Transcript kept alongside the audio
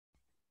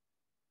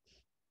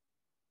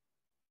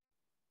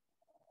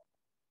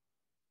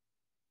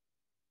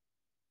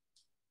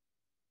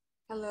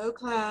Hello,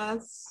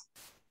 class.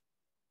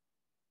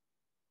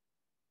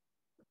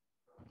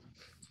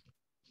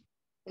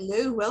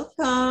 Hello,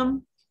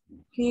 welcome.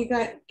 Can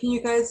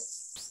you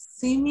guys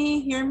see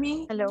me, hear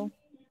me? Hello.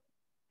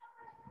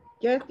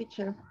 Yes,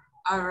 teacher.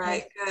 All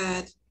right,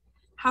 good.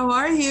 How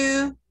are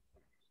you?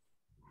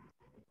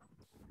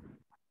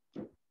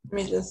 Let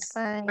me just.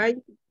 Fine. Hi,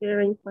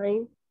 teacher. I'm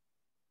fine.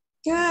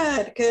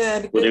 Good,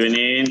 good. Good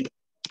evening.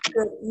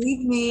 Good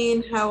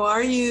evening. How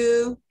are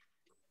you?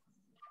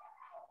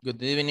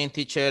 Good evening,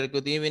 teacher.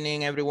 Good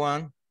evening,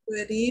 everyone.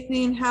 Good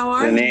evening. How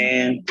are Good you?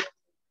 evening.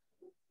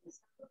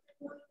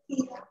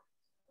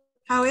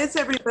 How is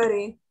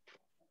everybody?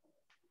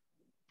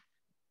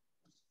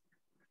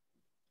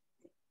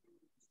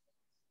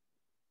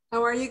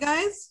 How are you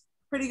guys?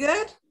 Pretty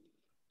good?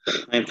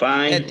 I'm Yeah,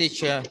 fine.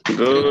 teacher. Very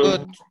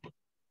Good. good.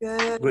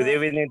 Good. Good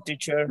evening,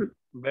 teacher.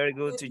 Very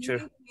good, teacher.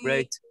 evening.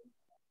 Great.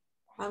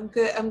 I'm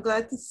good. I'm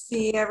glad to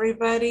see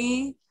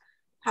everybody.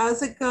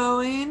 How's it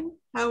going?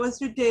 How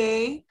was your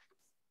day?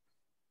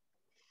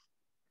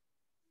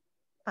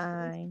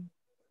 Fine.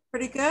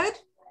 Pretty good?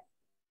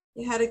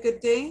 You had a good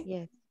day?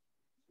 Yes.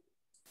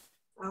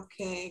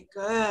 Okay,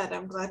 good.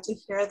 I'm glad to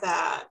hear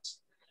that.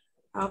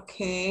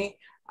 Okay,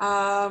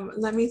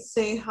 let me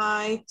say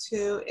hi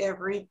to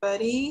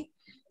everybody.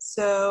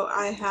 So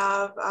I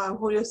have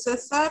Julio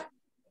Cesar.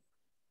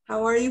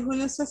 How are you,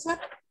 Julio Cesar?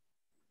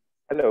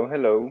 Hello,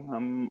 hello.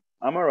 I'm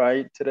all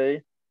right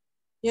today.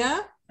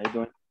 Yeah? How you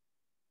doing?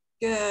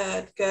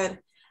 Good, good.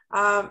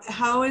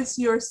 How is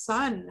your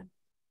son?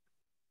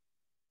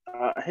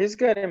 He's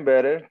getting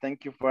better.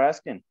 Thank you for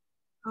asking.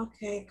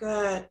 Okay,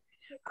 good.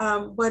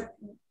 But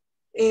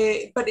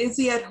is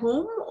he at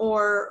home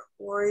or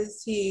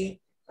is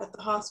he at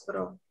the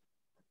hospital?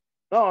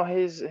 No,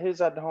 he's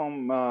at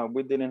home.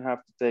 We didn't have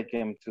to take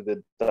him to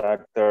the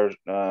doctor.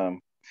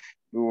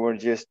 We were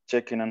just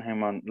checking on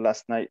him on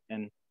last night,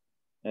 and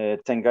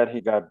thank God he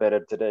got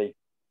better today.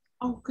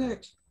 Oh,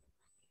 good.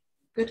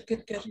 Good,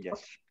 good, good. Yes.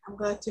 Okay, I'm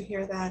glad to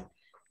hear that.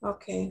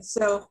 Okay,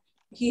 so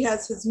he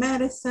has his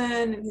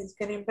medicine and he's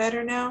getting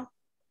better now?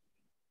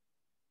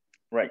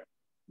 Right.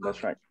 That's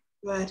Okay. right.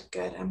 Good,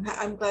 good.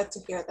 I'm glad to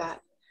hear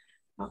that.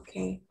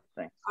 Okay.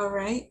 Thanks. All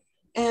right.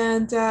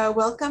 And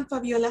welcome,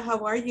 Fabiola.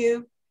 How are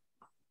you?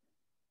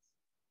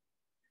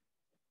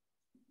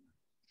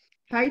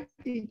 Hi,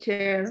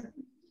 teacher.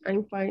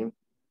 I'm fine.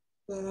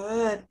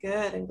 Good,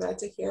 good. I'm glad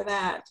to hear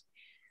that.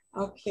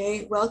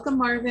 Okay. Welcome,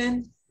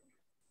 Marvin.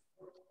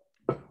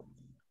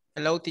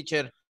 Hello,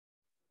 teacher.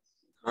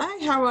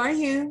 Hi, how are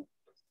you?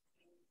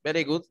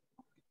 Very good.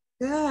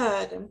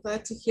 Good. I'm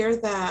glad to hear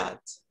that.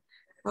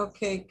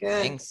 Okay,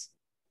 good. Thanks.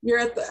 You're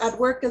at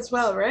work as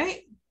well,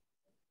 right?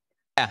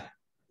 Yeah.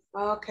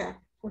 Okay.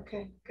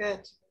 Okay,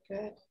 good,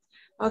 good.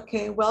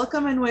 Okay,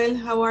 welcome, Manuel.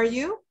 How are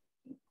you?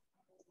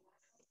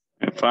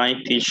 I'm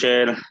fine,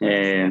 teacher.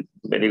 Very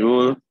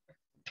good.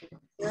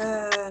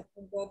 Good.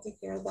 I'm glad to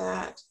hear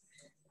that.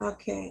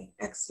 Okay,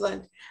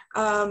 excellent.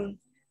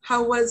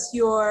 How was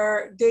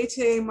your day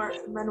today,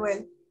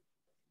 Manuel?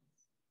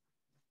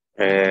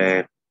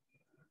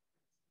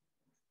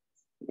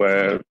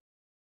 Well,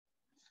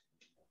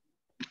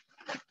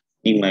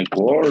 in my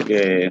work,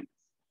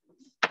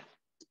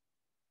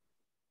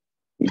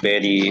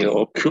 very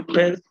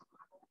occupied.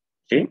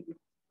 See?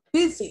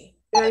 Busy,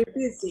 very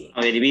busy.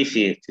 Very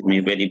busy.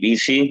 Very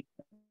busy.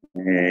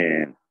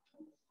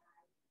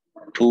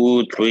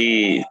 2,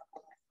 3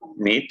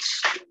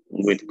 meets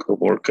with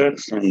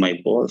coworkers and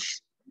my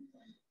boss,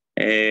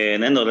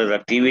 and other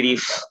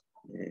activities.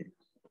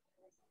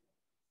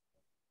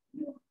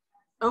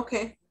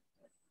 Okay.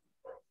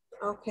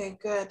 Okay,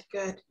 good,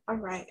 good. All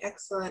right,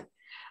 excellent.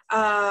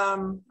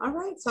 All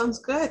right, sounds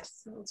good.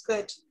 Sounds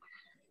good.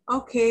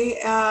 Okay,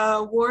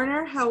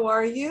 Warner, how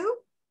are you?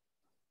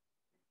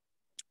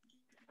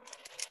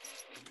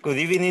 Good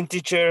evening,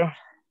 teacher.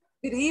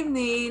 Good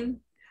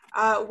evening.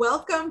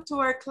 Welcome to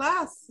our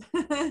class.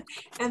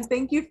 And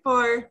thank you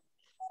for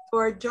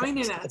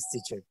joining us. Yes,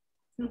 teacher.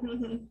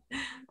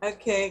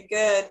 Okay,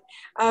 good.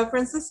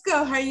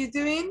 Francisco, how are you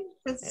doing?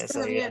 Yes,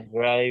 Francisco, I am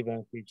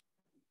driving, teacher.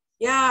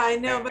 yeah, I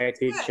know. But Hi, it's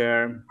good.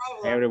 teacher. No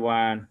problem.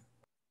 Everyone.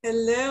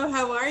 Hello,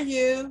 how are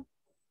you?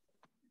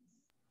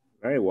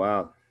 Very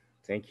well.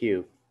 Thank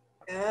you.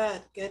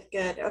 Good, good,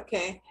 good.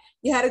 Okay.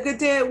 You had a good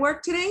day at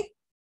work today?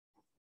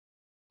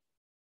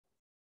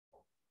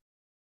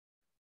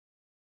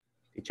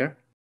 Teacher?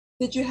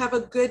 Did you have a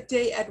good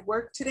day at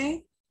work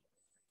today?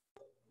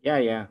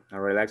 Yeah. I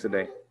relaxed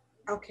today.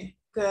 Okay,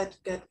 good,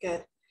 good,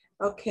 good.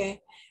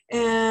 Okay.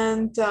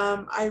 And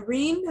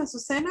Irene,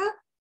 Azucena?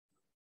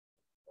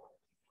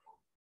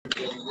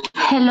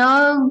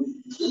 Hello,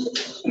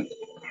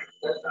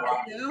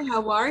 Hello,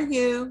 how are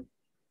you?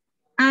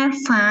 I'm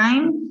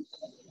fine.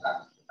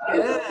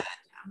 Good.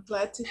 I'm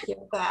glad to hear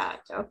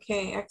that.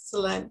 Okay,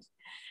 excellent.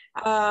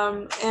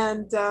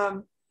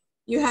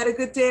 You had a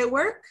good day at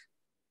work?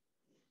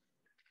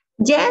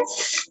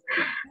 Yes,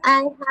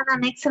 I had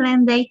an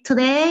excellent day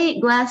today.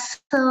 It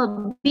was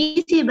so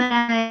busy,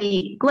 but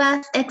it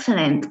was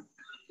excellent.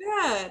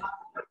 Good.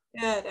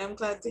 Good. I'm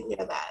glad to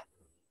hear that.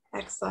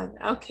 Excellent.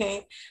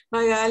 Okay.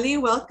 Magali,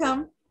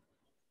 welcome.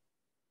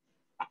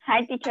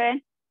 Hi, teacher.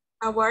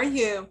 How are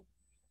you?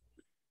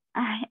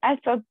 I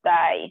so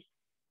tired.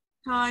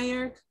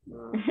 Tired?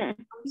 Oh, I'm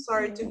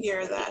sorry to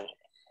hear that.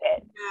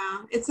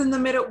 Yeah, it's in the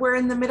middle. We're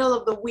in the middle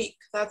of the week.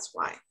 That's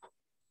why.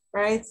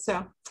 Right?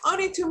 So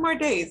only 2 more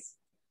days.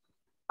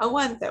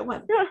 Aguanta.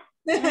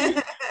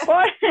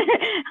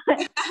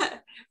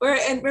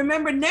 And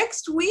remember,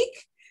 next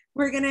week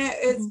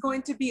it's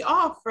going to be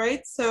off,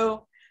 right?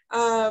 So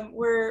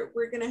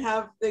we're gonna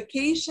have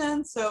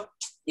vacation, so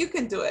you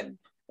can do it,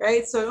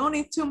 right? So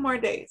only 2 more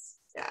days.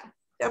 Yeah,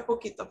 ya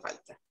poquito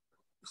falta.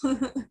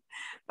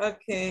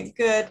 Okay,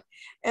 good.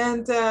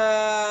 And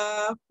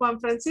Juan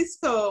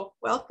Francisco,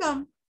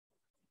 welcome.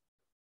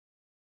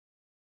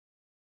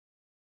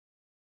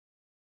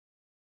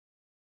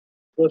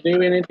 Good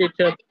evening,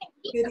 teacher.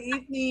 Good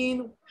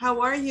evening.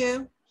 How are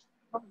you?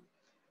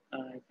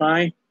 I'm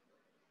fine.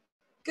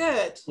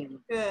 Good,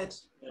 good.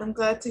 I'm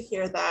glad to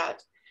hear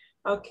that.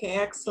 Okay,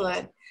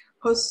 excellent.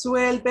 Josue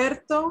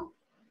Alberto,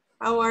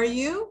 how are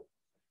you?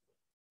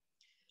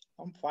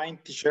 I'm fine,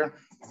 teacher.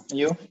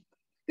 You?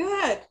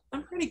 Good.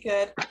 I'm pretty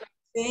good.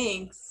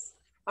 Thanks.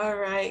 All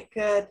right,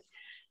 good.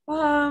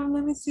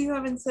 Let me see who I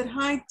haven't said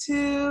hi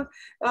to.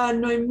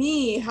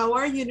 Noemi, how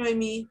are you,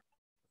 Noemi?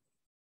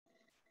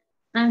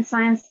 I'm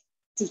fine,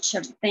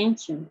 teacher.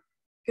 Thank you.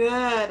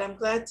 Good. I'm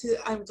glad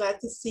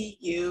to see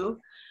you.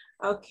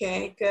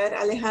 Okay, good.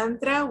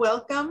 Alejandra,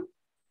 welcome.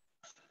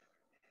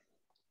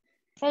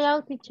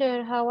 Hello,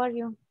 teacher. How are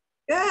you?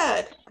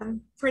 Good.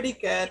 I'm pretty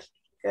good.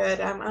 Good.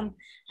 I'm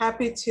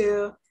happy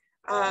to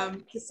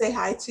say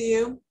hi to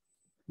you.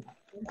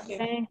 Okay.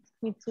 Thanks,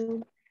 me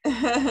too.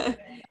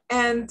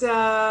 And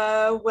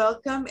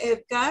welcome,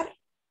 Edgar.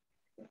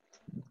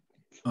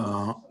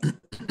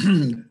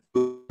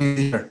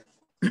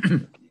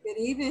 Good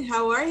evening.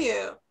 How are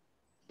you?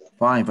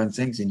 Fine,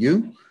 thanks. And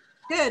you?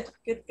 Good.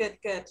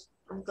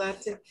 I'm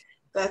glad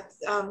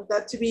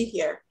to be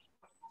here.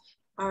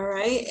 All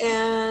right.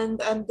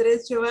 And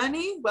Andres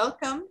Giovanni,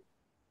 welcome.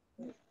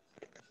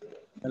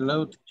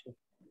 Hello, teacher.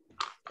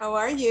 How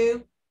are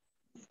you?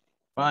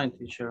 Fine,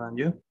 teacher. And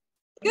you?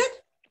 Good.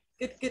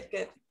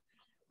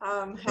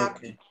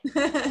 Happy.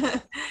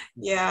 Okay.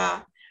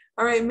 Yeah.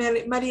 All right,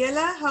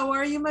 Mariela, how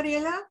are you,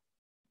 Mariela?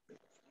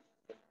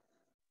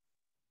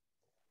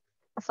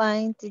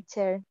 Fine,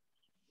 teacher.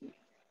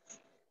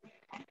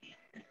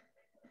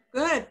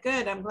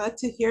 Good. I'm glad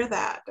to hear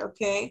that.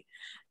 Okay.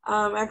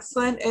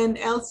 Excellent. And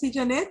Elsie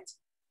Janet?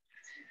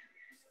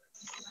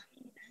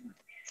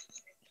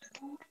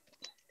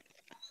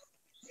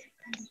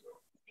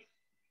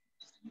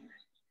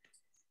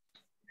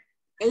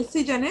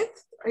 Elsie Janet,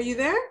 are you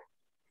there?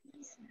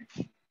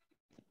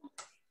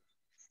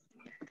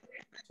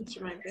 She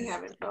might be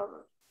having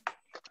problems.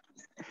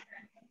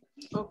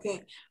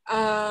 Okay.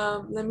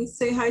 Let me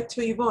say hi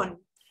to Yvonne.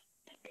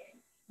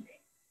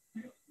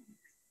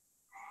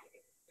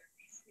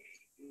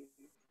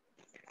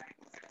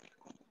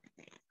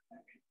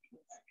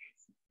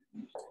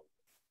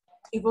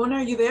 Yvonne,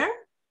 are you there?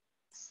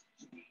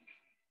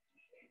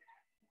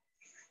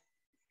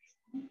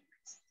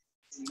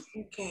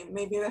 Okay,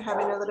 maybe they're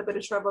having a little bit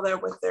of trouble there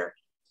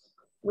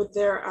with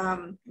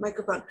their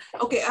microphone.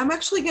 Okay, I'm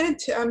actually going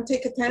to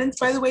take attendance.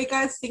 By the way,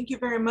 guys, thank you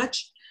very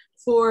much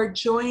for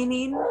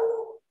joining.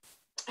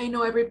 I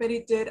know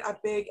everybody did a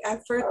big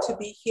effort to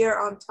be here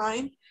on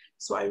time,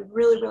 so I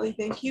really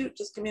thank you.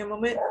 Just give me a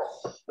moment.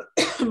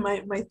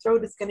 my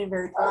throat is getting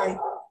very dry.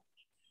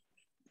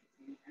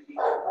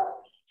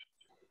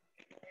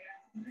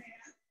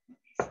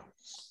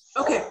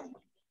 Okay,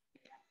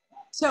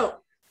 so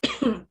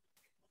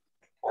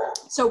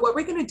what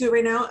we're gonna do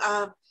right now,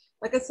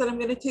 like I said, I'm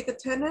gonna take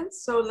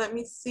attendance. So let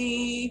me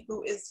see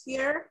who is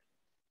here.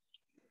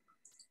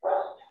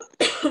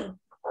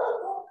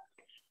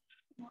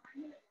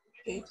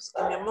 Okay, just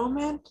give me a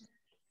moment.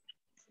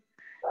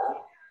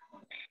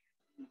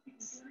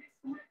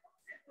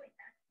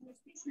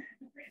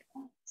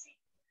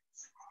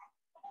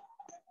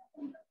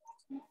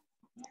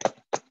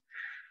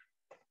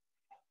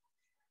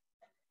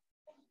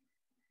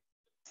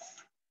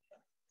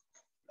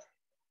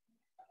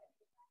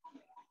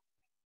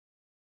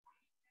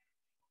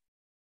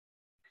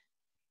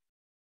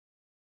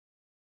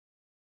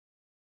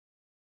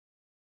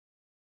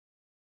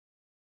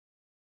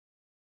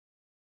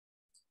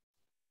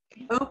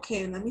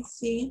 Okay, let me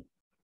see.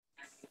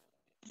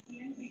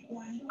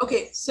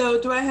 Okay,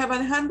 so do I have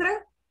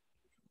Alejandra?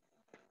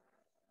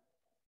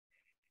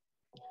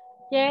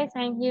 Yes,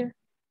 I'm here.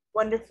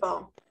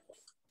 Wonderful.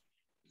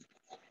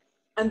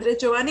 Andre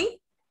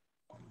Giovanni?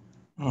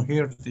 I'm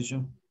here,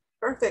 teacher.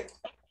 Perfect.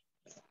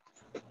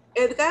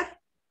 Edgar?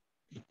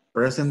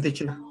 Present,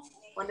 teacher.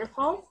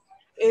 Wonderful.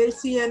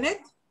 Elsie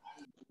Janet?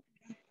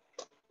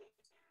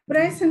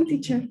 Present,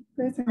 teacher.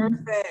 Present.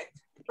 Perfect.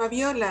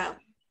 Fabiola?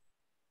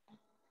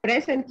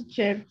 Present,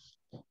 teacher.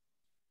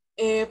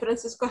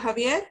 Francisco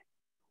Javier?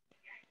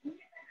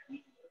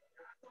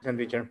 Present,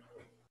 teacher.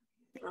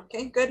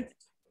 Okay, good.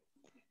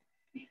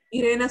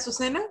 Irene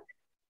Azucena?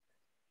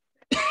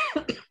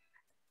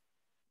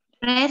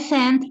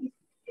 Present.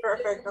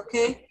 Perfect,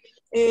 okay.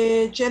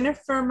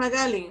 Jennifer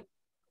Magali.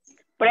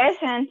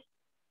 Present.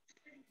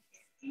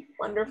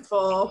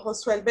 Wonderful.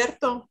 Josué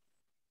Alberto.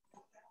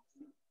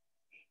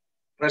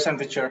 Present,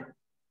 teacher.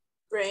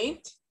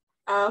 Great.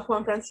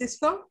 Juan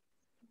Francisco.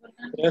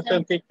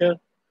 Present, teacher.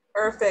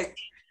 Perfect.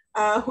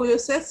 Julio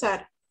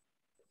César.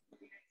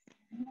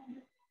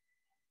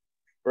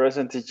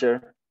 Present,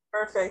 teacher.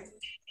 Perfect.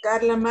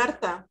 Carla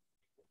Marta.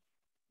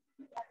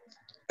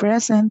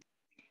 Present.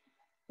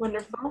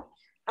 Wonderful.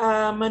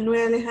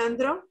 Manuel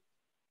Alejandro.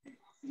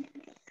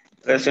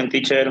 Present,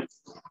 teacher.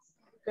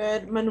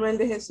 Good. Manuel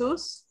de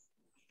Jesús.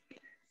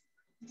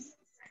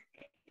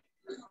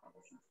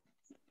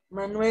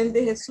 Manuel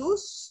de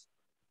Jesús.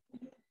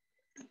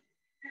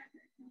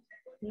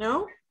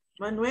 No.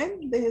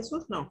 Manuel de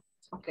Jesús, no.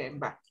 Ok,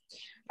 va.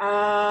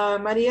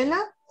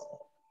 Mariela.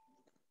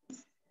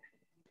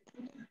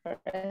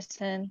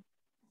 Present.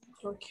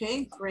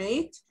 Okay,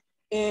 great.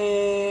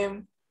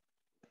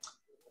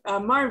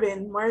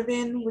 Marvin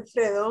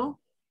Wilfredo.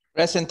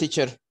 Present,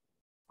 teacher.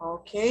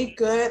 Okay,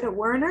 good.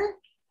 Werner.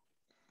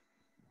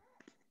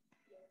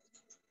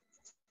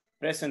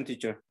 Present,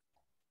 teacher.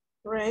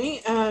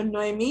 Great.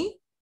 Noemi.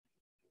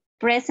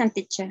 Present,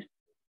 teacher.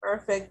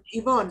 Perfect.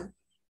 Yvonne.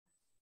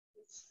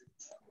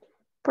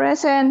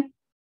 Present.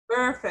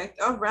 Perfect.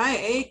 All right.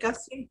 Hey,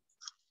 casi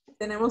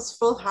tenemos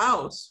full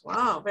house.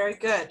 Wow, very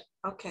good.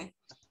 Okay.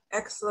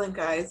 Excellent,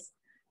 guys.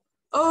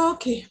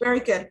 Okay, very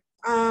good.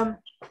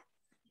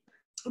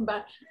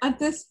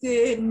 Antes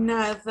de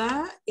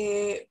nada,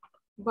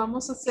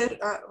 vamos a hacer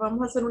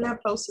una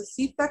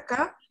pausecita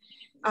acá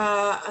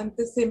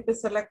antes de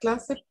empezar la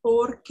clase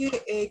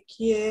porque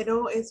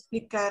quiero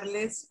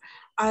explicarles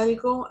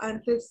algo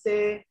antes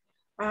de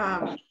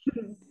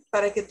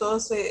para que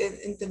todos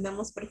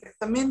entendamos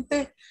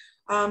perfectamente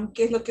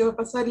qué es lo que va a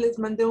pasar. Les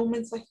mandé un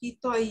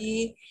mensajito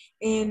ahí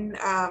en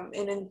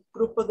el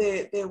grupo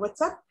de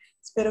WhatsApp.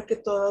 Espero que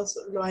todos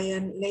lo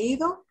hayan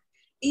leído.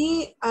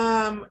 Y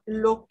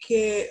lo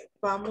que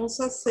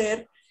vamos a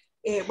hacer,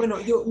 bueno,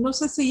 yo no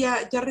sé si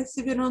ya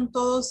recibieron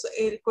todos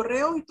el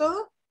correo y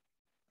todo.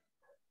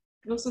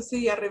 No sé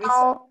si ya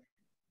revisaron.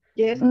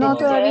 No,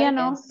 todavía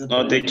no.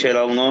 No, teacher,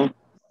 aún no.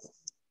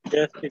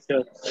 Yes,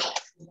 teacher.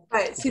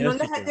 Vale, si no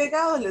les ha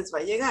llegado, les va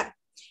a llegar.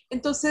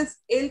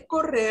 Entonces, el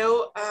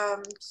correo,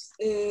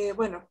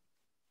 bueno,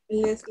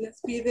 les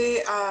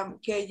pide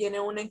que llene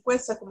una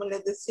encuesta. Como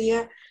les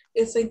decía,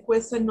 esa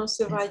encuesta no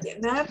se va a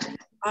llenar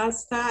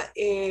hasta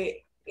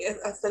el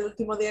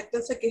último día de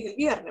clase, que es el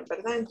viernes,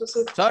 ¿verdad?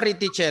 Entonces. Sorry,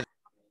 teacher.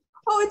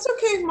 Oh, it's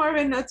okay,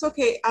 Marvin, it's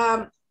okay.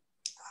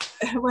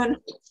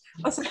 Bueno,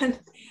 o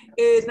sea,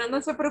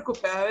 no se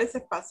preocupe, a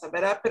veces pasa,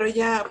 ¿verdad? Pero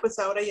ya, pues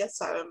ahora ya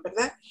saben,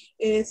 ¿verdad?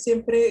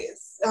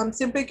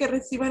 Siempre que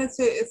reciban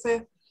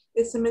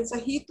ese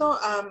mensajito,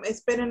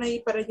 esperen ahí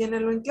para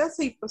llenarlo en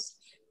clase y pues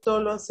todo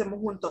lo hacemos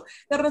juntos.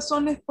 La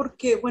razón es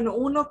porque, bueno,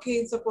 uno, que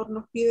INSAFORP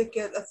nos pide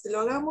que así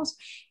lo hagamos,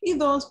 y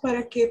dos,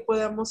 para que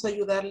podamos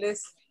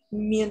ayudarles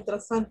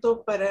mientras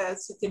tanto, para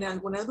si tienen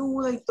alguna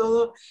duda y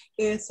todo,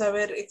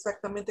 saber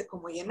exactamente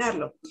cómo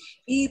llenarlo.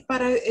 Y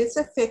para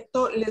ese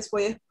efecto les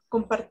voy a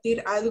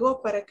compartir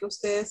algo para que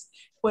ustedes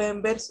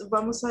puedan ver.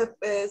 Vamos a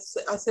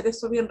hacer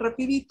esto bien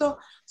rapidito,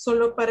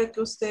 solo para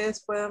que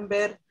ustedes puedan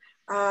ver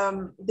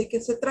de qué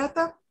se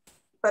trata.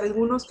 Para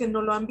algunos que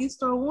no lo han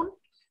visto aún,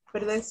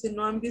 ¿verdad? Si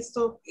no han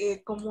visto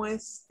cómo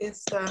es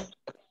esta,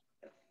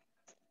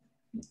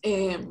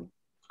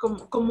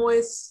 cómo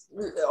es,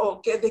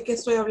 o de qué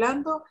estoy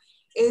hablando,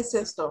 es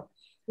esto.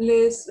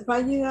 Les va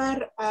a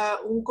llegar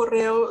un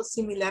correo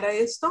similar a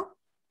esto,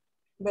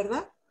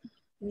 ¿verdad?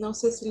 No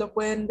sé si lo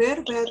pueden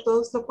ver, ¿verdad?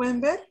 ¿Todos lo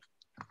pueden ver?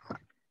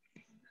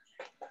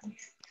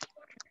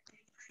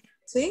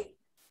 ¿Sí?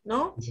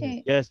 ¿No?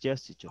 Sí. Yes,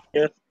 teacher.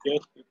 Yes.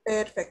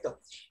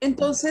 Perfecto.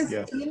 Entonces,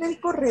 en el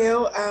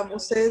correo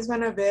ustedes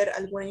van a ver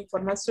alguna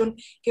información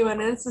que van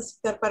a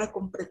necesitar para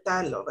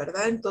completarlo,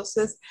 ¿verdad?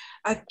 Entonces,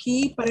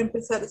 aquí para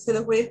empezar, se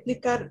los voy a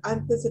explicar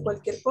antes de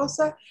cualquier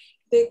cosa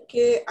de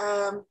que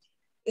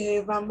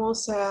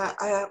vamos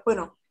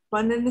bueno,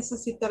 van a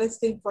necesitar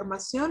esta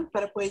información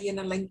para poder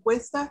llenar la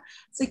encuesta,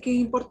 así que es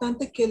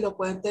importante que lo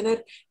puedan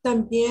tener.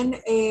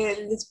 También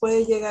les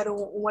puede llegar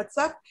un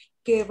WhatsApp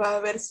que va a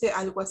verse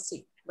algo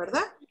así,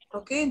 ¿verdad?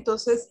 Ok,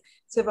 entonces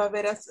se va a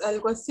ver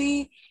algo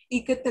así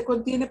y que te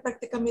contiene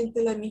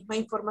prácticamente la misma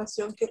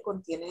información que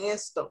contiene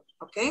esto,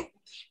 ¿ok?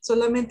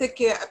 Solamente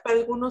que para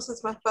algunos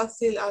es más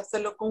fácil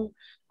hacerlo con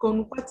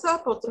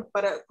WhatsApp, otros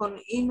con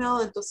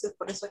email, entonces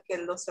por eso es que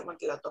lo hacemos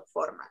de la otra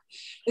forma.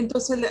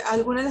 Entonces,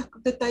 algunos de los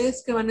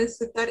detalles que van a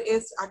necesitar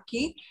es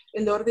aquí,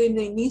 el orden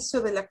de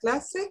inicio de la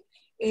clase.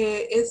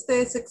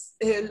 Este es,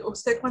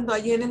 usted cuando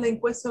llene la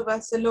encuesta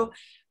va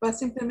a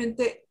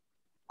simplemente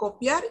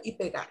copiar y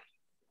pegar.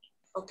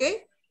 ¿Ok?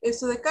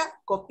 Eso de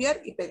acá,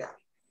 copiar y pegar.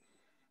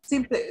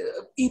 Simple.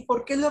 ¿Y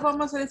por qué lo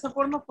vamos a hacer de esa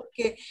forma?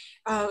 Porque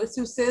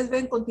si ustedes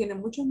ven, contiene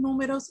muchos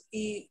números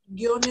y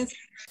guiones,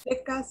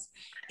 becas.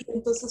 Y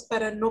entonces,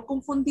 para no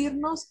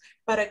confundirnos,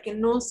 para que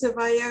no se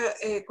vaya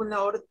con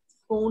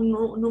con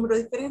un número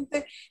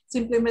diferente,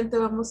 simplemente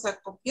vamos a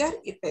copiar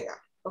y pegar,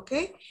 ¿ok?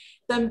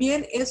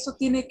 También eso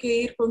tiene que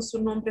ir con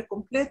su nombre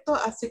completo,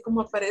 así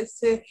como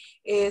aparece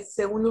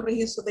según los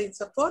registros de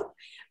INSAFORP.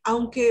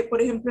 Aunque,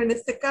 por ejemplo, en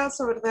este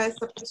caso, ¿verdad?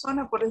 Esta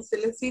persona, por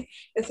decirle así,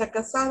 está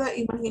casada.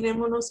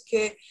 Imaginémonos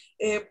que,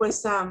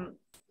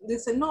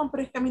 dice, no,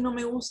 pero es que a mí no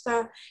me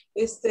gusta,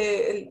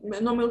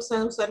 no me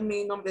gusta usar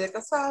mi nombre de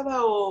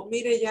casada, o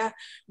mire, ya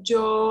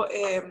yo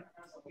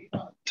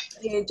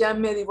ya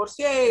me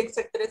divorcié,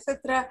 etcétera,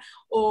 etcétera,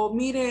 o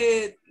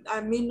mire,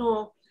 a mí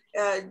no,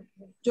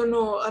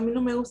 a mí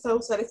no me gusta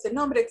usar ese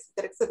nombre,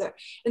 etcétera, etcétera.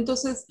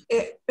 Entonces,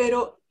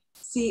 pero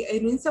si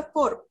en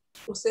INSAFORP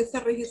usted está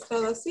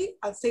registrado así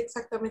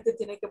exactamente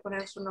tiene que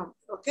poner su nombre,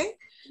 ¿ok?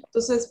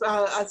 Entonces,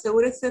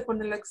 asegúrese de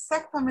ponerlo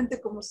exactamente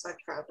como está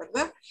acá,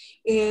 ¿verdad?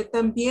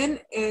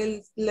 También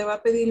le va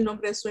a pedir el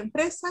nombre de su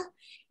empresa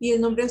y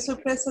el nombre de su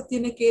empresa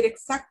tiene que ir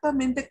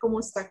exactamente como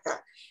está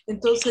acá.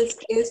 Entonces,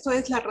 esto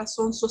es la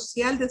razón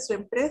social de su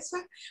empresa,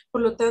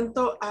 por lo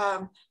tanto,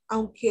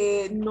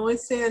 aunque no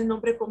sea el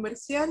nombre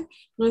comercial,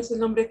 no es el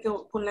nombre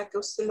con la que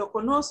usted lo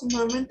conoce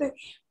normalmente,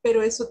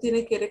 pero eso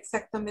tiene que ir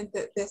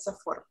exactamente de esa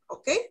forma,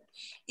 ¿ok?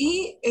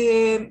 Y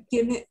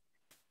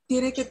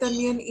tiene que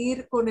también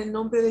ir con el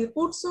nombre del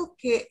curso,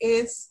 que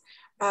es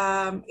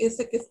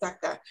ese que está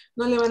acá.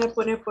 No le van a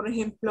poner, por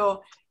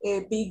ejemplo,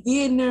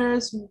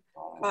 beginners,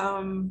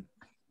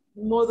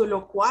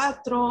 módulo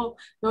 4,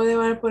 no le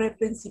van a poner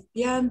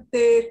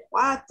principiante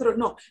 4,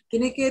 no,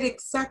 tiene que ir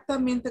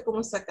exactamente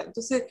como está acá.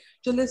 Entonces,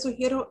 yo les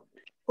sugiero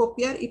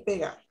copiar y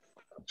pegar,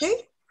 ¿ok?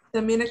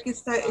 También aquí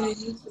está el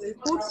inicio del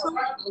curso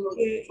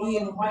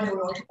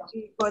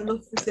y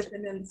cuando se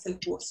finaliza el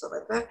curso,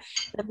 ¿verdad?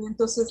 También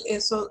entonces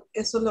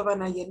eso lo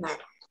van a llenar,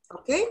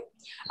 ¿ok?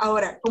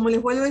 Ahora, como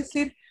les vuelvo a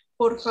decir,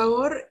 por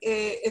favor,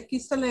 aquí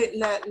está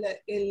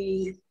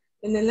el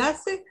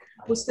enlace.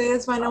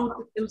 Ustedes van a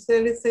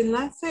usar ese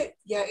enlace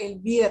ya el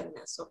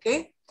viernes, ¿ok?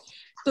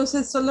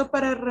 Entonces, solo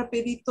para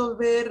rapidito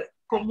ver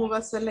cómo va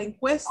a ser la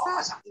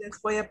encuesta,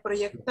 les voy a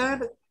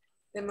proyectar.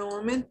 Denme un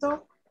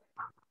momento.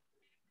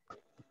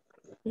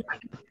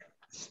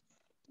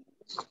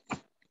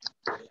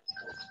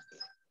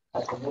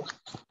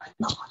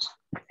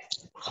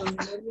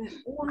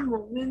 Denme un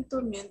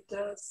momento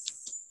mientras...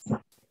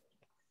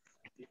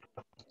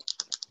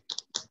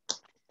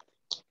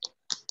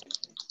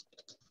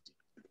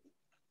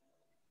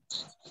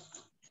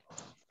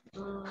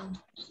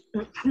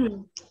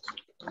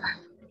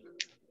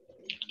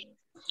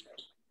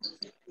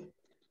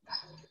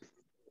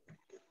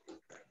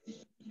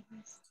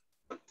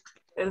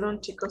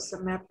 Perdón, chicos, se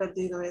me ha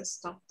perdido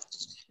esto.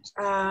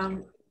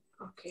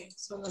 Ok,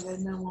 solo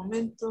denme un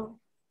momento.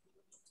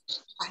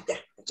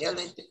 Ya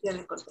lo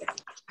encontré.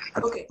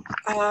 Ok,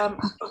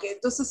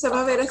 entonces se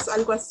va a ver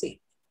algo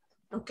así.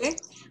 Ok,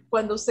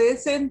 cuando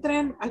ustedes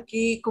entren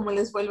aquí, como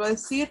les vuelvo a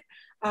decir,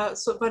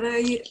 van a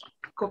ir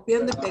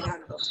copiando y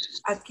pegando.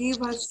 Aquí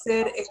va a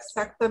ser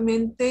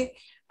exactamente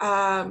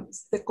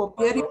de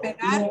copiar y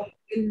pegar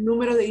el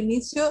número de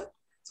inicio.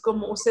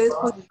 Como ustedes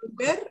pueden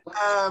ver,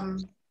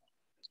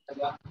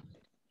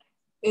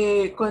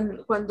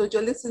 cuando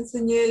yo les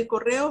enseñé el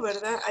correo,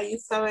 ¿verdad? Ahí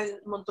estaba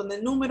el montón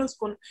de números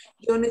con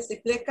guiones y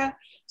pleca.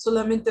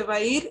 Solamente va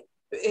a ir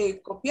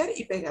copiar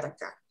y pegar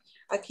acá.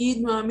 Aquí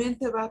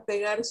nuevamente va a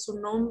pegar su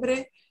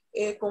nombre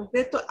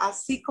completo,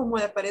 así como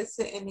le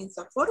aparece en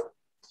INSAFORP.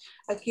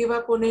 Aquí va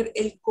a poner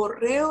el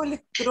correo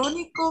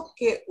electrónico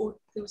que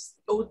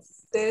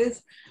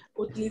ustedes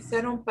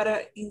utilizaron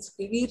para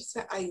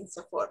inscribirse a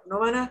INSAFORP. No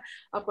van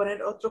a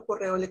poner otro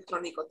correo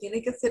electrónico.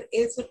 Tiene que ser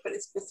ese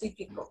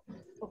específico.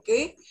 ¿Ok?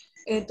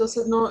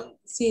 Entonces, no,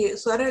 si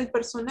usara el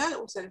personal,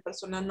 usa el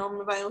personal. No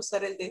me vayan a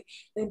usar el de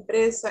la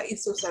empresa. Y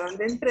si usaron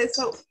de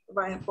empresa,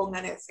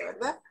 pongan ese,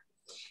 ¿verdad?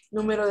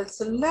 Número del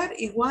celular,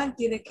 igual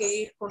tiene que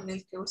ir con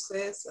el que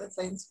ustedes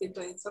se han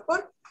inscrito en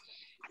INSAFORP.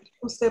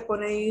 Usted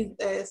pone ahí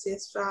si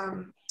es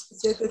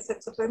de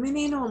sexo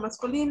femenino o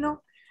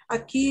masculino.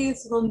 Aquí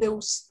es donde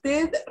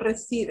usted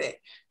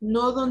reside,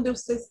 no donde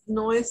usted,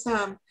 no es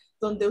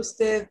donde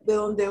usted, de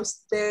donde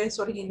usted es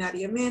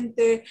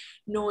originariamente,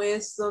 no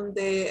es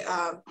donde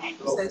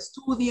usted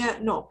estudia,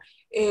 no.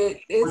 Es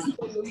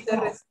donde usted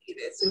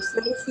reside. Si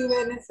usted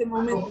reside en ese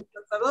momento en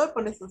San Salvador,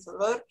 pone San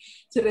Salvador.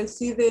 Si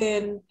reside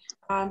en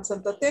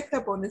Santa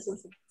Tecla, pone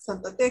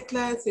Santa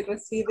Tecla. Si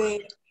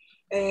reside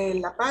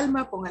La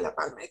Palma, ponga La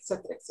Palma,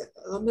 etcétera,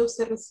 etcétera. ¿Dónde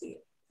usted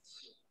reside?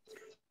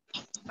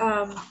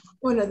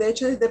 Bueno, de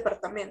hecho es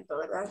departamento,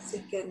 ¿verdad?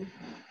 Así que,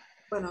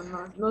 bueno,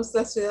 no es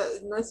la ciudad,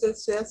 no es la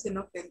ciudad,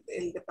 sino que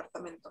el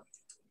departamento.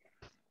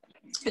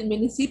 El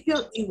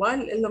municipio,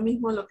 igual, es lo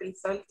mismo lo que les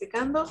estaba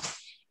explicando.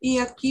 Y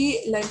aquí,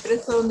 la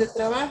empresa donde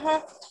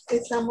trabaja,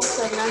 estamos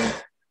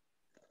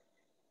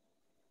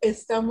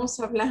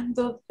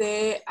hablando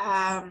de,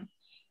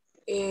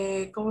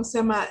 ¿cómo se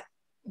llama?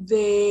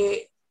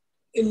 De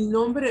el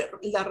nombre,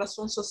 la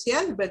razón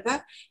social,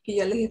 ¿verdad? Que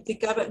ya les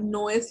explicaba,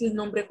 no es el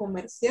nombre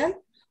comercial,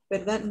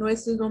 ¿verdad? No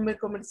es el nombre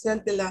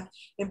comercial de la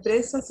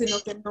empresa, sino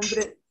que el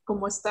nombre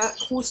como está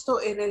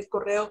justo en el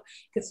correo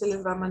que se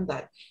les va a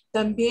mandar.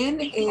 También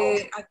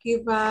aquí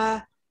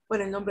va,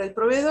 bueno, el nombre del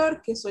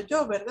proveedor, que soy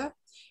yo, ¿verdad?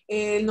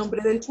 El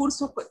nombre del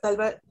curso, tal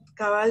vez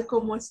cabal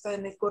como está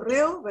en el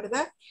correo,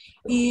 ¿verdad?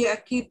 Y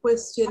aquí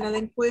pues llena la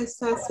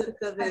encuesta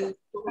acerca de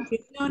tus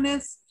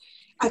opiniones.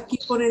 Aquí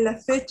pone la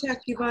fecha,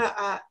 aquí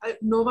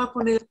no va a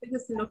poner la fecha,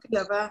 sino que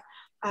la va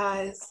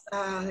a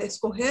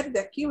escoger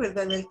de aquí,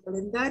 ¿verdad? Del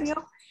calendario,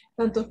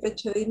 tanto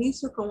fecha de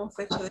inicio como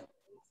fecha de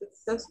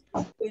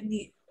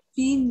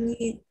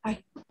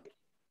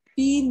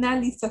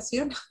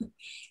finalización.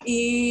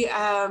 Y si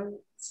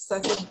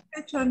está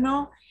satisfecho o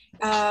no.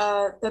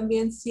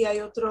 También si hay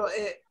otro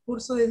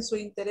curso de su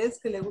interés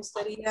que le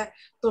gustaría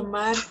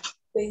tomar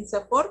de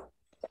INSAFORP,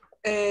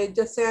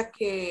 ya sea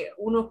que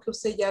uno que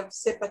usted ya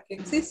sepa que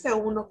existe o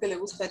uno que le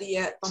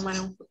gustaría tomar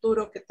en un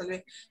futuro que tal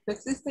vez no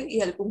existe,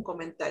 y algún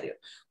comentario.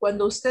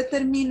 Cuando usted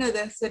termina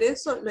de hacer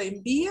eso, lo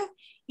envía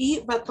y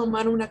va a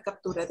tomar una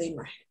captura de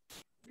imagen.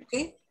 ¿Ok?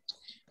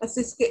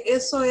 Así es que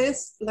eso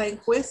es la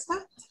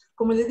encuesta.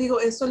 Como les digo,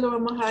 eso lo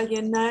vamos a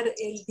llenar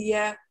el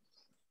día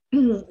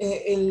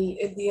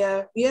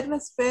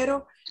viernes,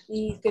 pero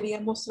quería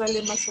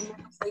mostrarle más o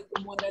menos ahí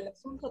cómo era el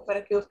asunto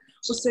para que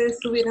ustedes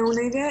tuvieran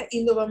una idea,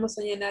 y lo vamos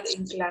a llenar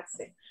en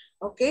clase.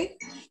 ¿Ok?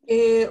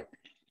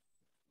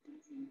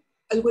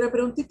 ¿Alguna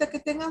preguntita que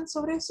tengan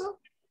sobre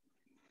eso?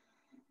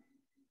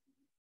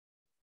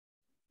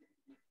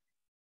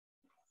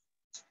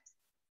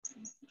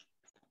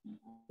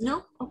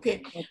 ¿No? Ok.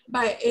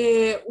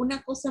 Vale,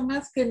 una cosa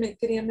más que me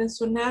quería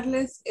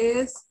mencionarles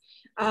es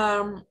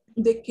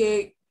de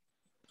que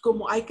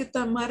como hay que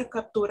tomar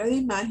captura de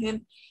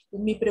imagen,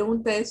 mi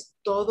pregunta es,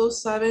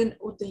 ¿todos saben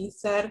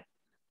utilizar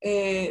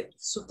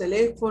su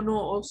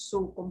teléfono o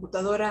su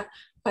computadora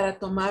para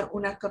tomar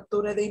una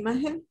captura de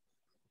imagen?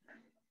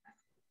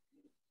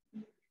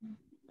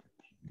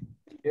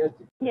 Yes.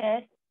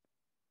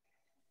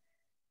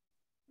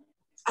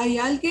 ¿Hay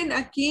alguien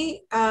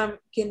aquí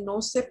que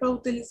no sepa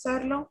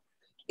utilizarlo?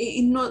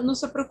 Y no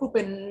se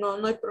preocupen,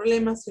 no hay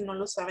problema si no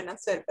lo saben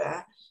hacer,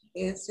 ¿verdad?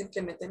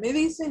 Simplemente me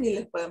dicen y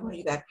les podemos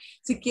ayudar.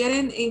 Si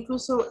quieren,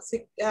 incluso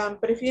si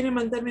prefieren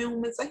mandarme un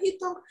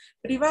mensajito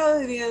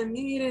privado y digan,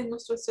 miren, no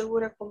estoy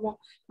segura cómo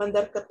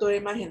mandar captura de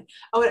imagen.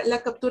 Ahora,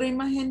 la captura de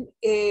imagen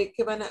que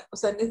o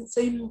sea, es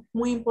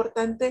muy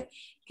importante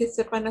que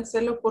sepan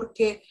hacerlo,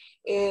 porque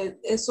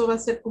eso va a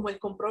ser como el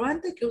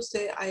comprobante que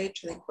usted ha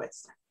hecho la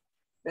encuesta,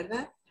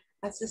 ¿verdad?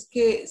 Así es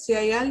que si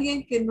hay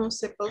alguien que no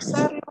sepa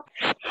usarlo,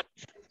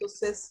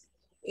 entonces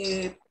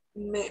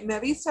me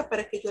avisa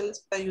para que yo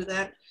les pueda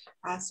ayudar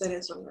a hacer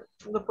eso.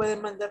 Lo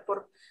pueden mandar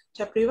por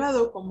chat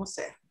privado o como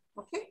sea.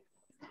 ¿Ok?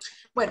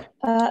 Bueno.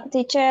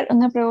 Teacher,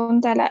 una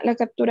pregunta. La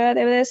captura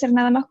debe de ser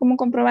nada más como un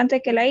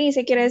comprobante que la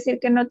hice. Quiere decir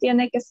que no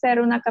tiene que ser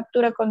una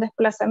captura con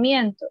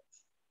desplazamiento.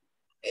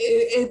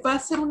 Va a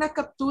ser una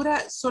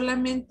captura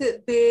solamente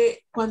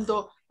de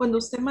cuando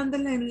usted mande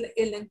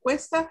la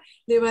encuesta,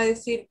 le va a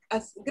decir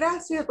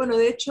gracias. Bueno,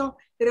 de hecho,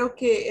 creo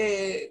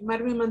que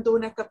Marvin mandó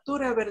una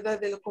captura, ¿verdad?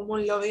 De cómo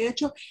lo había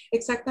hecho.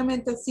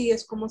 Exactamente así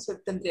es como se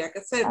tendría que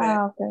hacer,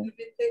 ¿verdad? Okay.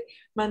 Simplemente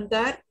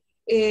mandar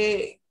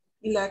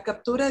la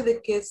captura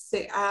de que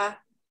se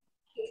ha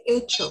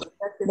hecho,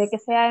 ¿verdad? De que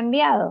se ha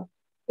enviado.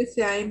 Que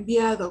se ha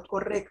enviado,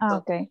 correcto.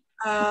 Okay.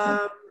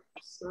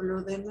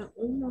 Solo denme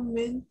un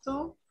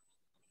momento.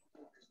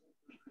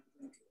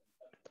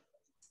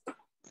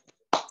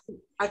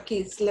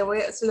 Aquí se lo voy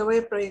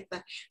a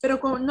proyectar. Pero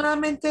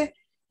nuevamente,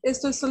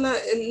 esto es solo,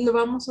 lo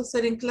vamos a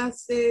hacer en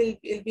clase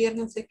el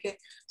viernes, así que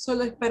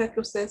solo es para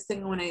que ustedes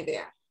tengan una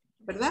idea,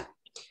 ¿verdad?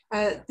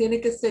 Tiene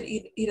que ser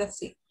ir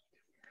así.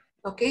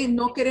 ¿Ok?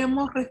 No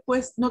queremos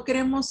no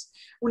queremos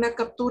una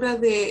captura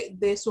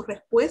de sus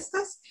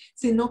respuestas,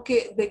 sino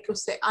que de que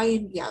usted ha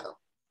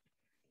enviado.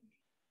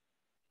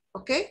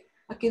 ¿Ok?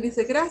 Aquí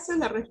dice gracias,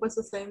 la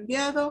respuesta se ha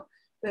enviado,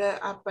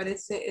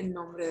 aparece el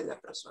nombre de la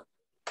persona.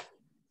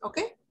 ¿Ok?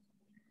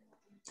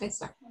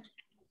 Exacto.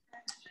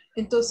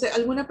 Entonces,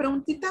 ¿alguna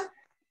preguntita?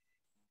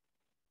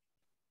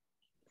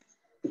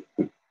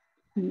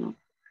 No.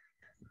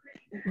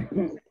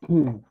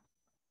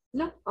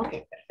 No?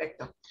 Okay,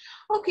 perfecto.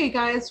 Okay,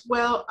 guys.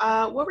 Well,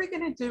 what we're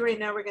going to do right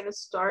now, we're going to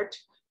start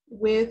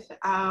with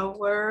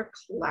our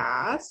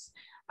class.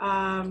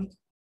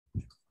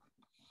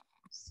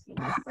 See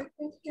a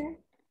second here.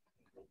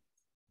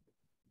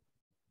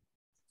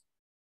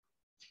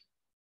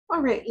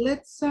 All right,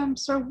 let's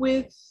start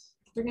with,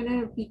 we're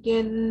going to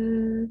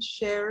begin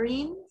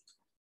sharing.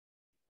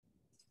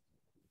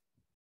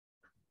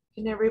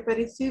 Can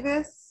everybody see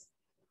this?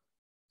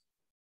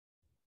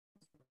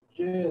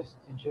 Yes,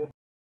 teacher.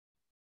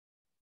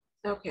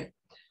 Okay.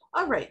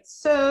 All right.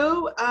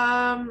 So,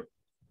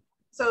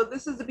 so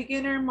this is the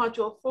beginner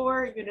module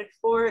 4, unit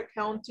 4,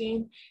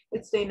 accounting.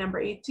 It's day number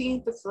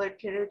 18,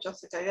 facilitator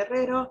Jessica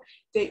Guerrero,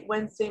 date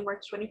Wednesday,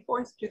 March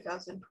 24th,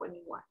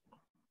 2021.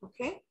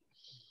 Okay.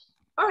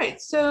 All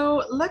right.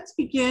 So let's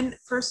begin.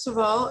 First of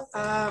all,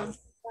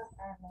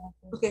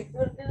 okay.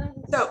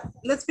 So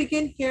let's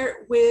begin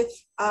here with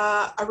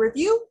a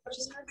review,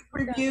 just a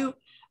quick review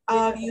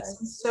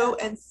using so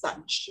and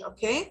such,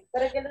 okay?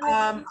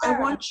 I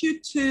want you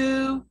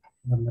to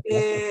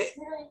do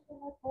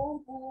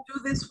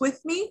this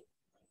with me.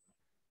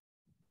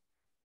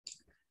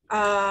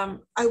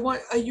 I'm going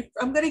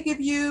to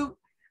give you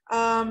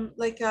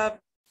like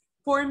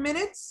 4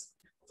 minutes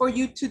for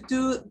you to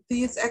do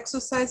these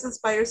exercises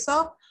by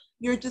yourself.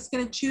 You're just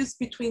going to choose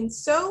between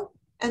so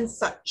and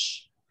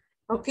such,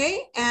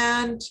 okay?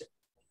 And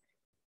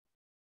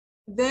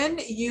then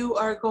you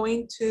are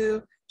going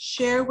to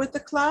share with the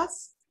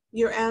class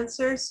your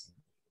answers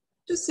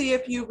to see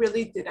if you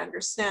really did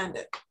understand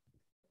it.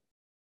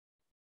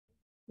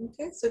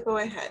 Okay, so go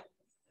ahead.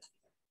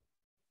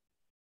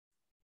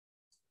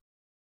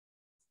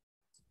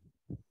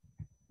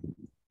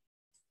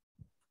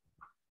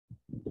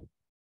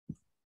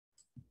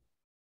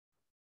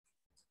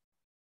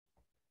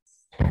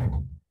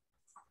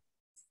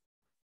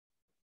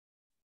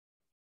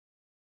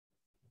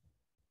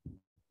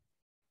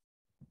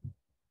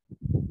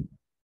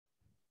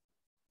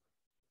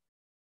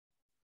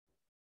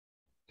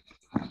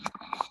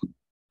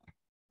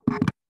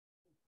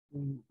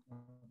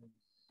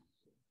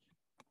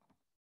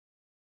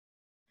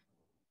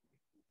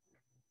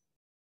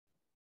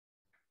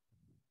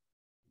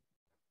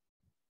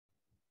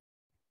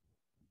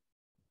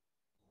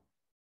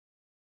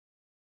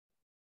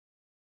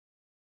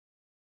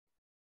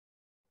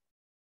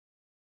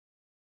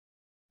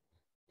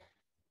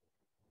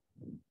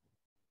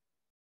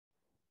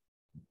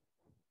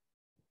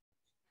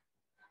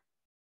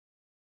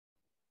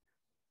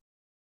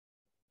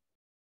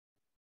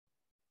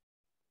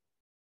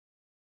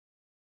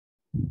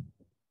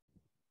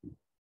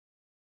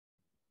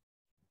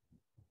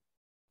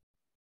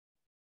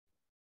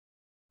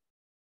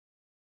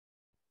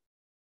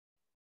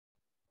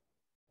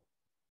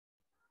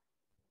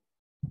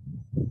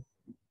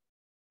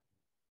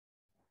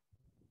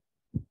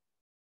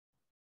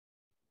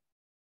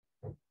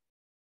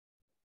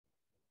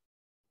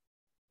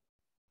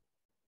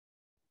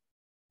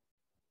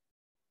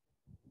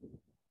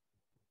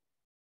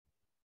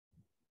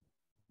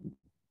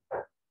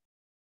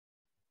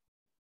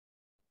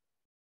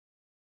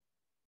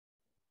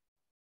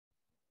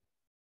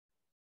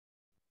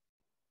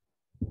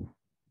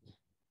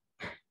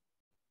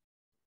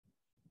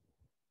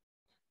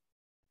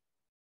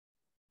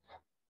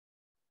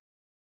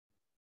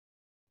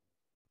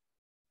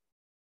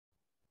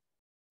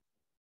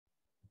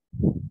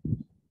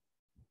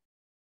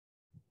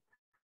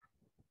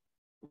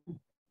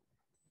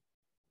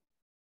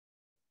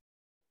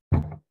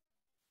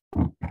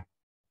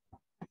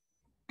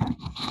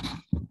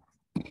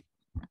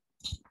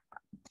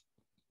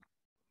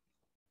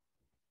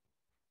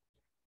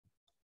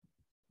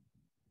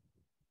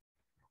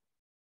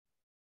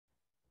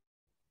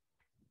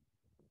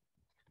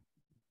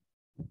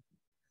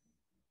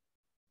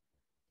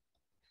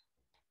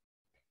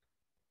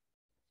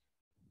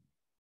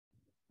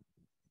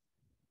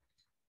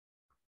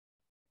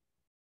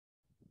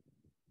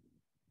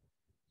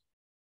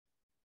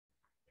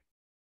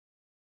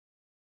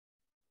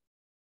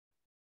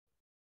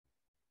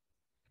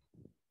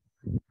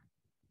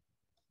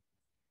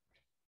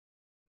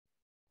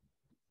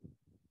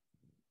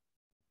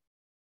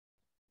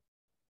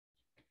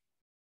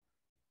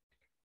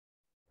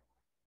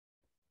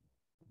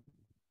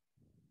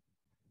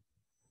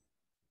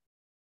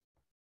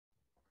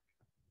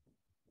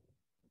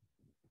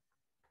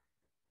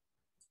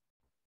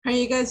 How are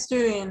you guys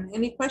doing?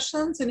 Any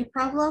questions, any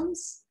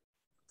problems?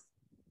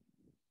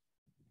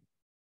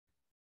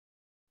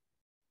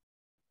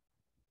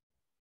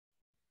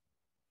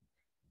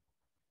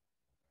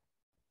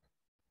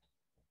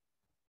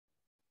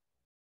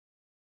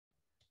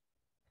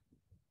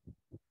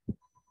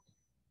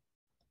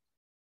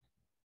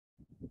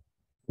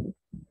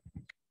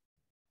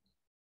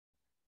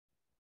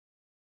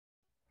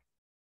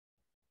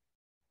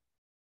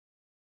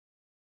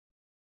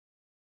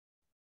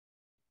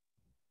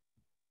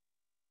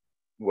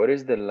 What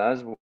is the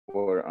last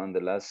word on the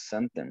last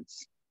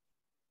sentence?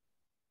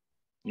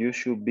 You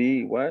should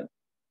be what?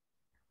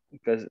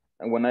 Because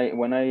when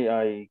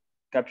I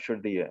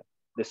captured the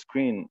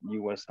screen,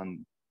 you was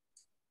on.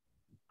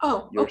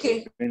 Oh, your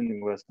okay. screen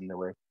was in the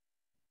way.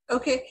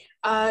 Okay,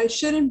 it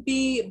shouldn't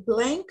be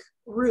blank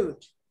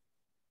rude.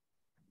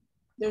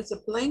 There's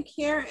a blank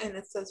here and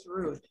it says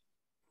rude.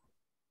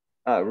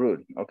 Ah,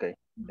 rude. Okay,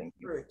 thank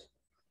you. Rude.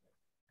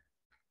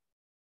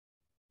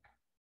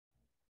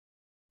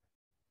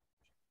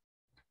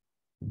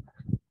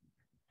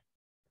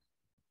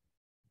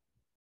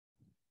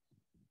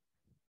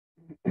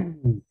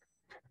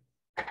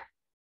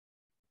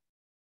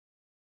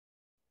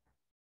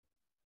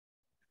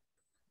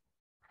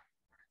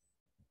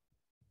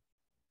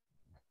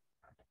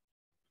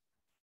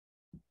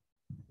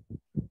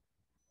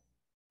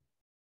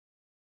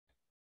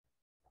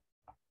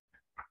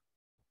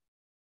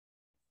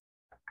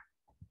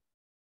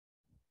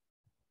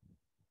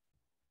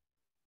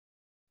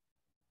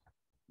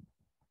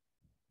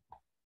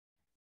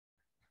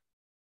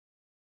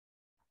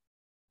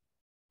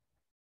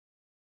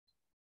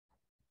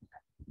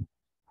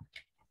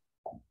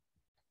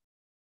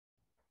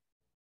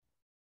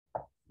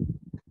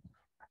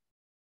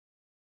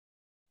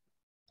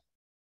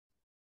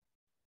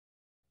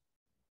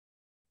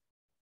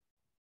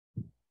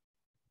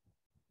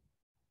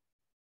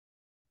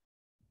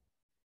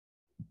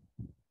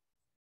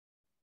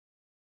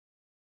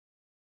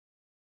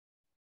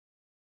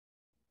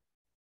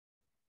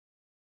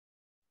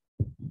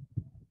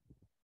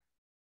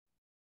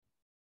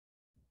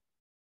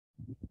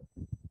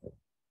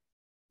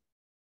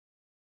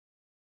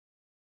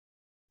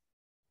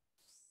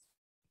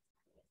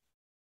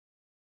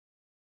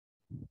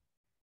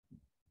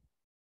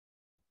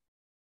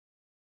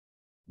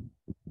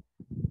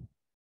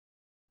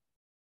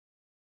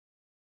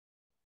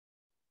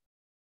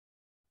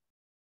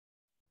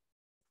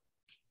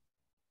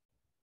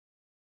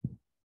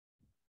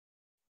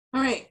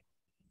 right.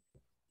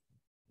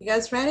 You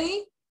guys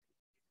ready?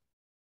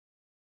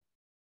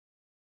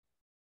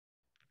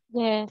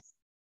 Yes.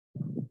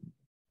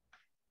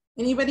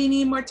 Anybody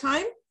need more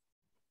time?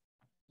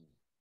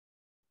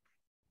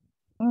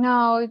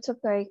 No, it's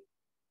okay.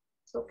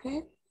 It's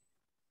okay.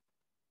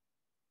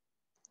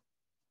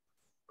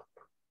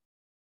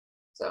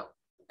 So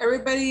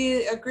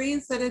everybody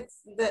agrees that it's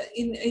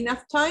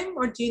enough time,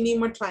 or do you need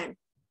more time?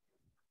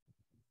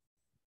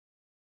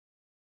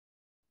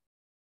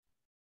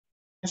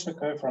 It's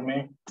okay for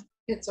me.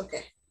 It's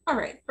okay. All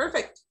right,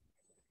 perfect.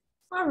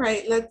 All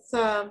right, let's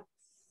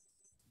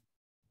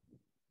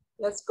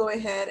go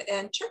ahead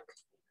and check.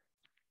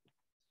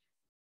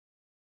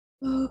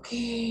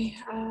 Okay,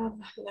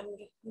 I'm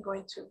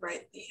going to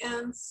write the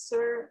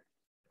answer.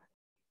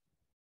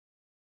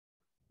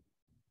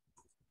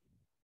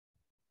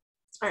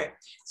 All right,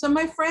 so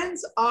my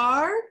friends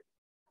are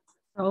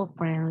So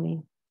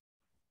friendly.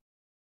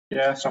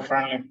 Yeah, so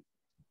friendly.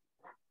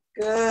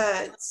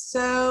 good,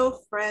 so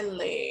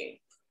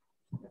friendly.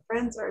 My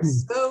friends are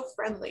so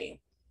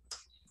friendly.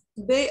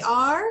 They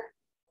are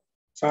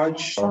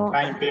Such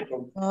kind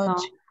people.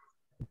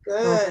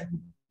 good.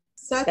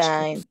 Such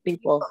Kind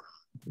people.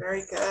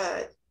 very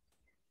good.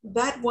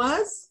 That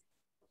was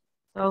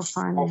So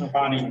funny. So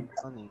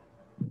funny.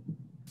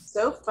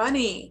 so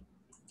funny.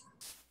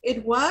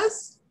 It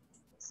was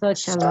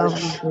Such a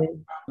lovely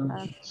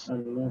day.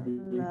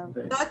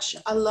 such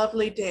a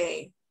lovely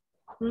day.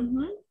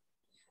 Mhm.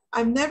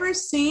 I've never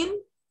seen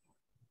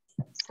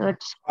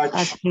Such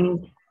a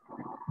thing.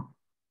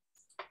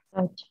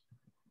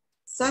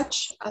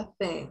 such a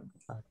thing.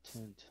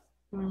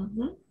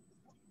 Mhm.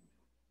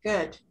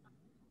 Good.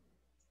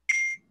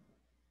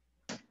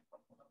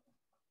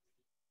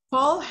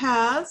 Paul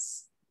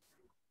has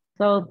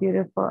So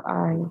beautiful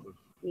eyes.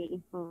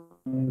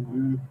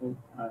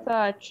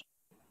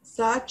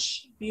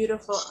 such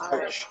beautiful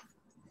eyes.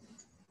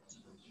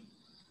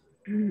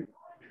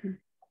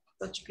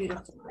 Such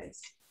beautiful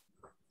eyes.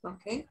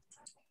 Okay.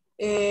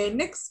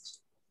 Next.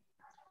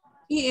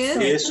 He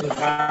is so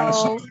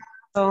handsome.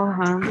 So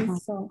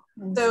handsome.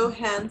 so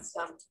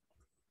handsome.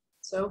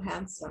 So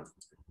handsome.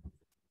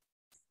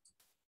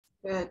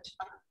 Good.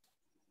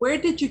 Where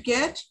did you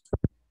get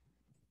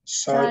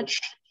Such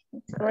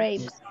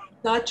grapes?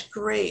 such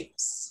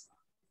grapes?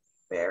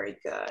 Very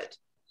good.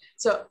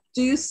 So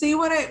do you see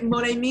what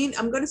I mean?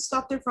 I'm going to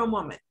stop there for a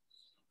moment.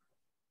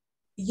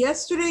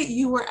 Yesterday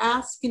you were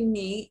asking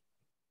me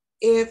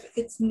if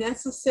it's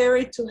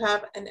necessary to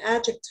have an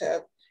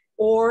adjective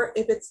or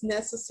if it's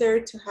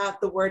necessary to have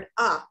the word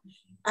a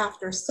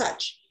after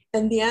such.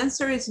 And the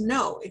answer is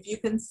no. If you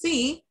can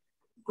see,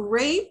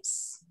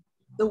 grapes,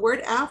 the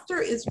word after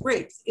is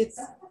grapes.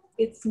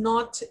 It's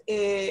not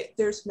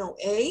there's no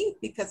a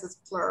because it's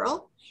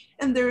plural,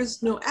 and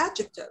there's no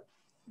adjective.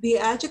 The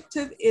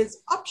adjective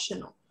is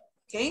optional,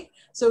 okay?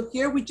 So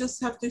here we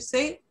just have to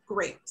say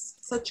grapes,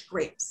 such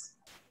grapes.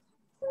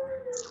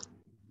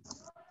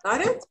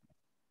 Got it?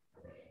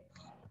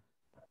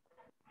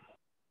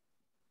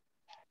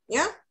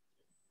 Yeah?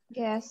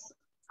 Yes.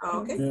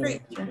 Okay,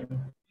 great.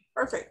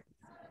 Perfect.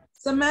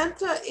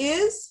 Samantha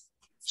is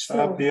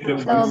so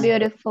beautiful. So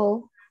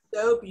beautiful.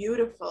 so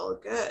beautiful.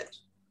 Good.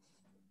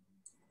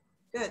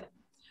 Good.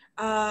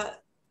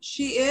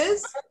 She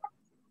is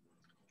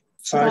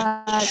Such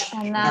Such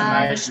a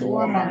nice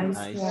woman.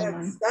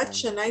 yes,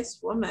 such a nice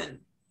woman.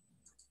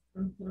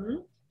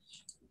 Mhm.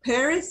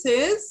 Paris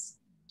is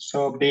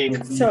so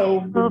big.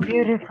 So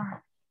beautiful.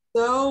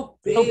 so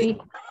big.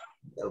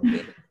 So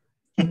big.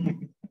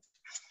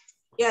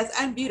 Yes,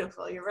 I'm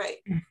beautiful. You're right.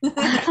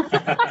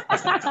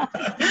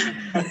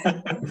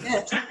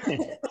 Yes.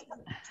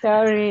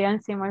 Sorry, I'm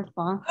seeing my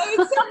phone. Oh,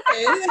 it's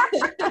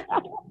okay.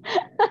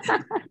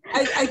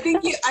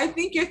 I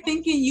think you're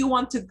thinking you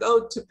want to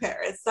go to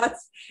Paris.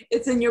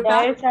 It's in your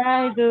back. Yes,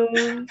 I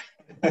do.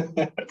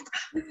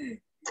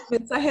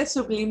 Mensaje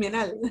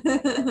subliminal.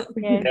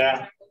 Yes.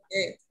 Yeah.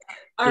 Okay.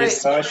 All right.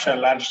 It's such a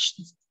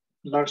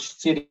large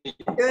city.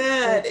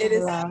 Good. It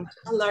is a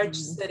large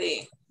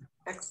city.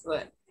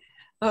 Excellent.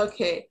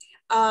 Okay.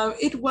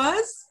 It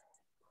was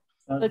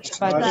Such a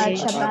Such bad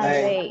a bad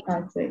day.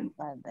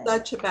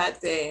 such a bad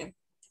day.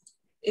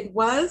 It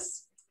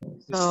was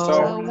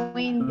So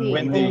windy.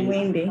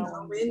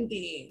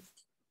 windy.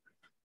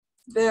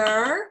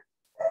 There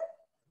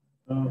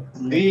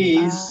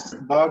These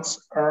dogs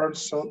are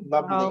so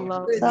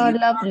lovely. So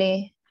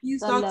lovely.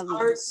 These So dogs lovely.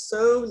 are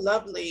so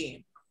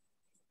lovely.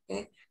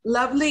 Okay.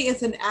 Lovely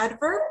is an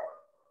adverb.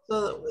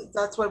 So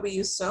that's why we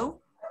use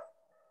so.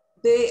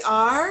 They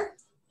are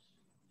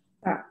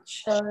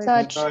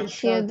Such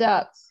cute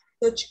dogs.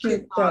 such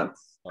cute dogs.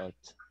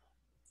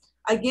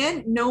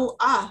 Again, no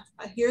a.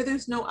 Here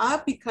there's no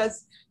a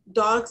because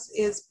dogs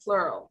is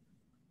plural.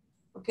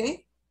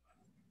 Okay.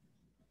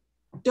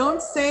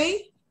 Don't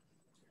say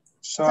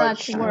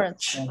Such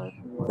words.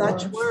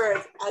 such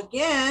words.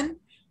 Again,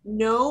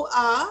 no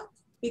a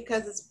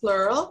because it's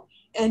plural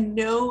and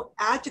no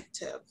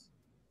adjective.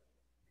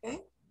 Okay.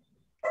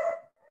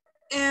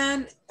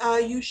 And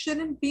you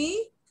shouldn't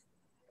be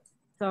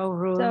So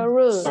rude. So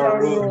rude. So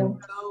rude.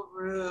 So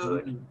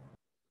rude.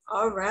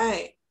 All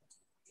right.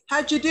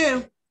 How'd you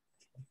do?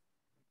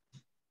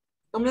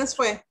 ¿Cómo les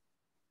fue?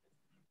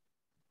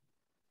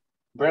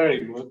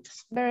 Very good.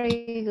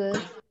 Very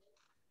good.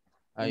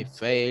 I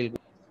failed.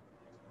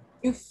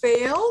 You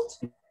failed?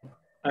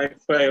 I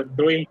failed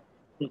 3.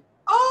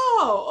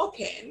 Oh,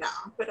 okay. No,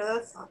 but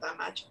that's not that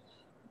much.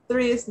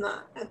 3 is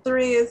not.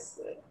 3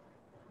 is.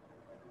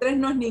 3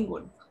 no es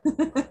ninguno.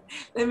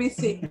 Let me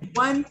see.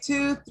 1,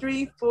 2,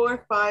 3,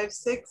 4, 5,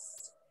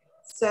 6,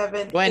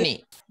 7, 20.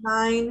 8,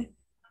 9,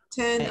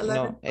 10, 11,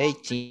 No,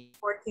 18.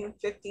 14,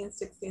 15,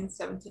 16,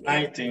 17,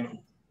 19.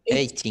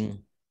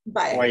 18.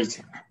 Bye.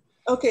 Wait.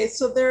 Okay,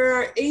 so there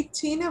are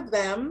 18 of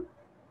them.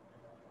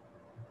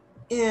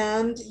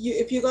 And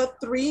if you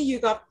got 3, you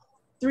got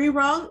 3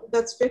 wrong,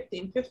 that's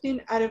 15.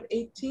 15 out of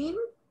 18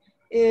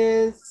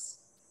 is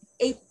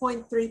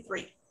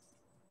 8.33.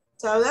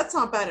 So that's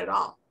not bad at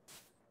all.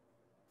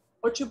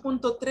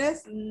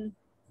 8.3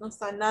 no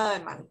está nada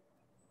de mal.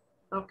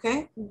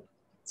 Okay,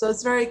 so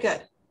it's very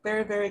good.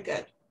 Very, very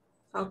good.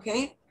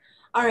 Okay.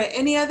 All right,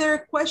 any other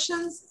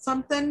questions?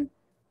 Something,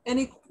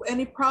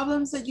 any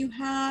problems that you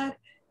had?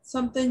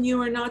 Something you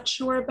were not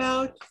sure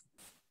about?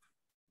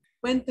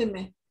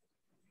 Cuéntenme.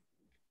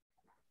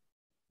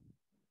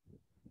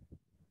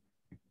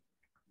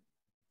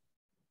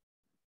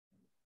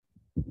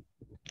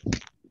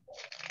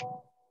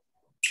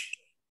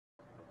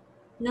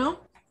 No?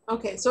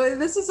 Okay, so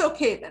this is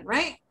okay then,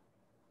 right?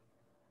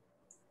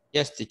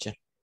 Yes, teacher.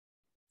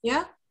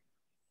 Yeah?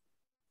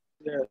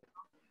 Yeah.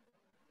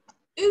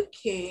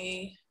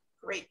 Okay,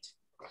 great.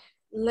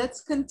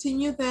 Let's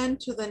continue then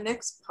to the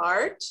next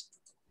part.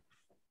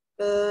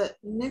 The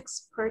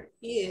next part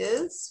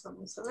is,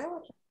 vamos a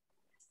ver.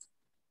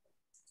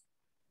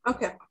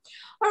 Okay,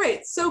 all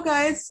right, so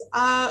guys,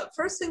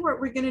 first thing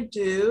what we're gonna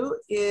do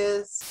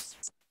is,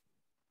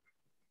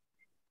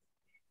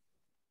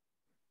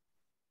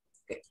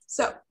 okay,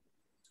 so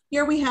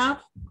here we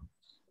have,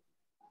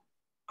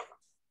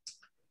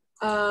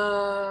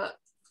 okay,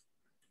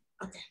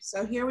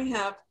 so here we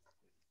have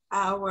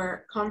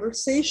our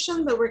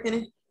conversation that we're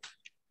gonna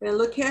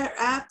look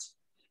at.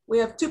 We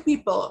have 2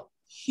 people,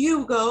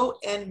 Hugo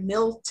and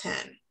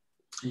Milton.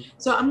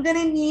 So I'm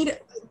gonna need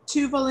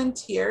 2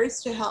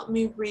 volunteers to help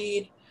me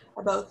read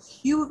about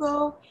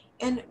Hugo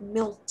and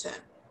Milton.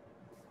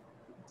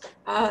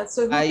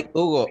 So I,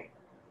 Hugo.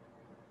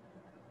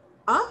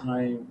 ¿Ah?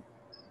 I'm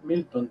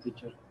Milton,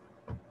 teacher.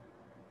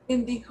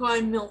 ¿Quién dijo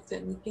I'm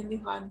Milton? ¿Quién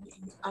dijo I'm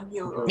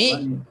Hugo?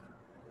 Me.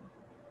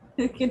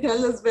 ¿Quién no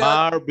los veo?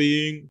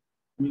 Marvin.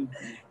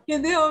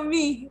 ¿Quién dijo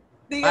me?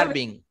 Dígame.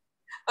 Marvin.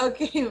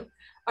 Okay,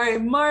 all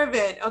right,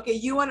 Marvin. Okay,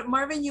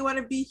 Marvin, you want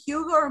to be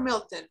Hugo or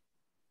Milton?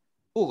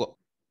 Hugo.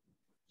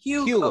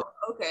 Hugo.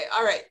 Okay,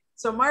 all right.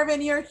 So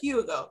Marvin, you're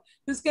Hugo.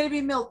 Who's going to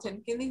be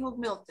Milton? ¿Quién dijo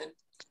Milton?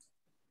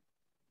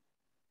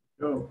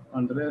 Yo,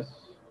 Andres.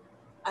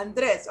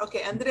 Andres.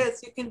 Okay,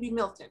 Andres, you can be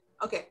Milton.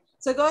 Okay,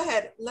 so go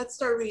ahead. Let's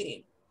start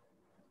reading.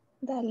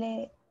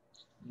 Dale.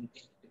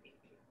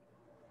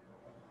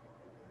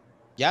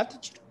 Yeah,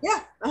 teacher?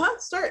 Yeah,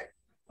 start.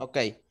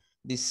 Okay.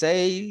 The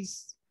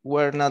sales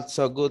were not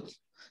so good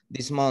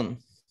this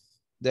month.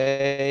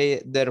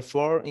 They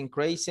therefore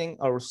increasing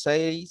our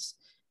sales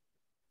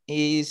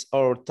is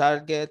our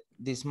target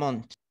this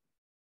month.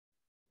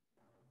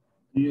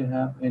 Do you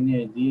have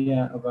any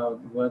idea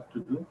about what to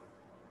do?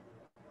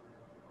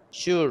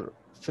 Sure.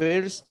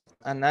 First,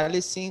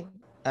 analyzing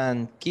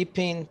and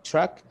keeping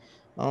track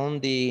on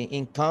the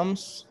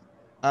incomes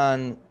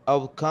and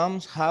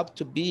outcomes have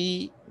to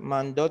be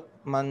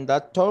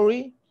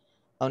mandatory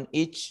on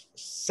each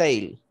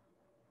sale.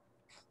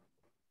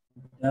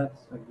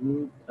 That's a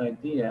good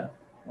idea.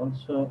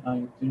 Also,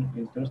 I'm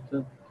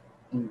interested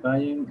in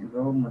buying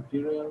raw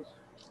materials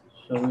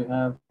so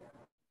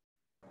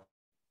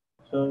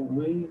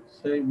we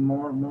save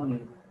more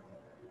money.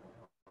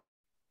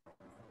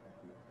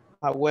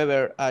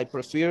 However, I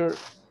prefer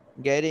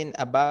getting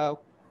a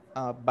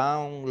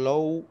bound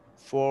low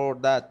for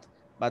that,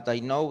 but I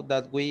know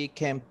that we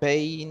can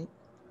pay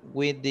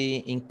with the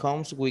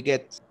incomes we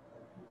get.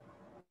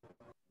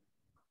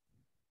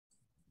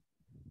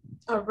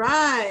 All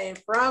right,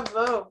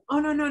 bravo. Oh,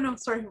 no,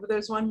 sorry,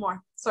 there's one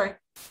more. Sorry,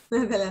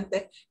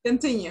 adelante.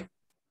 Continue.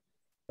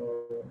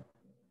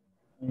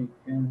 I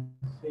can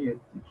see it,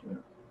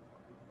 teacher.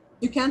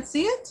 You can't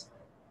see it?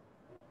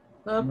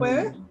 ¿No puede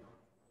ver?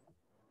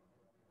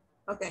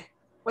 Okay,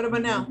 what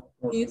about now?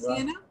 Can you see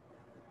it now?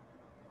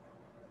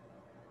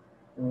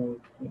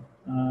 Okay.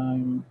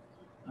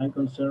 I'm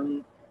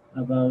concerned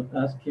about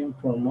asking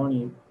for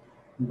money,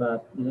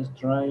 but let's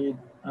try it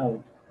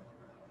out.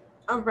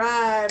 All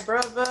right,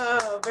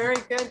 bravo. Very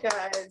good,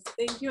 guys.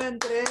 Thank you,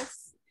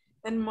 Andres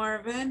and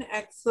Marvin.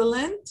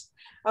 Excellent.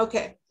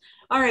 Okay.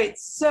 All right,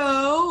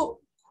 so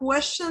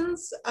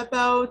questions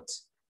about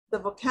the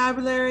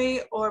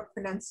vocabulary or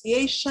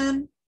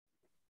pronunciation?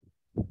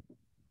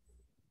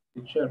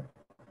 Teacher,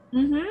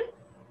 Mm-hmm.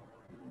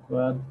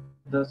 what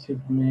does it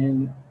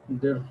mean,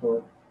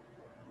 therefore?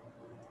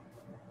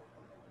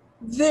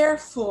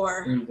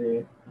 Therefore.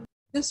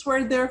 This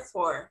word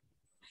therefore.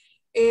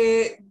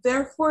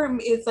 Therefore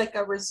is like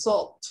a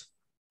result.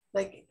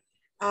 Like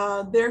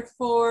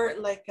therefore,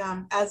 like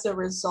as a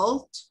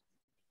result.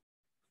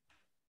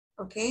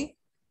 Okay.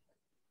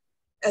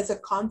 As a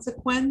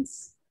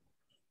consequence.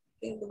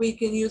 We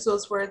can use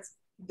those words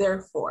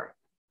therefore.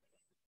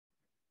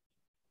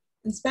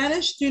 In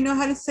Spanish, do you know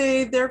how to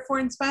say therefore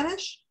in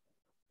Spanish?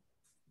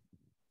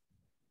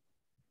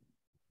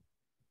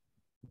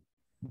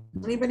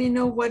 Anybody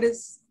know what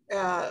is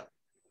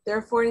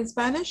therefore in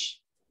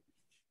Spanish?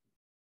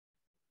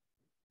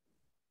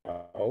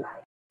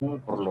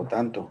 Por lo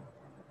tanto.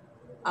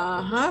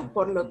 Ajá,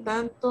 por lo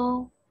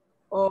tanto,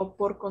 o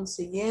por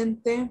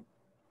consiguiente.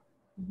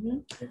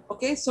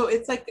 Okay, so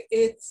it's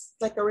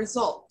like a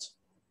result.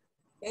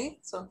 Okay,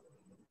 so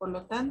por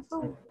lo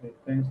tanto. Okay,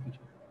 thanks, teacher.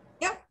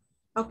 Yeah.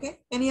 Okay.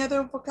 Any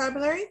other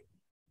vocabulary?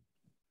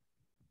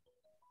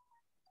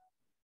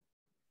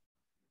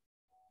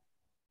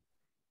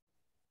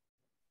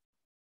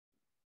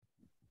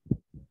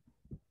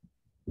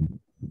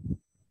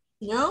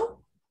 No?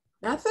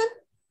 Nothing?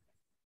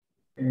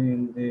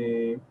 And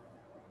the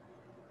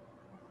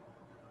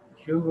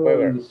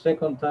Hugo, the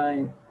second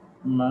time,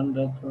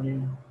 mandatory.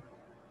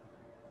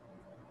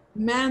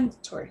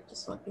 Mandatory.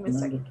 Just give me a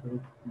second.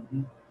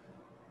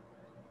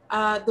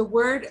 Mm-hmm. The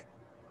word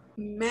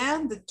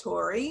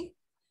mandatory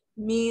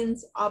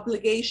means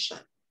obligation.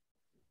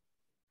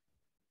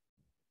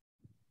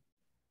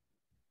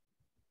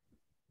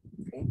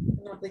 Okay,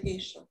 an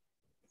obligation.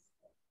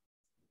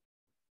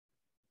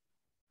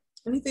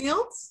 Anything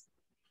else?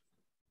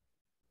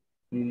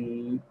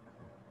 Donde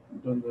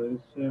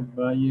dice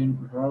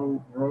buying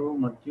raw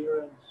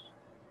materials.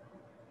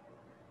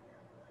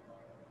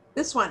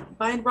 This one,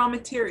 buying raw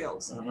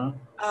materials.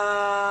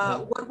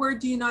 What word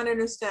do you not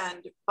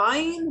understand?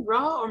 Buying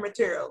raw or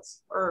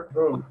materials? Or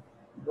raw.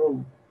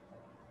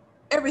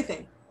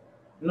 Everything.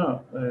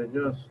 No,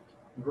 just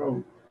raw.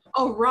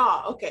 Oh,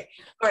 raw. Okay.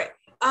 All right.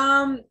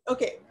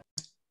 Okay.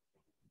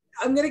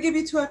 I'm going to give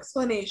you two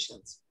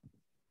explanations.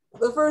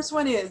 The first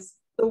one is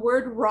the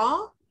word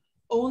raw.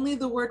 Only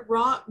the word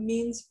raw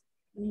means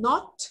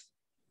not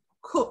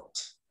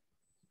cooked.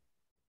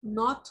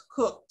 Not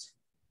cooked.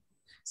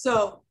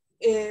 So,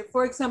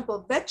 for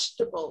example,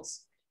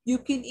 vegetables. You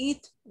can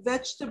eat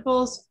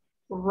vegetables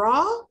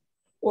raw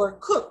or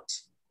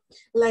cooked.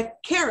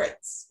 Like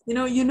carrots. You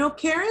know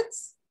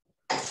carrots?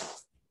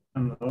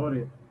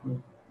 Zanahoria.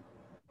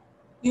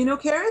 You know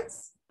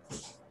carrots?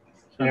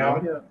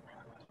 Zanahoria.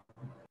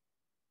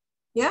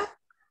 Yeah?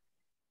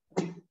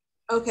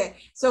 Okay,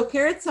 so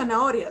carrots,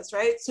 zanahorias,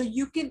 right? So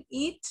you can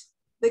eat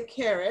the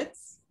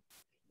carrots.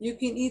 You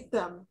can eat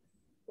them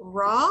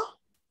raw,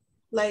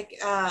 like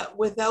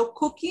without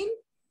cooking,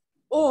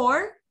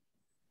 or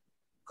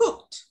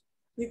cooked.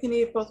 You can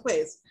eat it both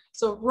ways.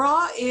 So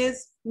raw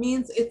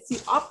means it's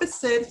the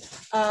opposite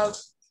of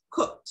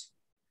cooked.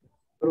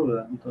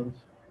 Cruda,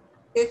 entonces.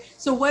 Okay,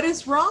 so what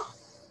is raw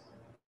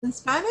in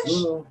Spanish?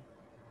 Crudo.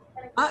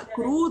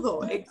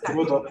 Crudo,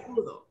 exactly.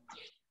 Crudo.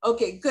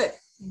 Okay, good.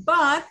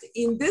 But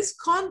in this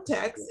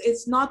context,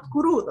 it's not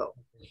crudo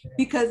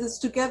because it's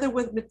together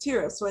with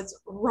materials. So it's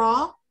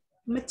raw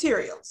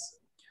materials.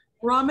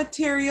 Raw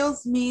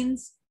materials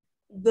means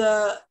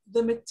the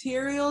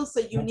materials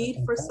that you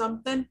need for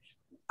something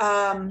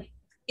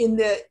in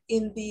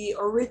the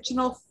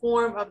original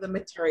form of the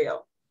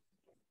material.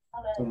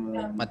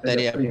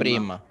 Materia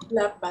prima.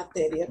 La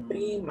materia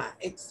prima,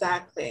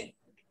 exactly.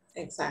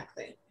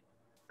 Exactly.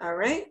 All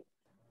right.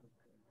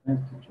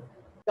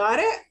 Got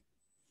it?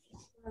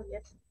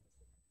 Yes.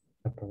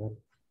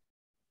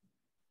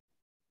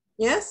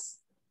 Yes?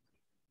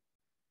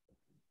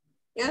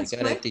 Yes, I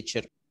got it,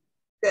 teacher.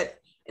 Good.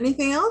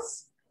 Anything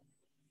else?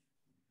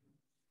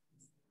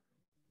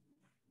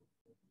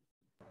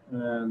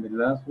 And the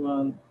last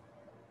one,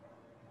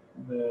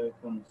 the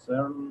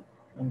concern.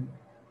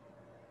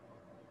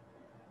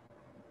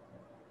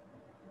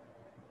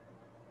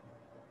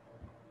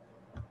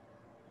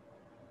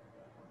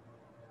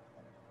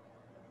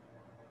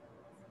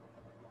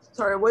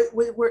 Sorry,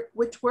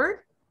 which word?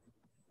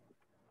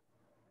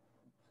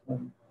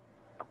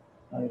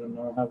 I don't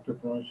know how to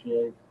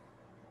pronunciate,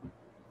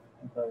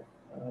 but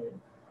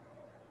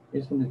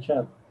it's in the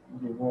chat,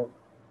 the word.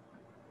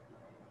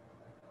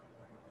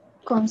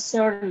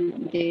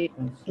 Concern, the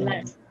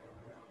last.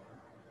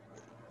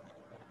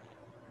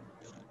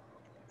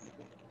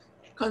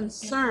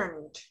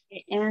 Concerned.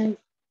 And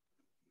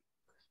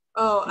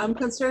oh, I'm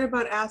concerned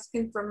about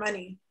asking for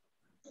money.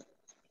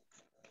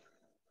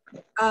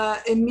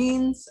 It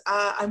means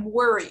I'm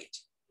worried.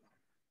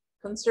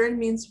 Concerned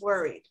means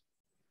worried.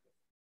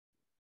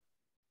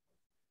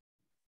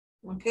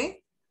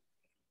 Okay?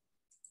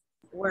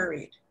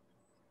 Worried.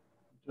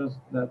 Just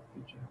that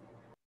picture.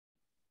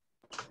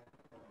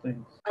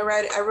 Thanks. I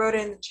wrote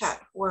it in the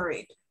chat,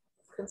 worried.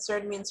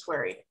 Concerned means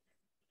worried.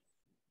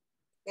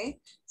 Okay,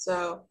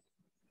 so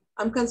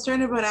I'm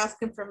concerned about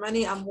asking for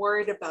money. I'm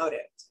worried about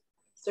it.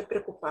 Estoy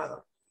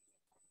preocupado.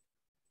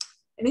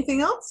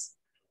 Anything else?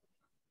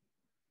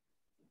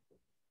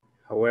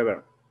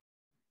 However.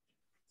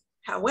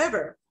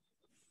 However.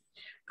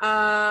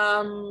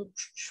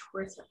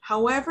 Where's it?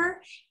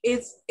 However,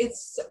 it's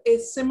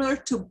similar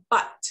to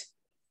but.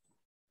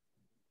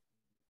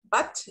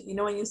 But, you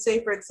know, when you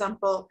say, for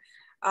example,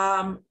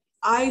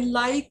 I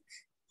like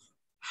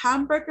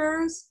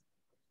hamburgers,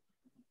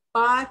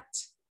 but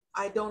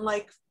I don't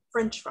like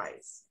French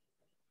fries,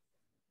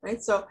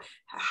 right? So,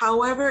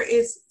 however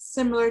is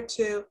similar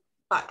to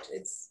but.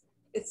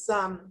 It's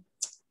a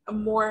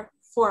more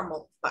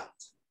formal but.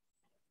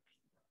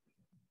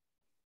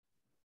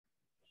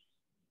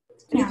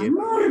 Mi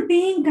amor,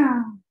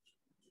 venga.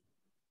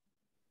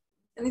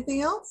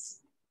 Anything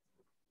else?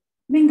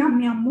 Venga,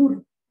 mi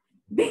amor.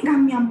 Venga,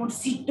 mi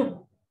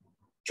amorcito.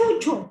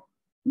 Chucho,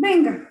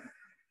 venga.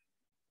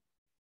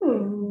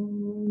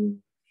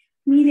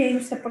 Mire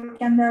usted por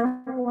qué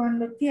anda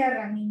jugando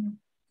tierra, niño.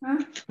 ¿Ah?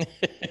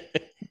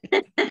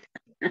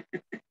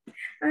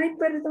 Ay,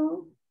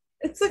 perdón.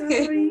 It's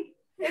okay. Sorry.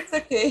 It's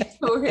okay.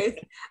 No worries.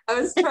 I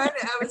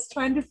was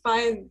trying to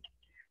find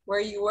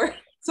where you were.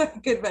 So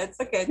good, but it's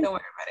okay. Don't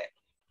worry about it.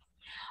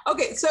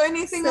 Okay. So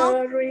anything else?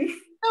 Sorry.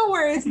 No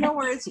worries. No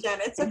worries, Jen.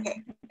 It's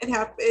okay.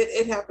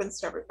 It happens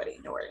to everybody.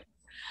 No worries.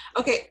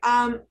 Okay.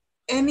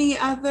 Any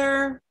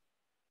other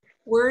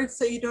words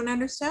that you don't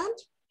understand?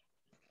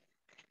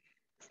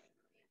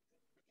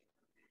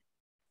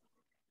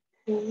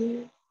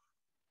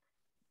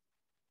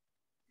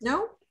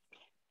 No?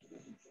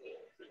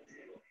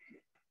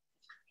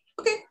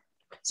 Okay,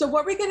 so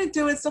what we're gonna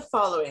do is the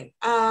following.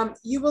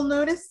 You will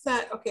notice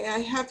that, okay, I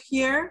have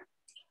here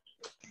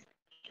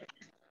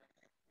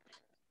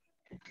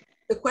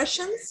the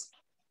questions.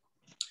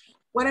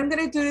 What I'm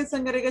gonna do is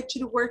I'm gonna get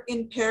you to work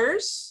in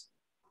pairs,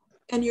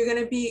 and you're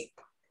gonna be,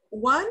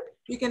 one,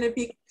 you're gonna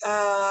be,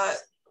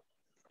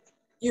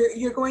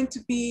 you're going to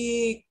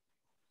be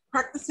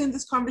practicing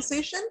this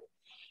conversation,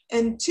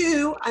 and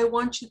two, I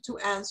want you to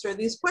answer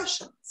these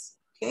questions,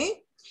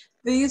 okay?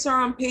 These are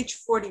on page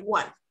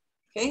 41,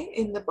 okay,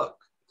 in the book.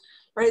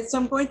 All right, so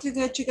I'm going to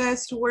get you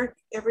guys to work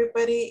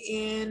everybody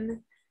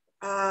in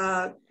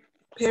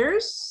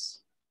pairs.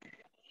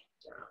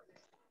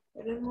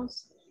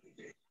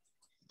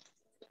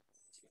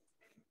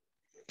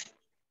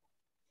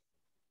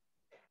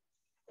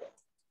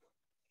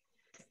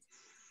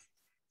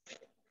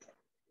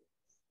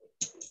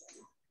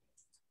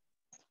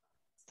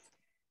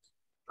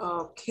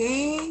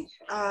 Okay.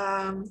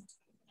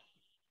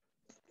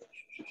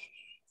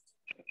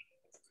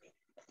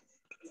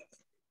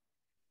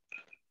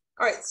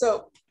 All right,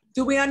 so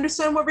do we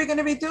understand what we're going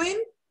to be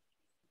doing?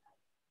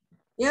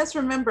 Yes,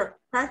 remember,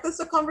 practice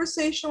a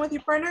conversation with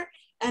your partner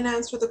and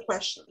answer the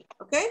question,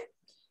 okay?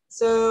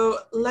 So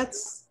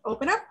let's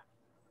open up.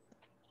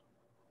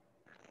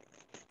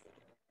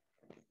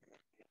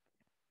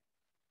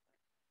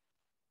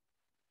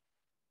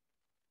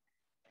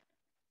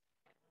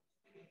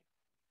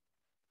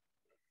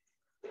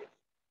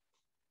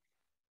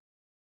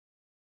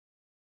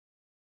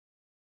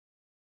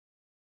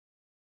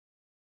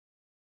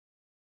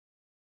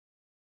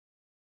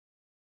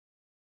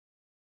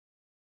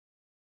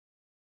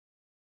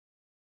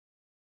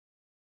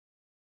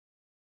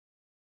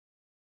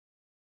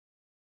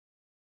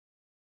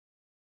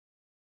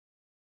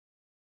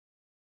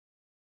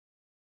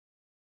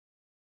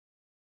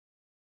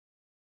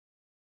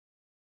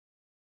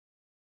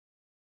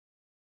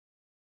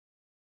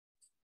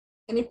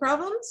 Any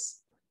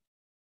problems?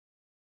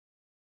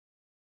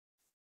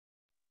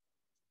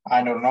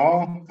 I don't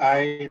know.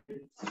 I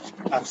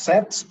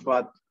accept,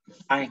 but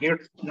I'm here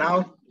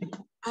now.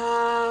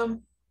 No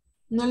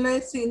lo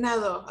he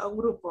asignado a un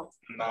grupo.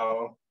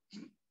 No.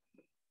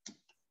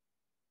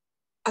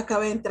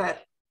 Acaba de entrar.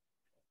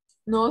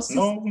 No, si,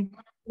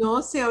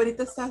 no, si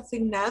ahorita está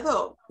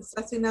asignado.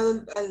 Está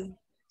asignado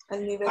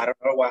al nivel. I don't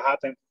know what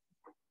happened.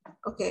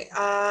 Okay.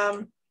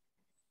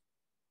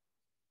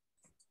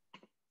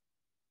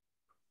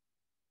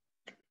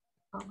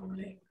 Vamos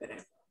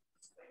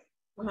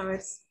a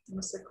ver,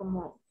 no sé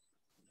cómo.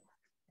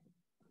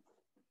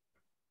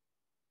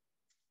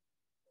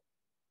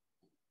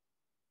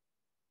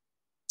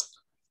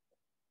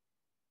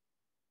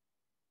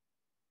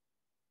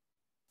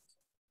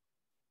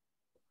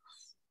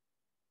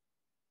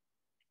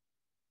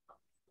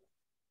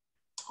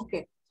 Ok,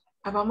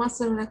 vamos a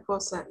hacer una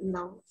cosa.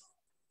 No,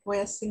 voy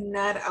a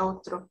asignar a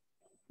otro.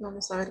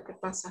 Vamos a ver qué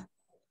pasa.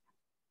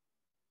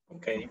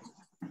 Okay.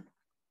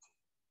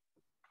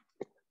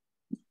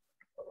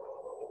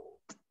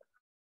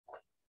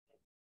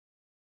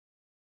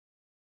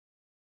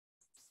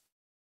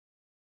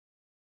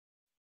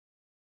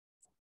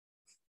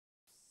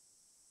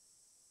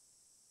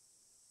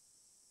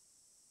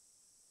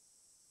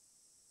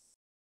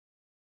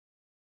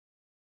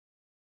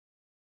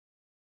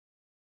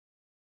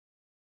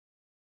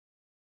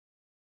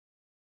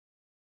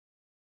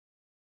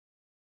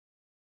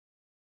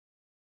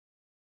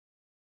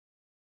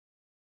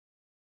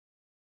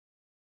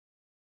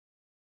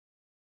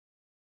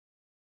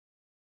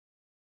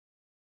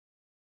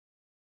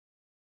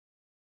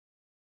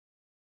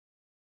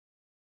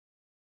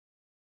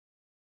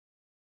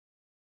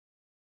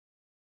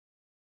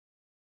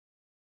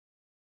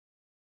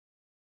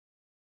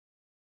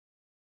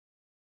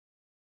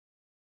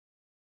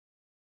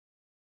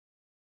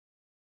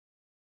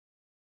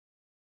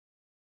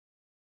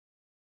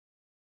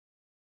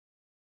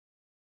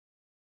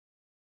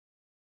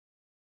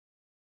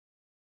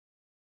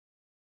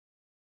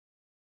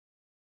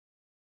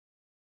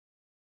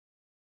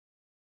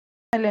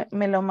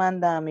 me lo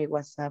manda a mi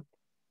WhatsApp.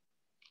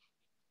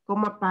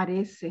 ¿Cómo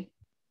aparece?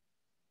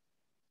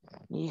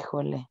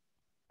 Híjole.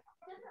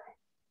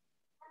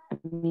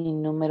 Mi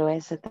número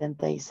es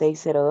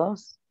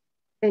 7602.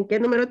 ¿En qué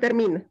número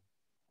termina?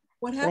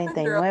 What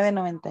happened, girl?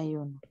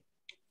 3991.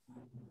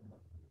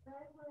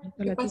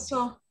 ¿Qué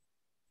pasó?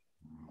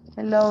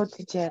 Hello,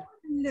 teacher.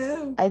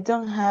 Hello. I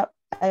don't have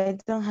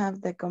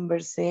the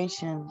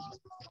conversation.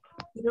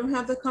 You don't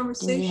have the Can you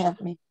conversation? help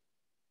me?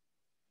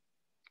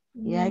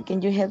 Yeah,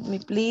 can you help me,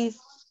 please?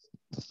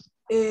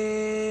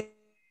 You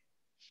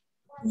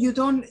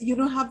don't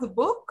have the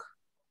book?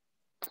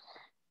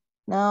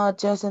 No,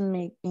 just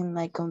in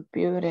my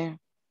computer.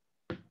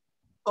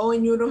 Oh,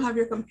 and you don't have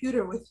your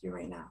computer with you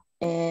right now?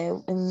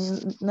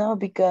 No,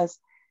 because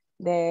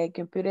the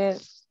computer,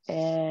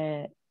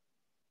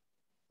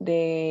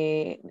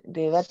 the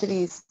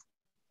battery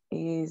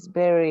is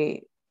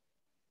very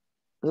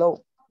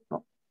low.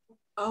 No.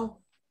 Oh.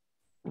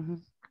 Mm-hmm.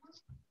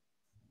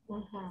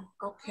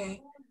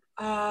 Okay.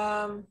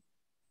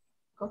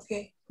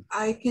 Okay.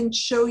 I can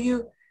show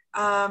you.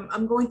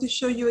 I'm going to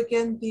show you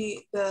again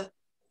the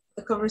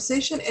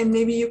conversation, and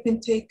maybe you can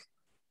take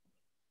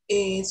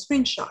a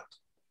screenshot.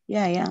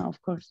 Yeah,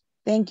 of course.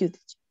 Thank you,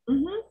 teacher.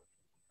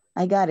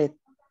 I got it.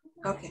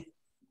 Okay.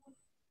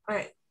 All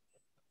right.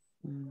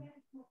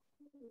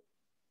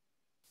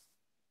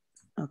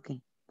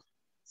 Okay.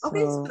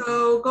 Okay,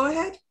 so go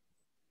ahead.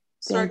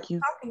 Thank you.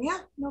 Talking.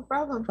 Yeah, no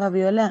problem.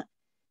 Fabiola.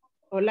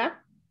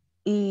 Hola.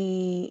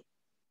 Y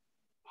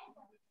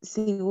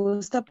si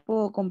gusta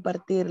puedo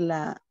compartir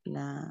la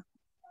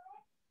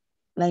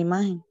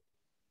imagen.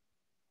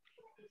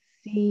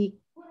 Si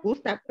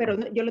gusta, pero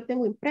no, yo lo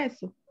tengo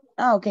impreso.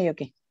 Ah, ok.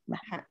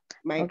 Ajá,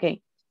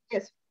 Okay.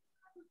 Yes.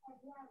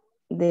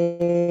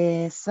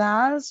 The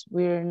sales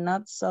were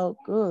not so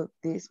good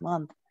this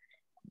month.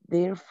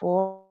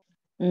 Therefore,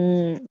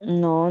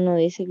 No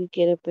dice que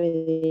quiere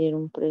pedir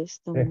un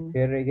préstamo.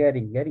 Prefiere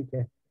getting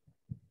qué.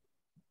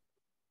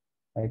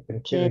 I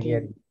prefiere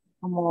getting.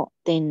 Como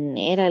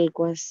tener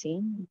algo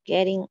así.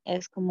 Getting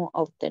es como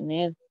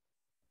obtener.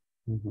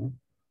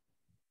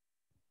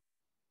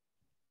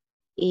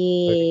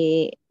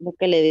 Y lo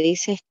que le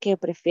dice es que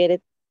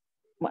prefiere,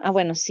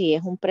 bueno, sí,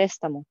 es un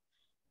préstamo.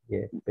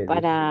 Yes,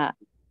 Para,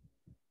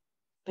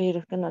 pero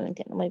es que no lo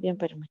entiendo muy bien,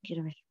 pero me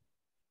quiero ver.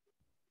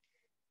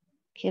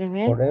 Quiero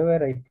ver.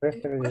 Forever I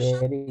prefer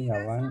getting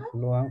a bank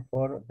loan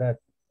for that.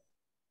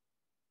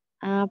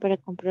 Para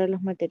comprar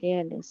los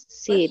materiales.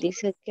 Sí,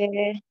 dice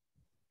que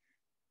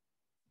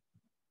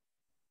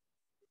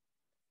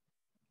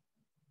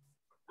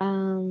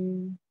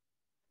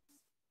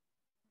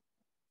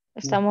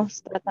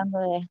estamos tratando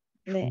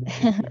de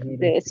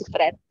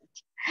descifrar.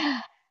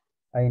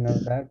 I know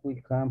that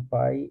we can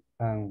pay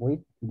and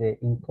with the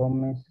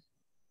incomes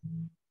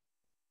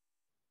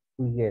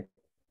we get.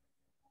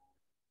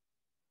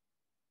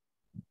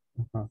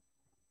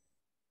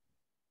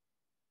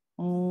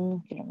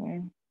 Quiero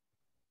ver.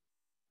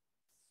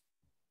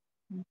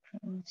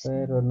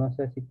 Pero no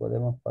sé si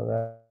podemos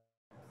pagar.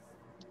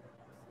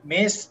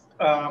 Miss,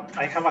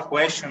 I have a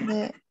question.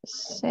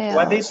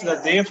 What is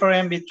the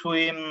difference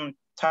between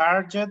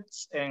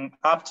targets and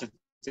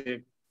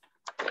objective?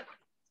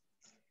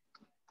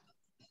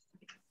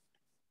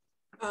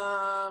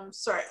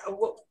 Sorry,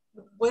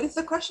 what is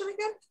the question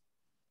again?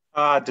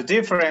 The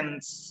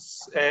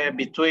difference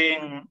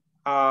between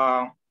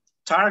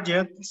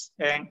targets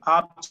and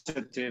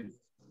objective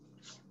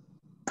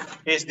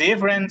is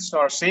different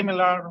or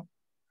similar?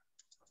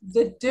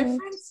 The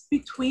difference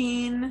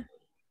between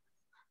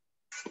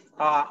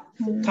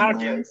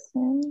targets.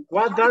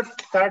 What does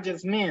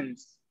targets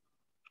means?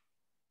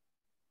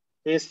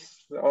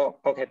 Is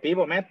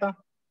objetivo, meta?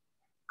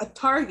 A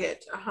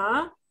target,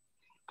 A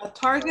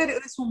target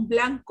es un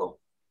blanco.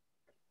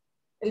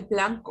 El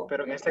blanco.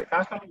 Pero en este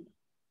caso,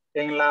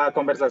 en la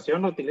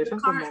conversación lo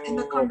utilizan como in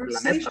the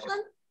conversation,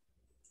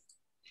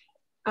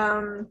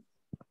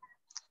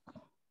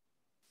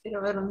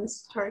 quiero ver dónde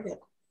es target.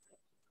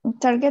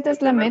 Target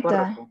es la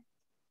meta.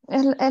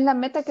 Es la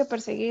meta que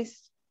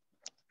perseguís.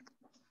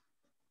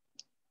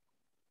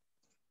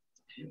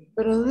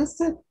 Pero ¿dónde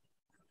está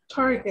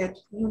target?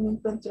 No me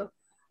encuentro.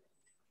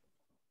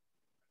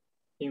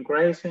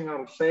 Increasing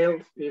our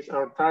sales is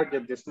our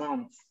target this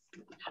month.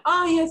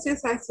 Oh, yes,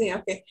 I see.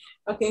 Okay.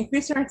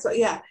 Increase our, so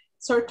yeah.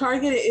 So our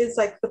target is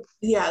like the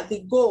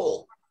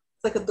goal.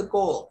 It's like the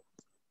goal.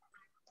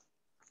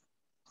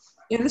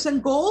 You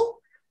understand goal?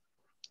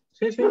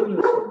 Sí,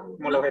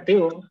 como el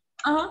objetivo.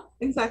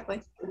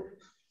 Exactly.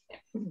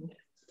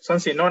 Son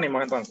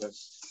sinónimos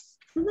entonces.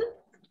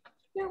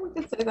 Yeah, we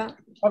can say that.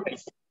 Okay.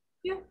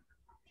 Yeah.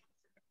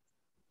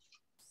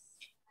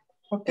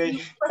 Okay,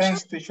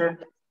 thanks, teacher.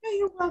 Yeah,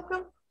 you're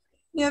welcome.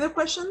 Any other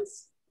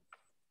questions?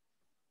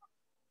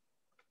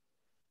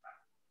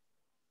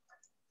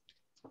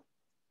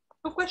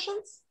 No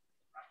questions?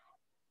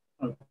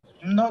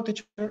 No,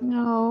 teacher.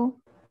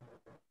 No.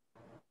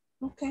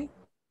 Okay.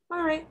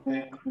 All right.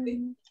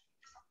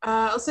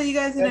 I'll see you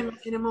guys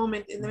in a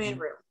moment in the main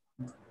room.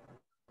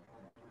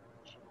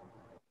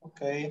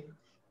 Okay.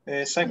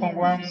 Second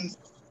one,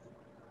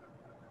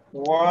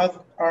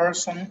 what are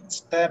some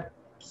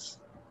steps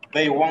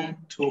they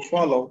want to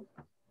follow?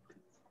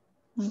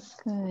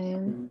 Okay.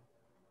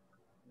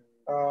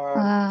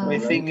 I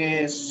think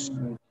is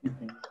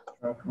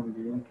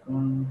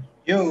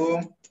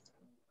you.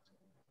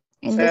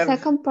 In the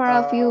second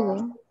part of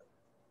you.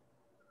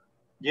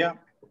 Yeah.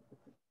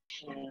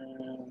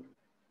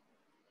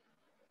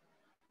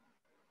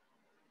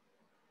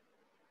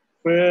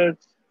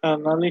 First,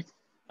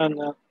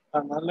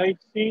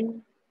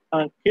 analyzing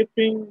and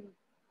keeping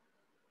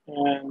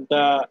and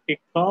the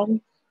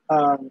income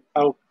and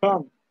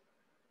outcome.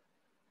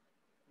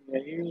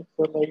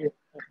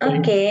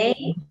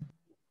 Okay.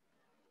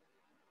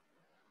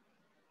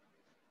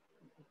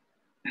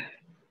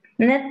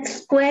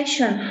 Next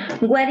question.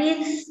 What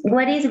is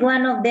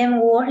one of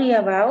them worry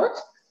about?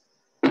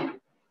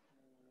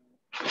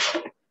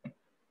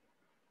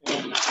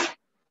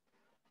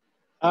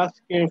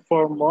 Asking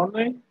for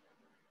money.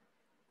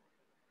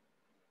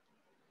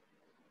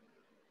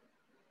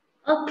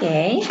 Ok.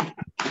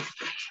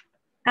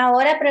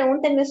 Ahora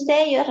pregúntenme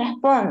usted y yo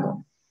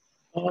respondo.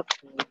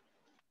 Okay.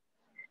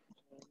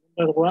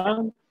 Number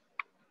one.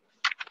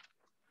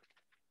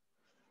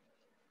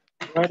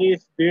 What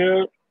is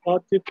their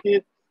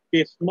attitude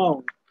this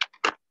month?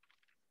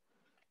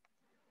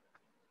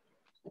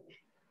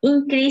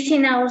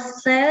 Increasing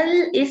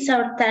ourselves is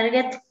our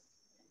target.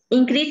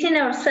 Increasing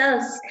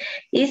ourselves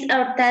is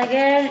our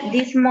target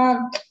this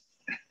month.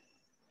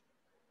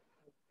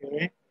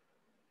 Okay.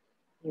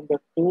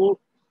 Number two,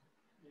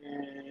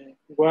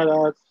 what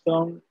are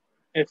some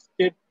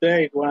steps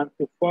they want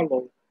to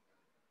follow?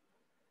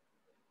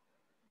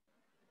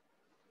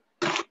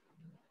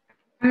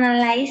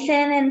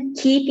 Analyzing and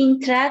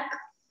keeping track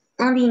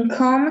on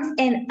incomes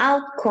and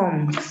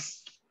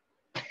outcomes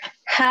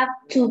have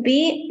to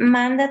be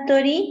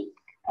mandatory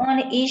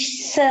on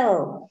each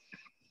cell.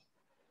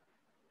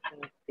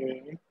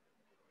 Okay.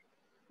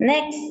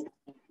 Next.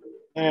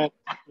 And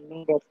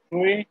number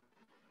three,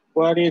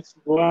 what is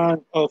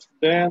one of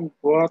them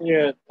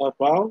worried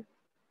about?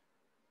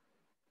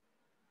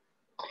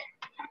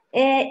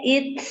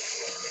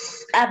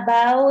 It's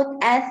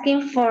about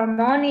asking for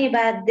money,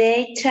 but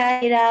they try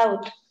it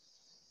out.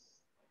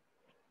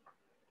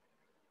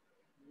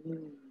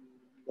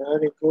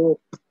 Very good.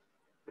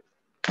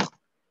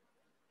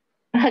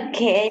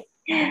 Okay.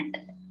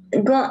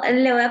 Le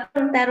voy a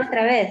preguntar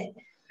otra vez.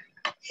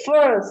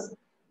 First,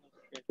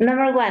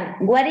 number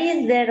one, what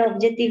is their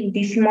objective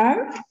this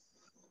month?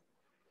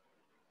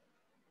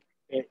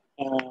 Okay.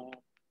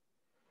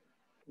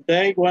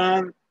 They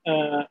want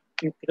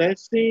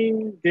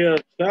increasing their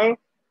self.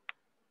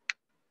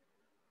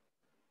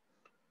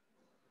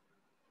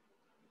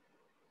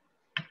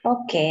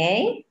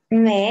 Okay.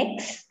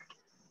 Next,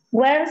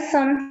 where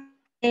some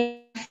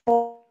hay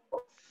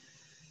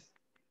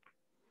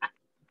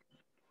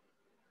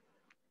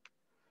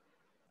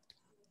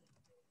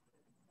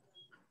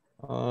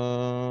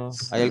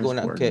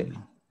alguna que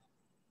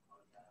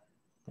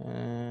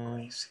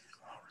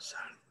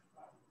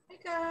Hey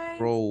guys.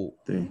 row.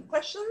 Any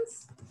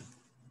questions?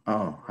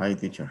 Oh, hi,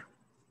 teacher.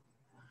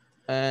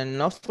 And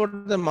not for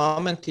the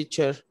moment,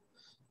 teacher.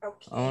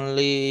 Okay.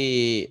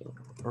 Only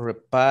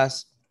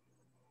repass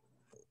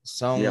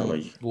some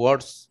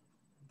words.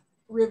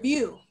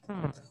 Review.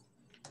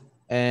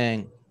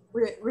 And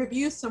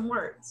Review some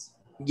words.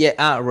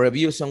 yeah,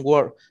 review some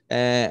word.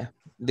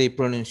 The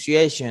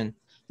pronunciation.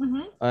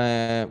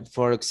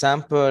 For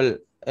example,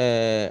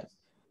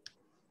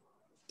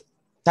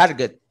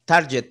 target.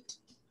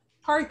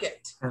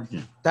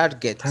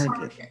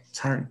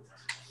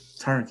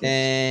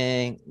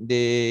 And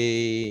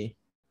the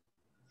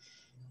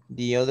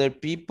other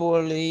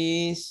people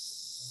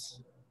is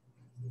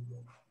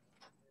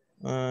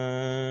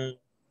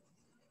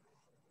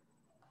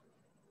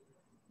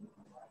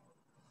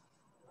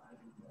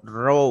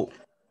row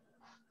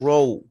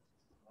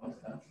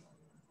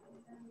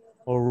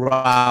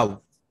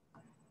or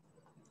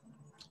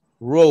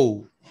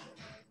row.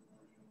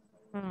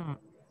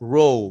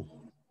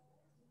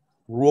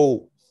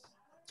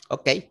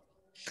 Okay.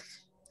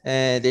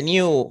 The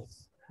new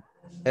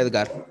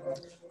Edgar.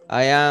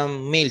 I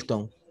am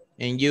Milton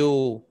and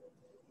you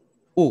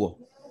Hugo.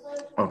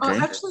 Okay.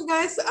 Actually,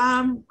 guys,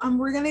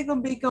 we're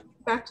gonna be going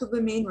back to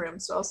the main room,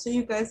 so I'll see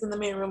you guys in the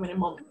main room in a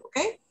moment.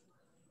 Okay.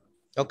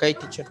 Okay,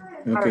 teacher.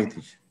 Okay,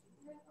 teacher.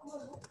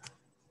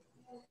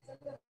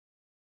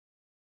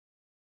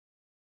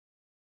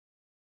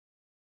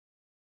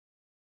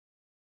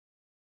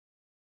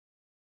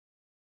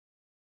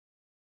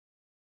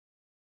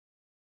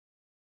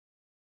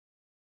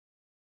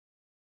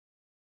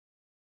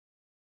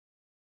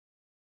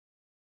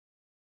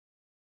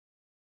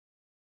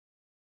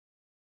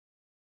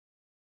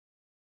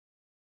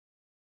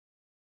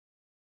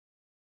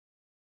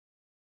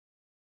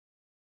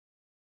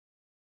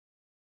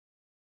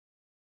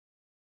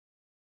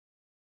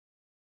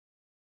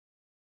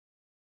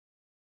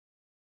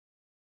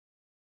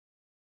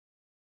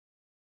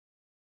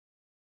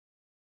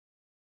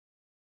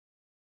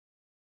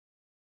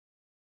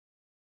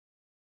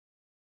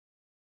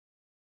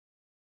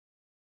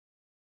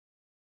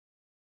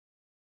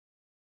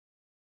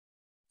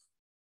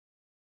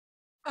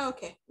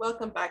 Okay,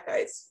 welcome back,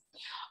 guys.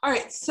 All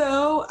right,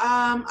 so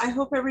I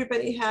hope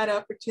everybody had an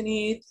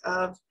opportunity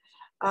of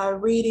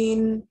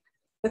reading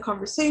the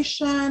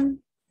conversation,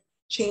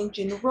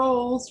 changing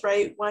roles,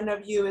 right? One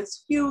of you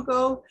is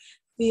Hugo,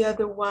 the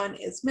other one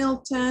is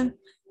Milton.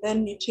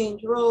 Then you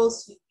change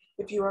roles.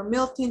 If you are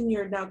Milton,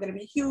 you're now going to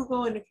be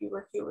Hugo, and if you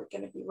were Hugo, you're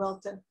going to be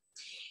Milton.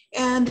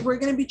 And we're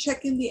going to be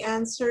checking the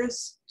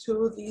answers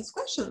to these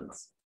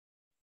questions.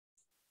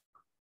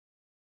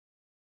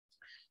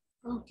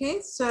 Okay,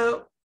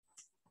 so,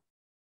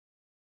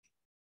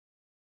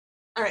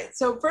 all right,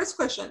 so first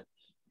question,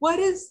 what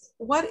is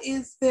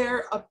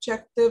their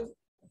objective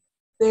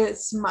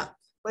this month?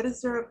 What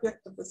is their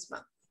objective this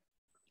month?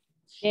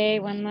 They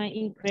want to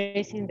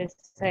increase in the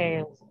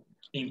sales.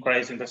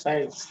 Increasing the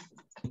sales.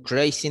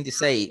 Increasing the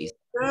sales.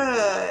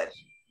 Good.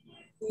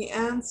 The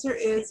answer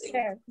is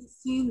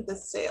increasing the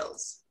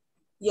sales.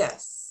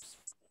 Yes.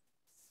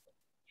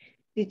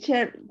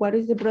 Teacher, what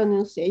is the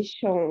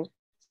pronunciation?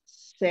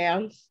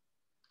 Sales.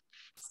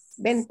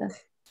 Ventas.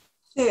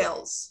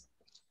 Sales.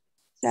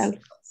 Sales.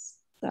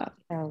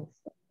 Sales.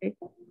 Okay.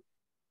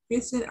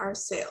 Increasing our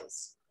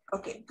sales.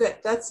 Okay, good.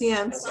 That's the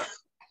answer.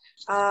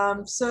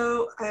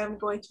 So I am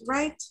going to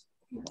write.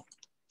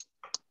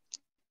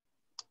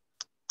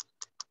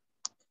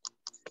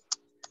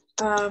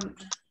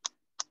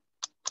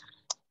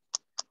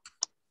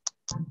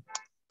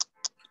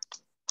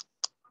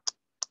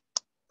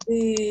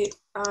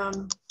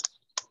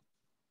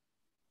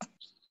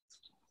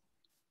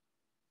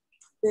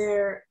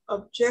 Their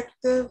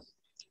objective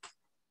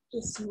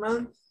this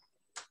month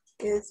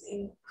is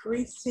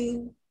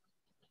increasing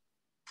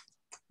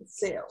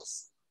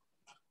sales.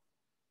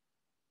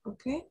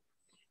 Okay,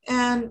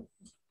 and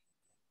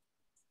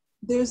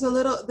there's a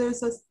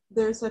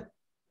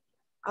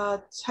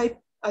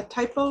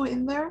typo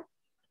in there.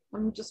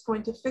 I'm just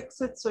going to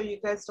fix it so you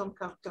guys don't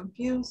come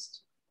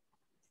confused.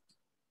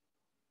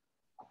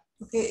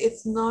 Okay,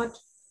 it's not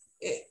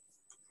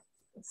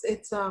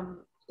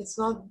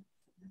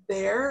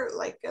there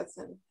like as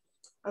in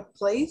a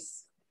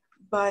place,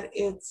 but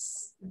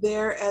it's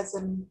there as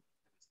an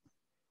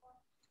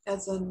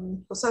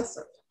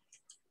possessive.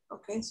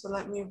 Okay, so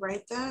let me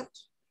write that.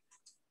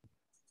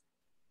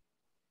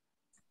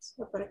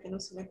 So para que no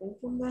se me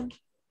confundan.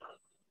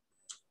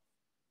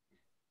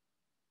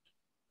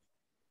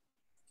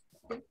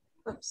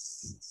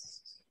 Oops.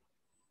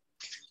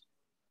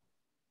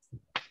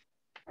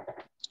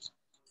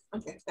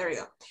 Okay, there we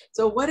go.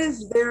 So what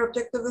is their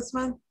objective this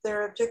month?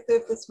 Their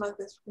objective this month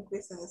is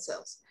increasing the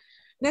sales.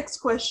 Next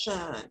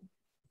question.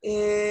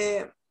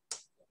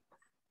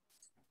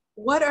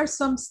 What are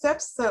some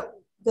steps that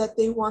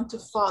they want to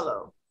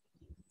follow?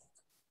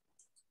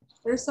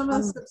 What are some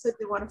of the steps that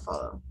they want to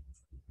follow?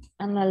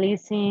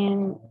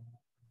 Analyzing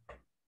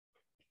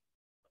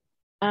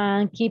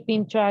and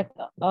keeping track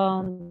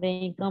on the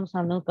incomes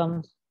and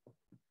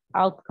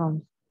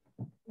outcomes.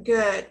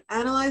 Good.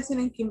 Analyzing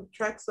and keeping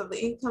tracks of the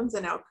incomes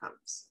and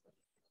outcomes.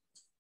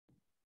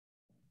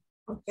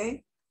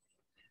 Okay.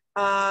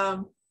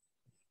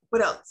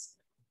 What else?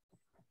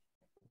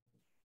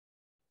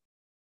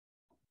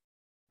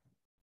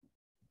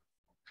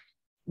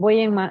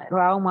 Buying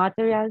raw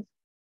materials.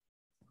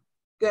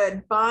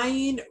 Good.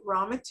 Buying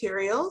raw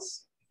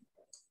materials.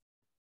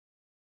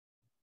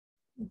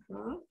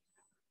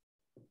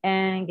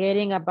 And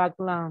getting a bank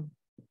loan.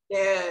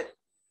 Good.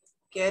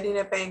 Getting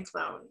a bank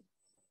loan.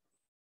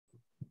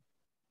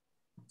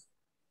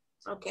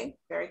 Okay,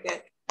 very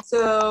good.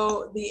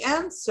 So the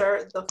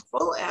answer, the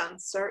full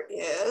answer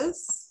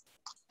is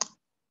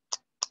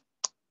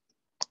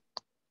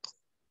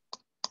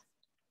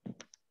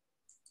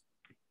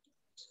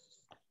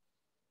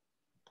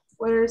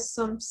what are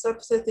some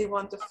steps that they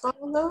want to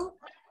follow?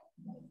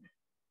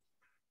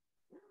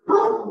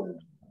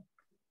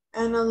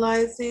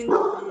 Analyzing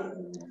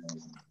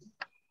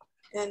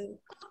and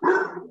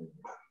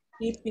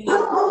keeping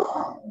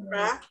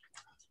track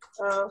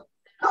of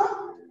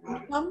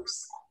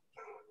incomes.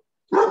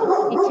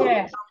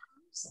 Teacher.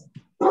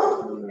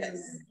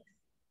 Yes.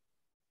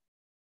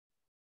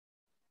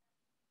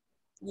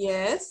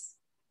 Yes.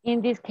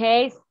 In this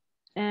case,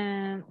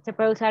 se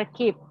puede usar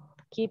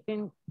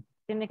keeping,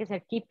 tiene que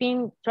ser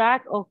keeping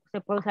track o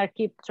se puede usar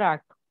keep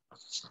track.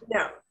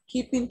 No,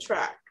 keeping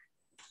track.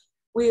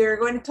 We are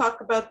going to talk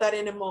about that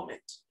in a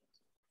moment.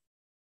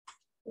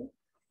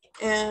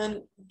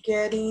 And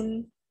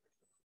getting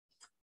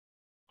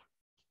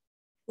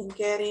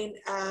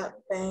a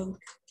bank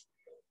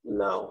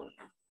loan.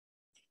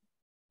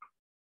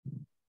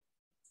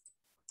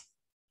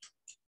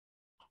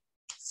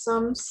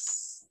 Some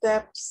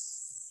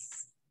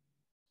steps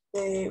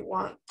they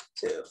want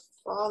to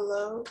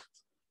follow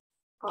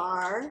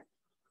are,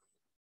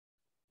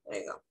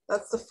 there you go,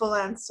 that's the full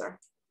answer.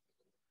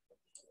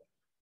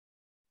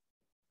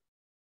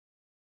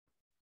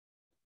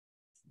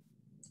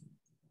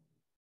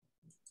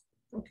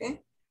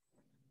 Okay.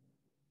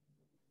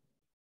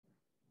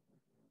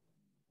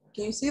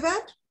 Can you see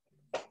that?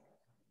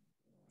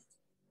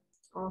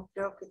 Oh,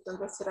 creo que tal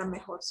vez será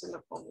mejor si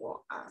lo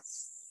pongo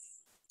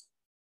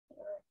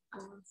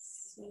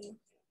así.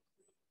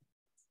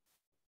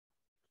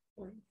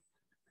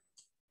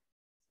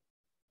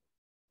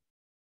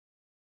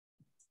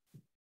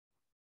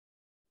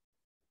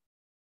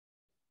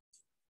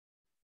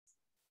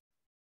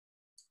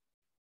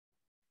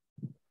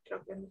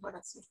 Creo que es mejor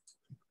así.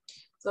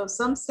 So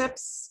some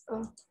steps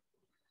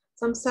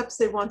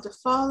they want to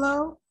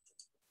follow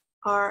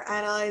are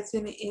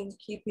analyzing and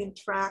keeping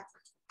track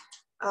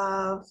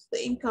of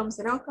the incomes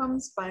and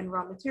outcomes, buying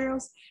raw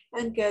materials,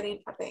 and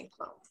getting a bank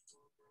loan.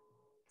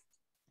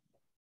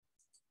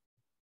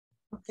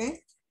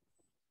 Okay.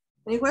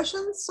 Any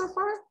questions so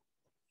far?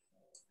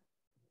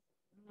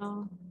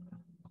 No.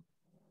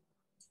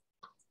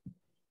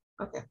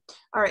 Okay.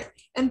 All right.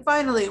 And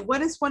finally,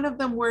 what is one of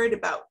them worried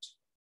about?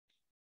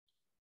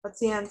 What's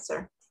the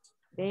answer?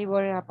 They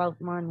worry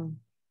about money.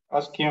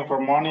 Asking for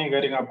money,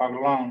 getting a bank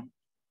loan.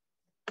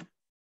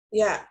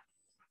 Yeah.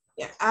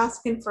 Yeah.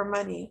 Asking for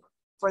money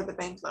for the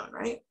bank loan,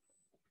 right?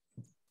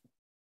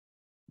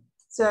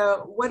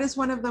 So what is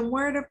one of them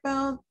worried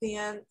about?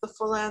 The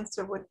full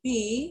answer would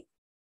be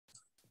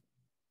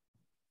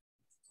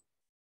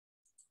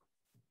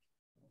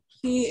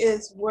he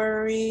is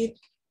worried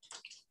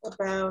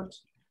about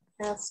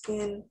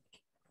asking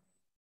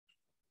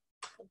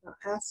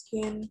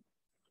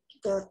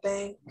the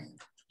bank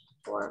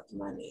for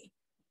money.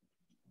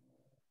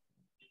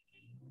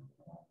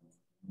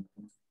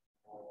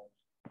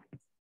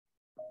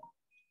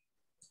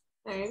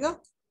 There you go.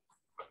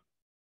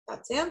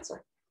 That's the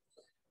answer.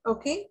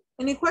 Okay,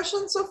 any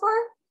questions so far?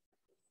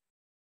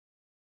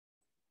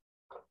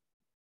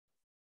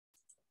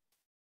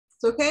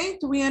 It's okay?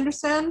 Do we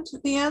understand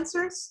the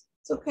answers?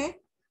 It's okay?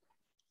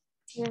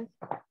 Yes.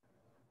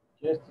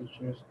 Yes,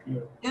 teacher, it's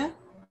clear. Yeah?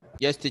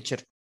 Yes, teacher.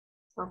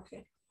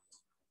 Okay.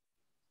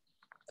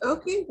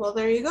 Okay, well,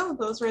 there you go.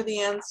 Those are the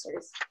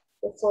answers,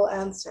 the full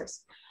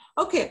answers.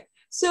 Okay,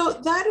 so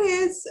that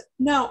is,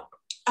 now,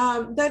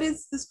 that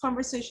is this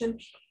conversation.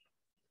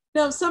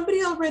 Now,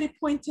 somebody already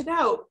pointed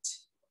out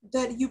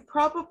that you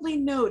probably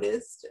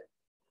noticed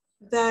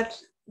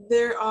that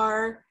there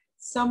are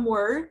some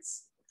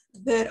words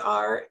that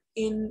are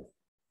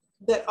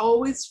that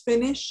always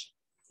finish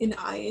in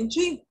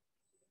ing.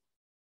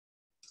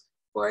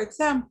 For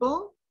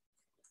example,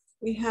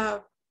 we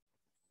have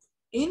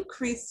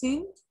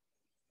increasing,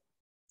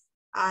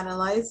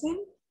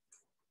 analyzing,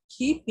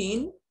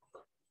 keeping,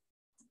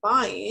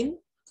 buying,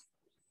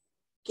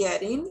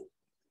 getting,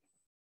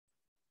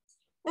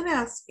 and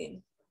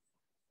asking.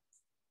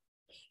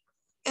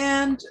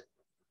 And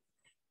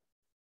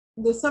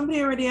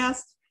somebody already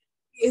asked,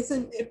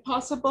 isn't it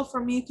possible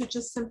for me to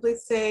just simply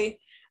say,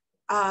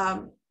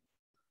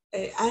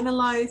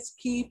 analyze,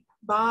 keep,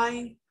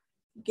 buy,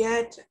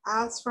 get,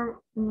 ask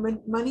for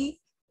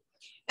money?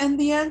 And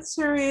the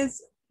answer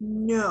is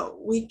no,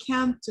 we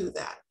can't do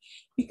that.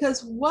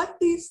 Because what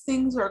these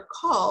things are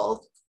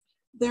called,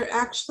 they're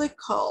actually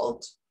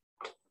called,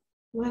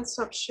 let's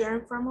stop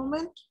sharing for a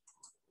moment.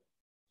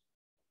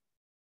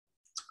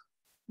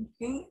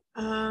 Okay.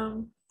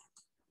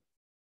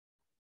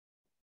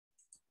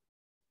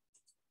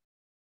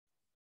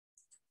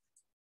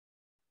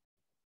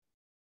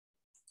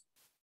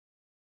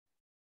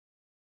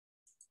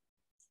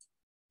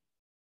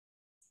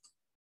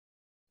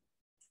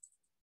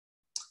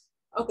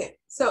 Okay,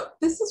 so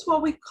this is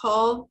what we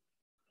call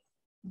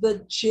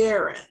the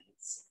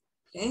gerunds,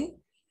 okay?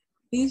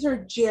 These are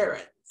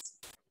gerunds.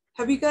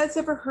 Have you guys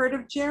ever heard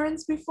of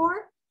gerunds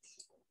before?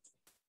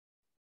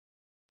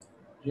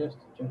 Yes,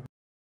 teacher.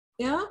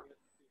 Yeah?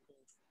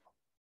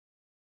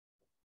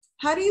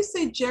 How do you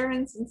say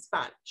gerunds in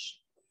Spanish?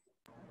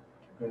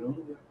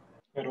 Gerundio.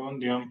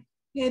 Gerundio.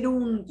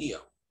 Gerundio,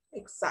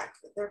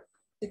 exactly.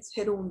 It's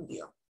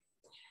gerundio.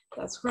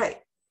 That's right.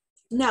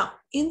 Now,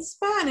 in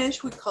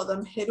Spanish, we call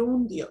them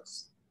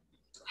gerundios.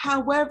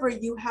 However,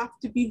 you have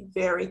to be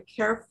very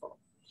careful.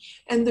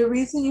 And the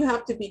reason you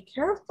have to be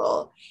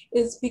careful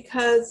is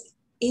because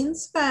in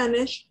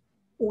Spanish,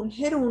 un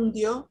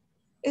gerundio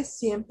es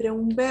siempre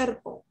un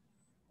verbo.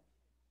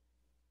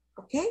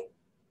 ¿Ok?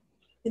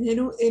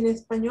 En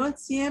español,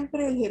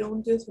 siempre el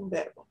gerundio es un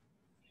verbo.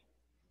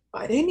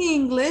 But in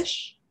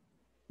English,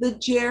 the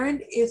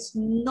gerund is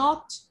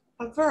not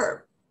a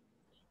verb.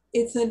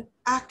 It's an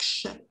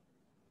action.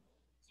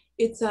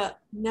 It's a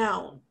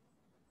noun.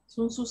 Es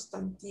un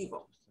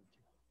sustantivo.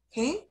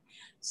 Okay?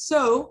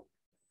 So,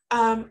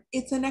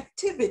 it's an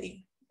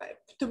activity.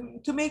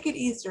 To make it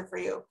easier for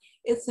you,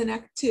 it's an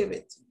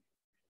activity.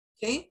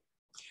 Okay?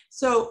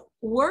 So,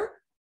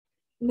 work.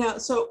 Now,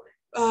 so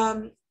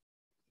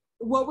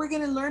what we're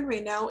going to learn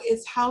right now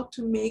is how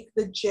to make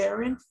the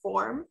gerund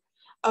form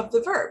of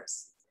the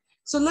verbs.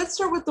 So let's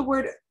start with the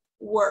word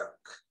work.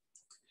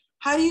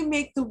 How do you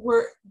make the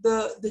word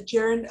the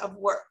gerund of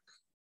work?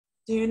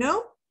 Do you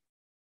know?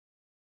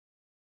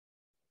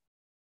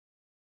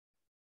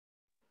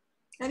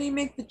 How do you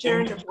make the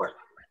gerund of work?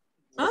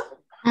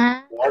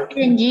 Huh?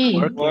 Working.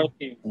 Good.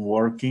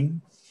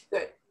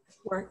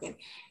 Working.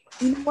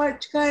 You know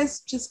what,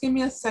 guys? Just give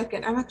me a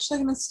second. I'm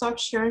actually going to stop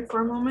sharing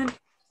for a moment.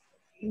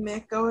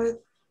 Me acabo de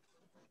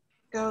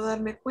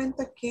darme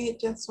cuenta que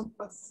ya son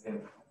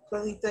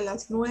pasaditas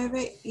las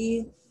 9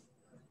 y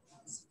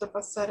Necesito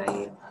pasar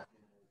ahí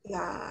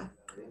la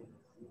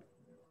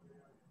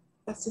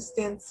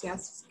asistencia,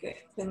 así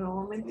que denme un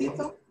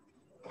momentito.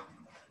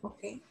 Ok.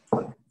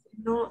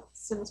 No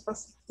se nos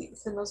pasa,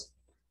 se nos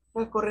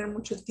va a correr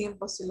mucho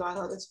tiempo si lo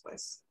hago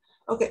después.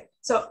 Ok,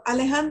 so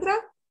Alejandra.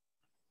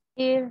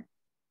 Here.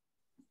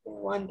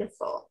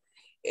 Wonderful.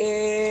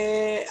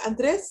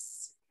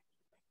 Andrés.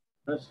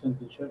 Present,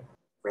 teacher.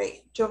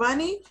 Great.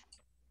 Giovanni.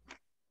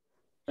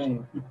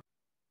 Same.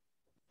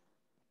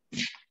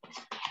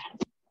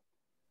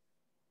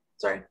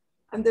 Sorry.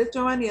 Andrés,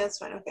 Giovanni, that's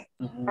fine. Okay.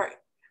 Mhm. All right.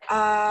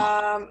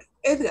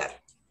 Edgar.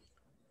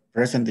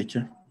 Present,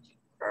 teacher.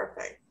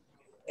 Perfect.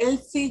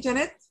 Elsie,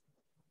 Janet.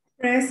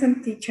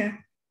 Present,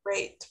 teacher.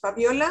 Great.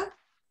 Fabiola.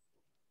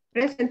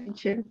 Present,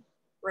 teacher.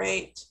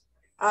 Great.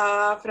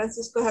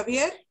 Francisco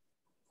Javier.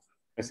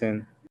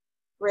 Present.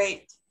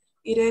 Great.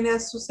 Irene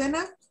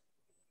Azucena.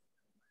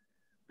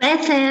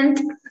 Present.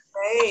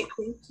 Great.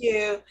 Thank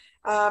you.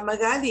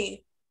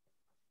 Magali.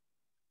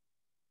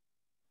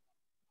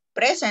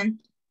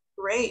 Present.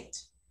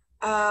 Great.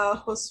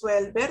 Josué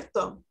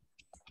Alberto.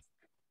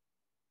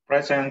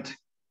 Present.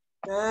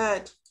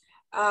 Good.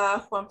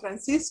 Juan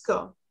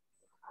Francisco.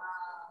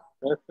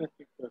 Present,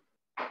 teacher.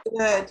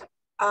 Good.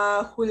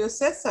 Julio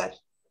César.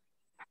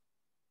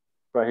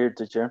 Right here,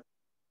 teacher.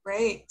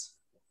 Great.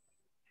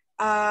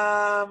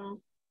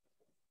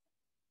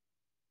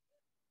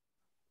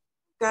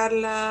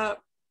 Carla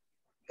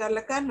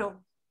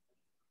Cano.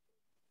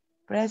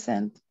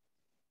 Present.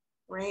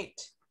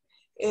 Great.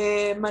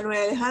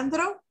 Manuel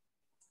Alejandro.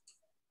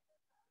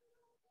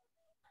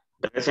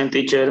 Present,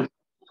 teacher.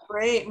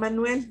 Great.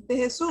 Manuel de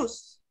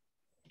Jesús.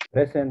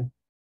 Present.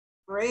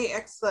 Great.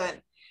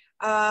 Excellent.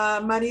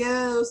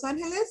 María de Los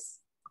Ángeles.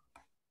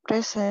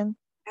 Present.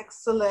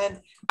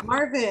 Excellent.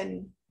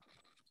 Marvin.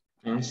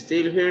 I'm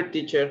still here,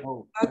 teacher.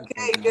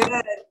 Okay,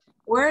 good.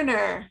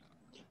 Werner.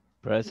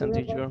 Present,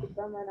 teacher.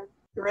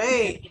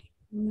 Great.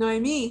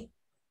 Noemi.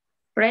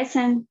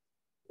 Present.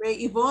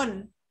 Great.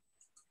 Yvonne.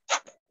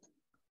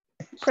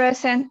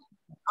 Present.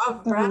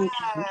 All right.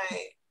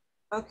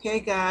 Okay,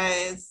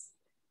 guys.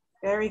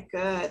 Very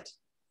good.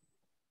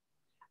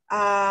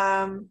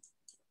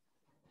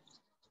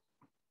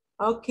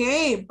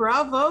 Okay,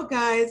 bravo,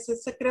 guys.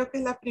 Esta creo que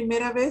es la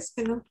primera vez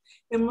que no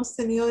hemos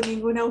tenido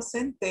ningún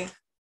ausente.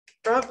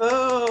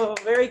 Bravo.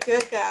 Very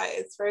good,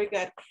 guys. Very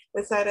good.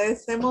 Les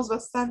agradecemos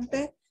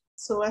bastante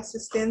su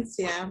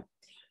asistencia.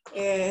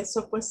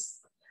 Eso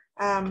pues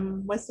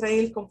muestra ahí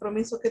el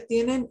compromiso que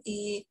tienen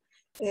y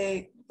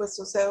pues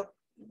o sea,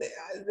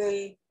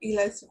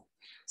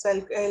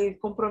 el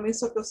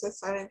compromiso que ustedes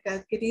saben que ha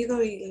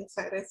adquirido y les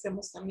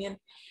agradecemos también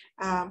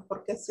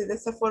porque así de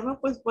esa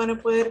forma pues van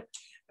a poder,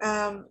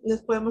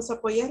 les podemos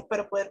apoyar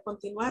para poder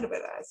continuar,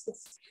 ¿verdad? Esa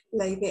es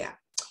la idea.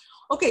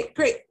 Okay,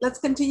 great. Let's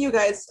continue,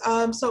 guys.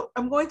 So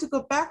I'm going to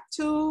go back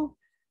to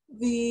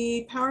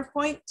the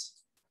PowerPoint.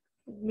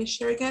 Let me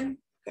share again.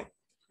 Okay.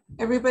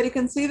 Everybody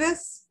can see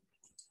this?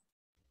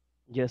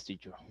 Yes,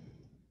 teacher.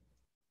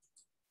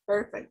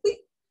 Perfect.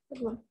 Wait,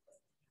 hold on.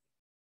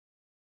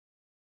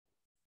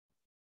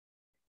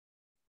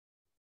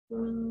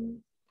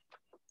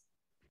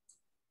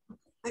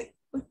 Ay,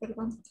 uy,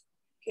 perdón.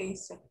 ¿Qué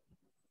hice?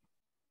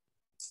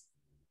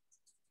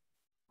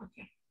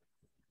 Okay.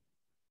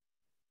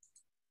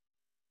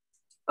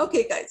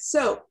 Okay, guys.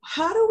 So,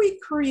 how do we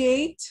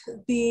create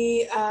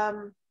the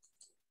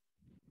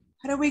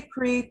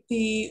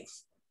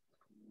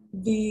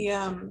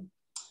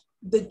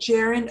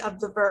gerund of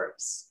the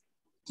verbs?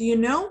 Do you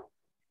know?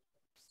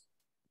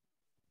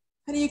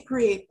 How do you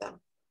create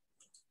them?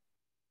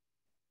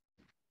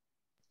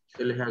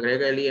 Se les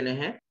agrega el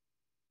ING.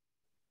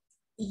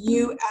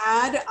 You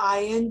add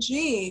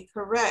ing,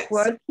 correct.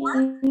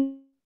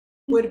 Working.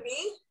 Would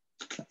be?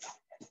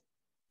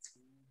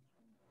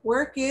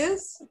 Work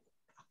is?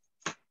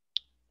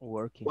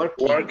 Working.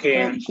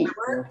 Working.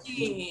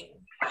 Working.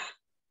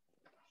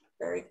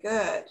 Very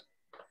good.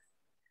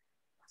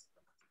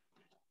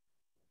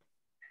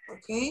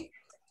 Okay.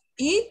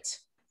 Eat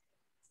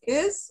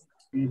is?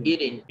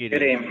 Eating.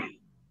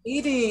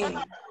 Eating.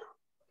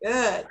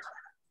 Good.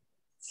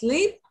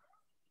 Sleep?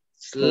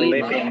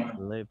 Sleeping.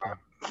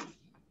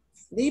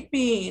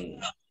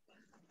 Sleeping.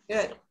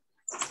 Good.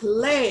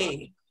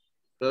 Play.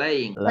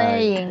 Playing.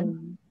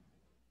 Playing.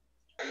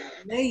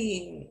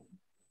 Playing.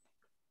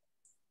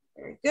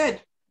 Very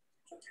good.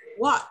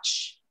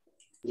 Watch.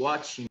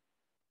 Watching.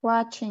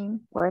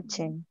 Watching.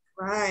 Watching.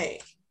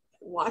 Right.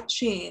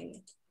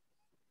 Watching.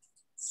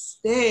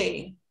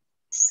 Stay.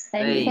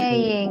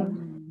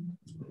 Staying.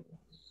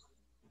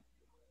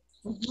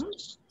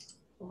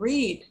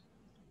 Read.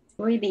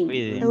 Reading.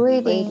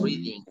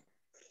 Reading.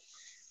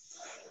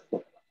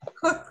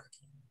 Cook.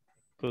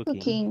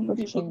 Cooking.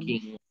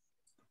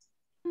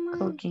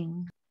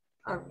 Cooking.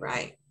 All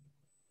right.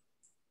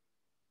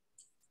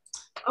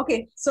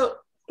 Okay, so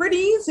pretty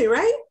easy,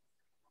 right?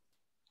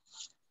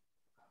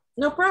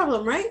 No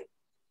problem, right?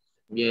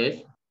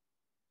 Yes.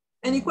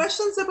 Any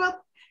questions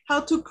about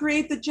how to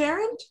create the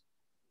gerund?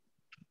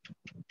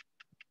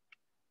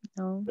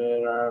 No.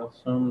 There are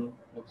some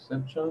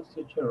exceptions,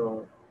 teacher,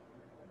 or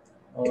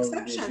All the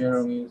exceptions.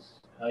 gerund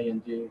is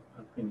ing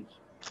unfinished.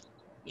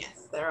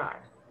 Yes, there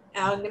are.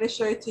 And I'm going to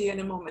show it to you in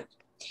a moment.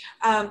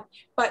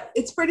 But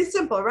it's pretty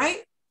simple,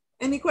 right?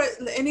 Any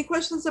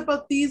questions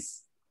about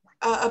these,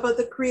 about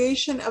the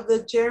creation of the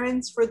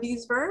gerunds for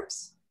these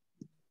verbs?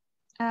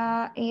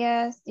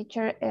 Yes,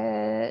 teacher.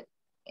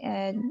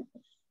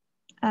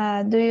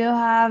 Do you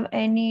have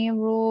any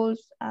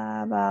rules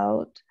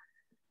about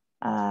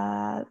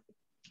to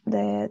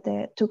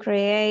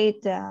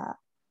create the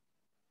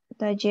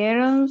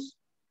gerunds?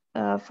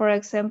 For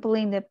example,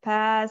 in the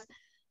past,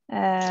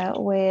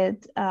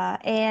 with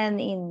n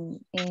in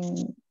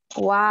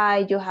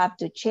y, you have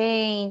to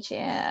change,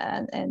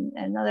 and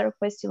another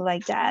question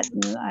like that.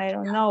 I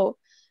don't know.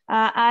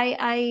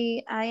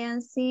 I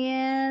am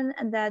seeing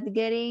that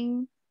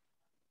getting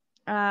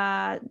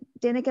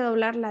tiene que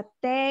doblar la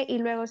T y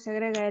luego se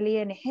agrega el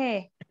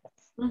ING.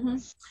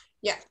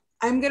 Yeah,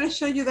 I'm going to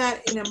show you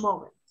that in a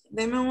moment.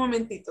 Deme un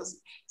momentito.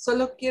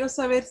 Solo quiero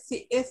saber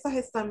si estas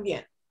están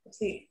bien.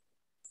 Si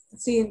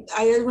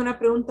hay alguna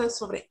pregunta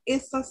sobre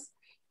estas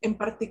en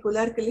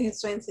particular que les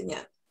estoy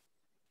enseñando.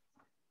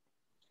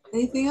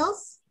 Anything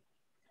else?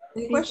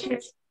 Any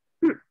questions?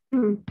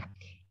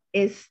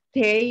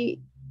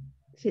 Stay,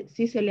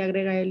 sí se le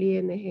agrega el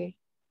ING.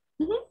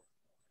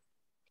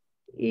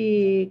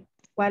 ¿Y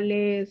cuál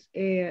es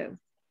el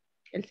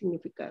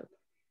significado?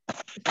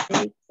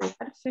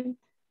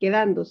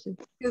 Quedándose.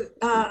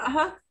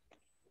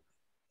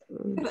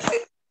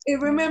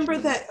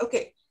 Remember that,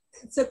 okay.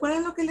 ¿Se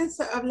acuerdan lo que les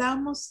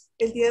hablábamos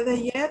el día de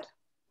ayer?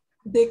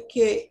 De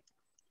que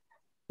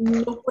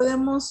no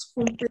podemos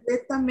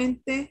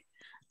completamente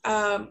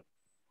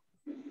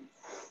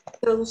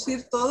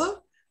traducir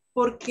todo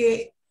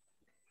porque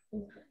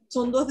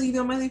son dos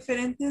idiomas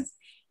diferentes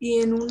y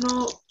en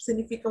uno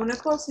significa una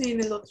cosa y en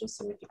el otro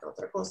significa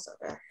otra cosa,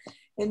 ¿verdad?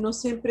 No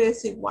siempre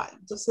es igual.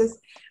 Entonces,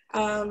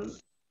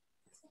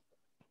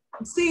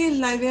 sí,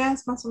 la idea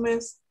es más o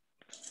menos,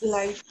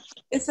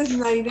 esa es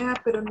la idea,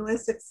 pero no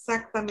es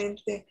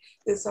exactamente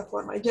de esa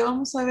forma. Ya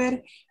vamos a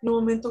ver en un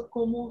momento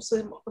cómo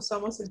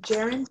usamos el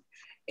gerund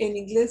en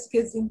inglés,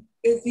 que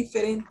es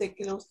diferente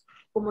que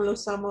como lo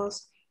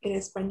usamos en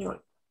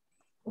español.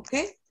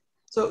 Okay?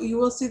 So you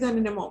will see that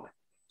in a moment.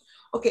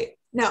 Okay,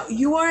 now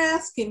you are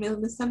asking me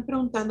están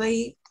preguntando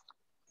ahí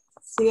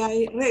si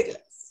hay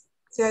reglas,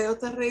 si hay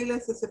otras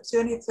reglas,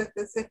 excepciones,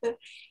 etcétera, etcétera.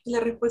 Y la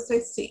respuesta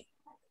es sí.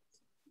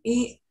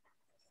 Y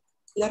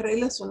las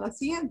reglas son las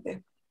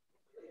siguientes.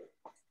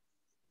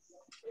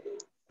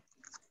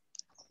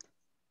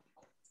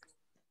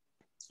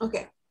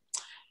 Okay.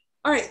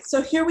 All right,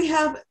 so here we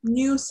have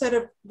new set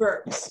of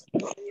verbs.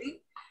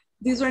 Okay?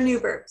 These are new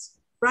verbs.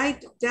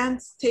 Write,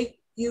 dance,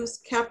 take, use,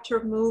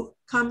 capture, move,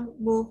 come,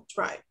 move,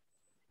 try.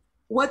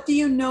 What do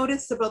you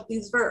notice about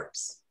these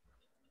verbs?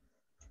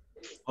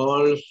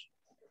 All,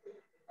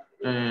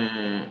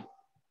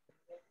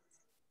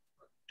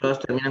 todos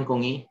terminan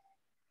con I.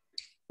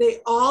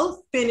 They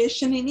all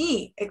finish in an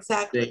E,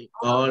 exactly. They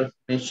all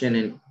finish in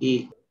an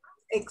E.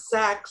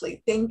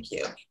 Exactly, thank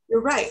you.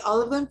 You're right,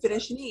 all of them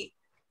finish in E.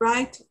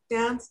 Write,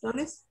 dance,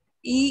 notice?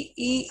 E,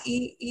 E,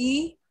 E,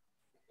 E,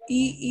 E,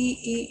 E,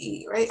 E,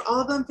 E, right? All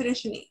of them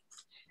finish in E.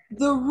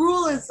 The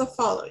rule is the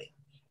following.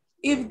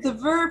 If the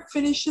verb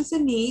finishes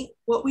in E,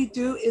 what we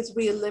do is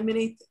we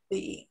eliminate the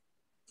E.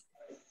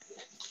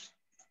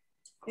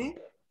 Okay?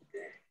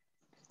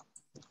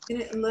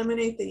 And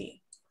eliminate the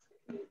E.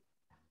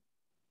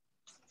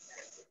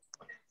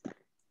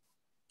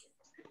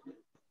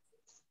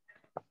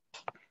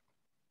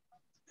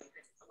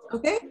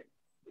 Okay?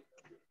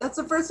 That's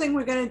the first thing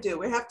we're going to do.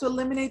 We have to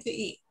eliminate the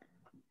E.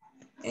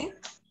 Okay?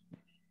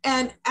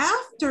 And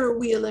after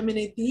we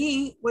eliminate the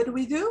E, what do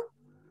we do?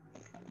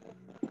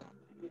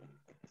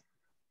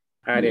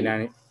 Add an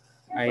ing.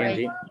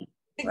 Exactly.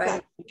 We're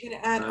going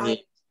to add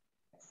ing.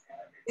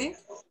 Okay?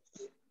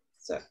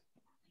 So,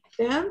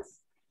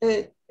 dance,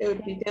 it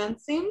would be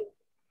dancing.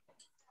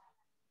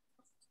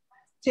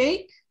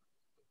 Take.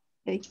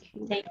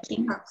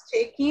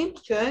 Taking,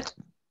 good.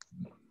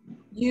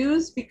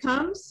 Use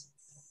becomes?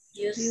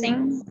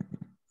 Using.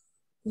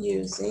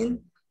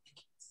 Using.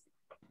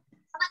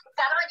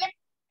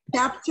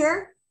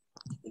 Capture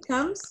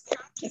becomes?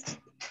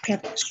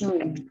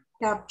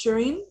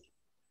 Capturing.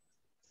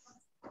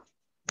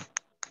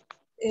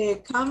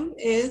 Come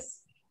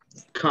is?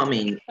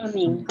 Coming.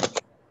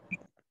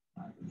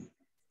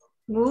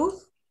 Move?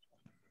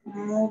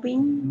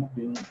 Moving.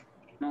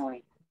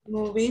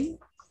 Moving.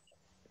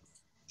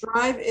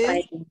 Drive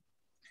is?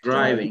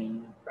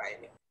 Driving.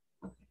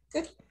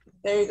 Good.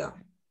 There you go.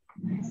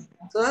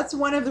 So that's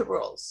one of the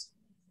rules.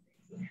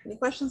 Any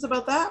questions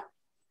about that?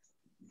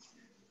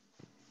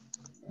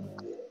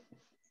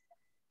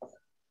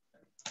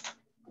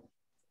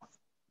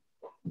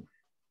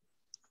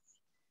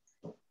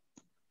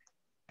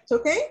 It's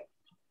okay?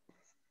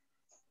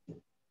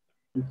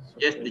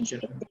 Yes,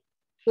 teacher.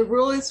 The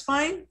rule is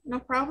fine? No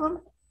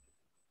problem?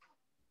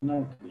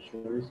 No,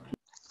 teacher.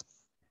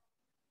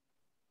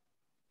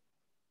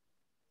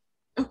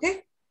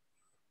 Okay.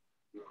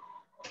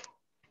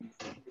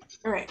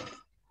 All right.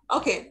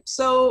 Okay,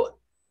 so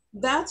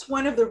That's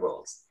one of the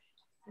rules.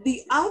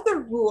 The other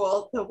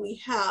rule that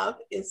we have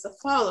is the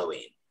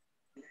following.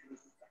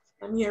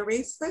 Let me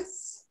erase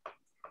this.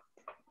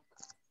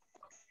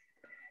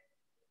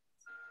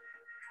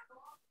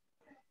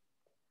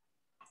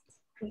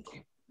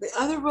 Okay. The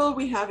other rule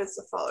we have is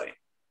the following.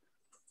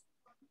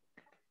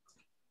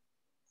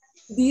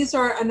 These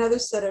are another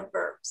set of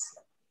verbs.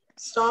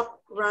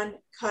 Stop, run,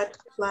 cut,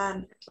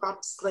 plan,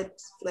 drop, slip,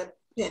 flip,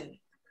 pin.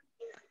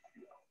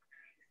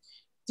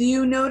 Do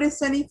you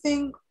notice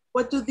anything?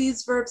 What do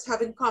these verbs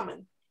have in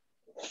common?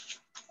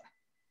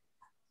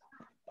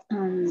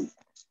 The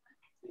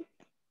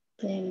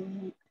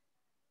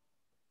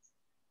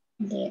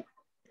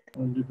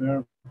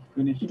verb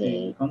finish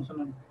in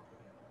consonant.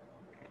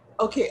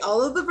 Okay,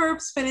 all of the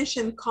verbs finish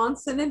in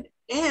consonant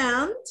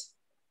and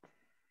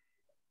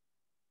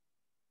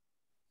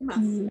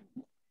vowel.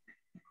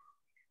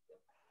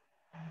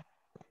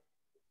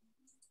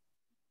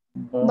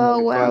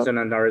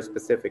 Consonant are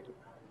specific.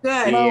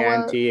 Good. T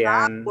and T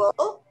and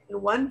vowel,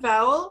 one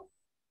vowel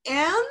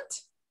and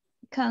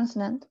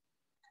consonant.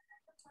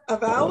 A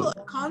vowel,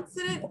 a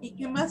consonant, y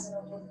qué más?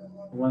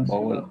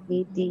 Vowel.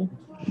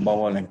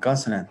 Vowel and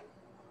consonant.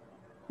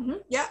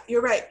 Yeah,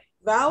 you're right.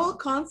 Vowel,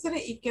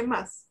 consonant, y qué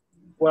más?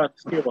 One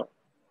syllable.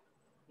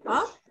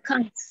 Huh?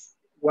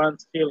 One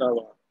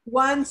syllable.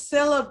 One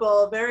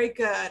syllable. Very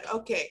good.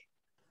 Okay.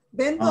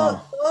 Ven,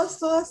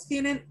 todas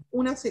tienen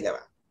una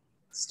sílaba.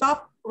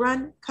 Stop,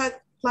 run,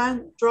 cut,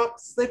 plan, drop,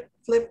 slip,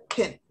 flip,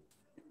 pin.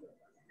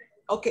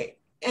 Okay.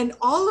 And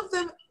all of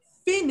them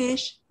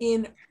finish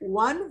in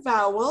one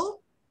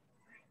vowel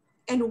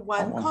and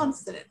one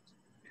consonant.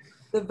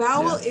 The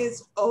vowel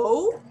is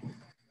O.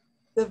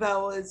 The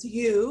vowel is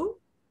U.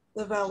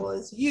 The vowel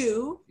is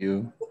U.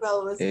 The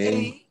vowel is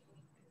A.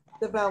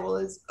 The vowel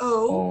is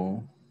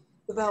O.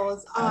 The vowel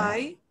is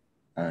I.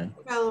 The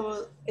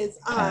vowel is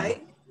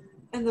I.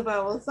 And the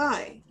vowel is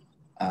I.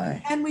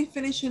 And we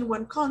finish in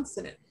one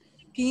consonant.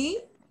 P,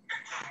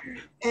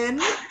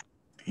 N,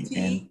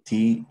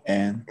 T,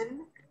 N,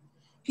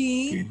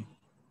 P,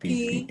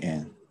 P,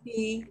 N.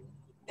 P,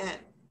 N.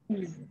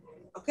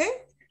 ¿Ok?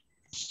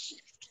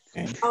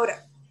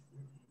 Ahora,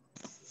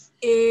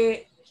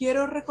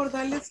 quiero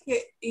recordarles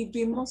que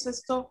vimos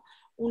esto,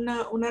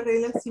 una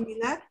regla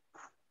similar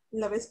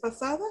la vez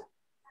pasada.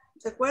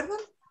 ¿Se acuerdan?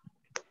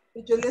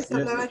 Y yo les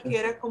hablaba que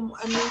era como,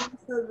 a mí me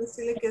gusta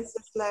decirle que esa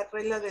es la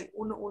regla del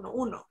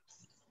 1-1-1.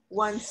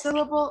 One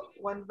syllable,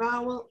 one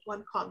vowel,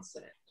 one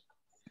consonant.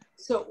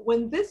 So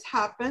when this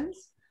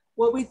happens,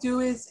 what we do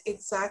is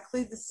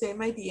exactly the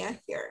same idea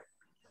here.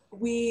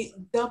 We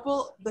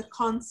double the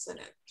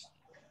consonant.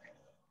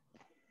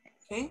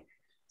 Okay,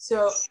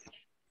 so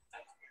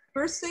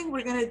first thing,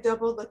 we're going to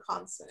double the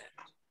consonant.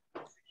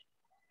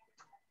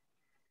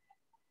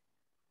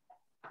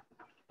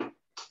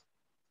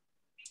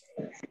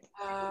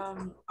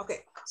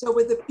 Okay, so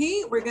with the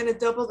P, we're going to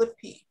double the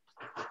P.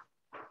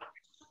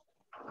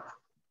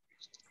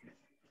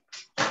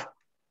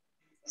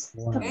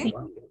 Okay.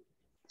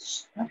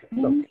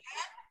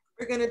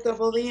 We're going to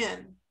double the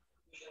N.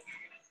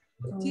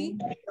 The T,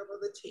 double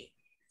the T.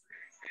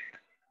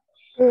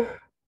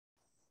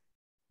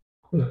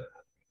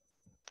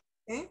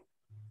 Okay.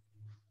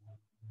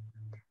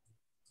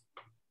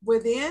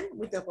 With the N,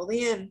 we double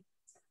the N.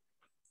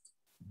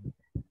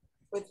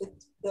 With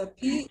the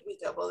P, we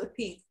double the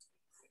P.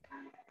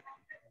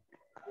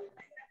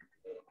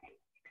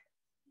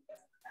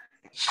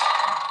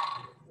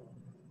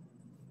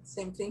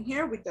 Same thing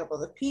here, we double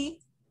the P.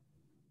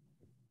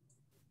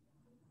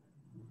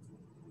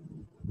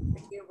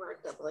 Here we're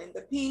doubling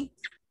the P.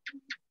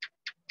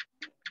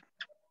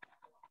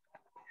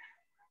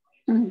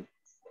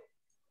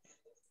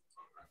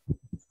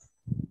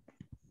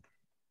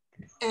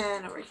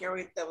 And over here,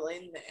 we're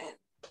doubling the N.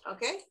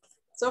 Okay,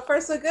 so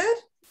far so good?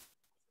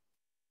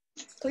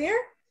 Clear?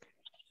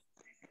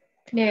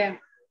 Yeah.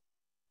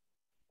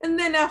 And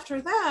then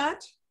after that,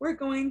 we're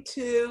going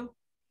to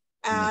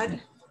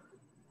add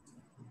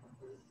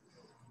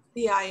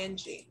the ing.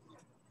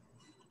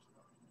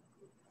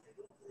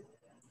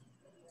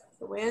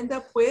 So we end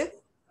up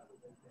with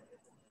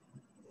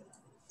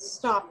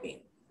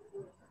stopping.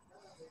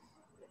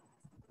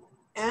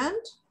 And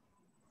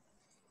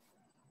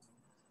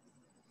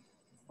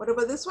what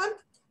about this one?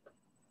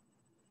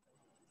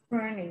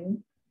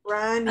 Running.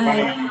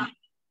 Running.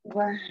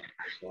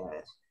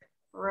 Good.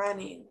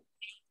 Running.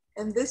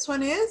 And this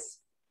one is?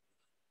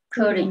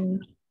 Cutting.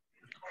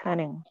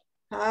 Cutting.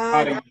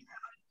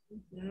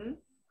 Mm-hmm.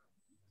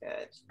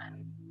 Good.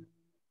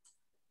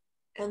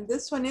 And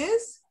this one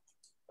is?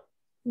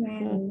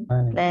 Planning.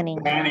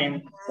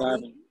 Planning.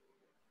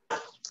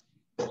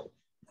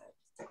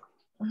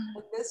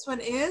 And this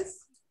one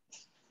is?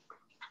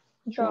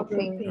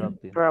 Dropping.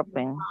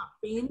 Dropping.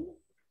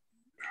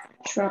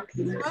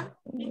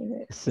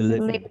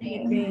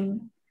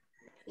 Slipping.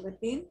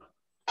 Flipping.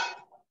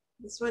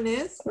 This one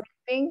is?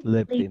 Flipping.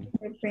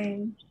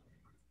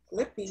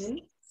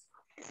 Flipping.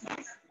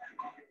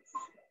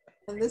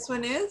 And this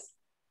one is?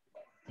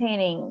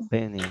 Painting.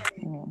 Penny.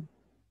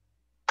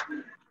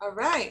 All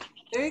right,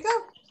 there you go.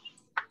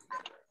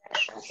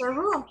 That's our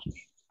rule.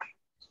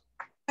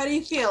 How do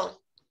you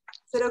feel?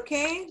 Is it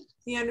okay?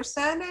 Do you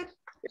understand it?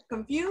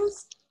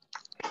 Confused?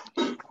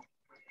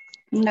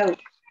 No.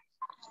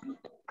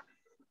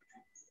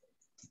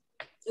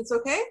 It's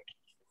okay?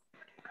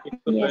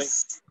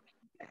 Yes.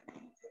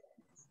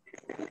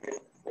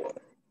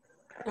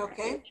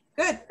 Okay,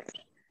 good.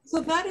 So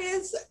that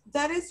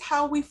is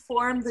how we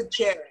form the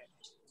gerund.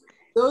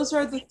 Those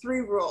are the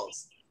three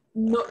rules.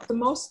 No,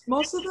 most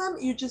of them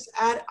you just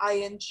add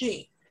ing.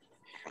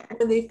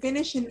 When they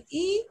finish in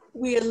E,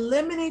 we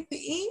eliminate the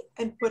E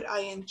and put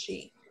ing.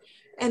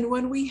 And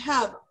when we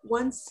have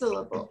one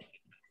syllable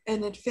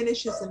and it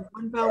finishes in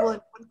one vowel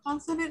and one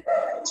consonant,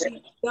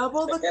 we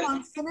double the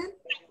consonant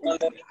and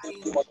put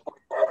ing.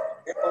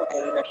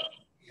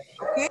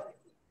 Okay?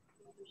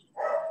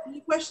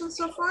 Any questions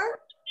so far?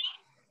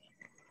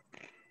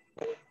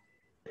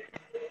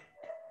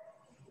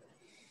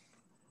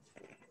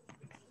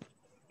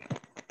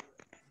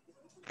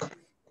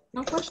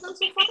 No questions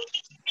so far?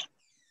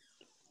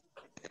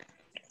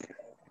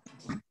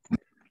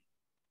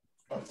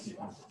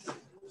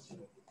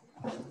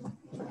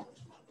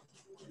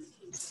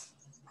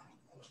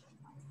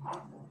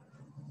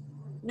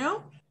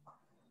 No?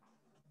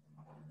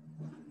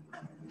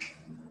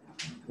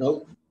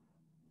 No.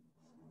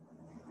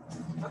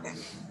 Okay,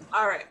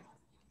 all right.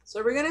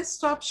 So we're gonna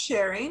stop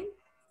sharing.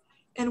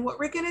 And what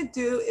we're gonna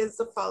do is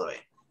the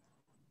following.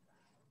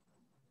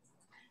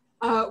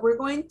 We're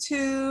going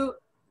to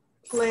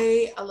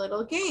play a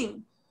little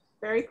game,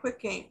 very quick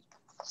game.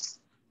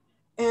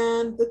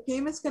 And the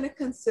game is gonna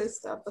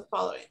consist of the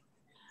following.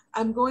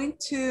 I'm going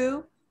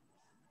to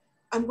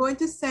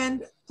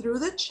send through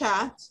the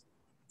chat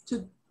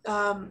to,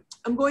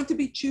 I'm going to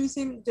be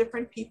choosing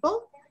different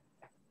people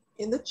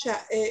in the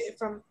chat,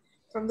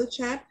 from the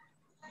chat.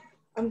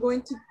 I'm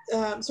going to,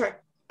 sorry,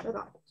 hold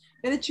on.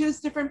 I'm gonna choose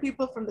different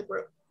people from the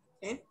group,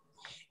 okay?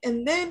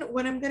 And then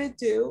what I'm gonna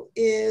do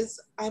is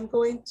I'm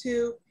going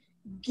to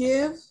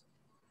give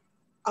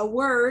a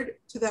word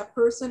to that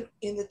person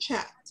in the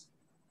chat.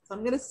 So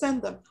I'm gonna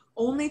send them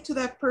only to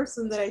that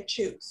person that I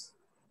choose.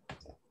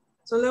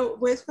 So le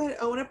voy a escoger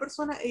a una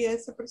persona y a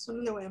esa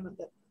persona le voy a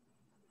mandar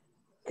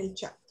el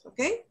chat,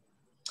 okay?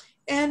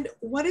 And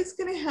what is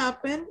gonna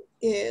happen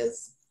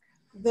is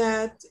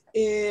that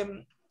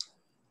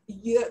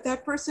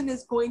that person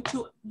is going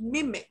to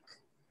mimic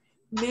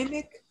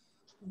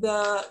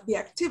the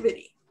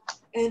activity,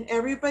 and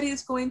everybody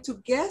is going to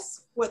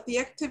guess what the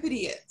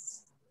activity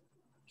is,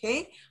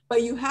 okay?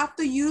 But you have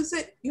to use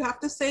it, you have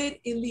to say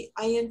it in the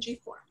ing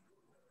form,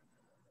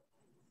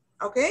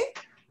 okay?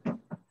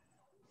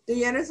 Do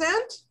you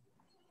understand?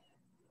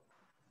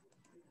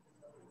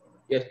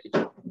 Yes,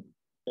 teacher.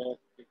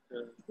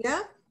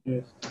 Yeah?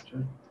 Yes,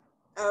 teacher.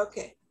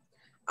 Okay.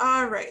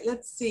 All right,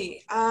 let's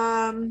see.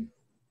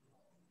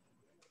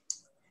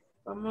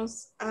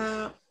 Vamos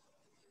a...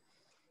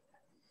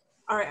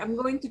 All right, I'm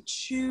going to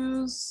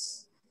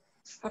choose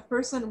a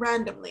person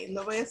randomly.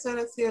 Lo voy a hacer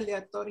así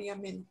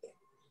aleatoriamente.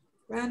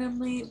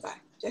 Randomly, va,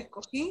 ya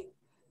escogí.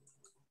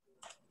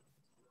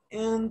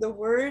 And the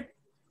word.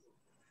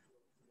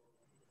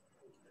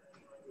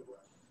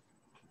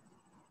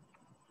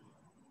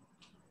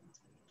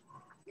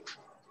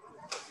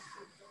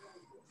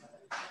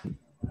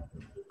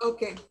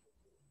 Ok.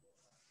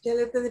 Ya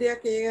le tendría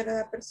que llegar a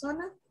la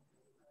persona.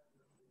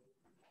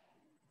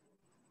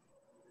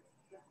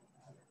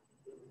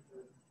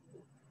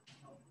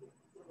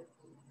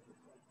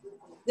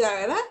 Ya,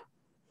 ¿verdad?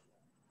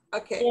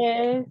 Okay.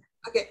 Yes.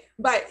 Okay,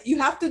 but you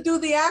have to do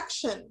the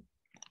action.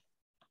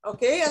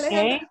 Okay,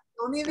 Alejandra? Okay.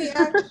 Only the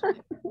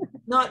action.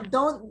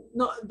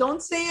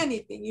 Don't say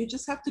anything. You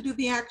just have to do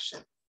the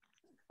action.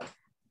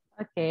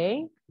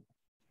 Okay.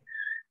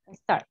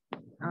 Let's start.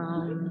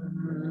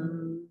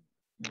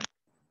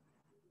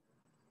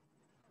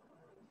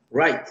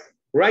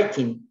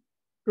 Writing.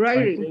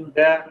 Writing.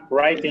 Yeah,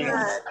 writing.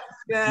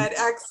 Good,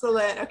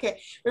 excellent.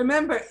 Okay,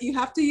 remember, you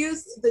have to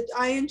use the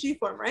ing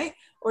form, right?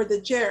 Or the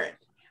gerund.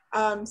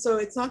 So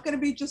it's not going to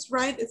be just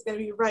write, it's going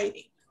to be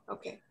writing.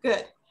 Okay,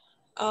 good.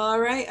 All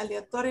right,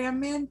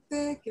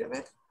 aleatoriamente, quiero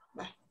ver.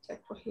 Va, ya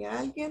cogí a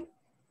alguien.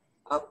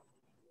 Oh,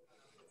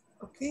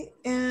 okay,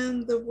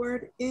 and the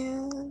word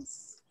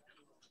is...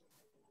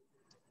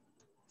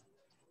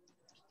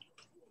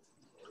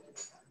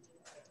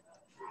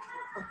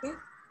 Okay,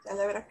 ya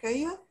le habrá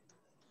caído.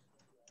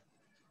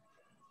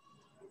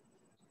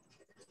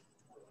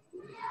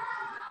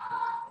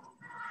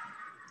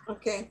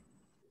 Okay.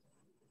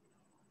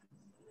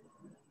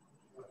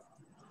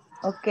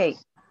 Okay.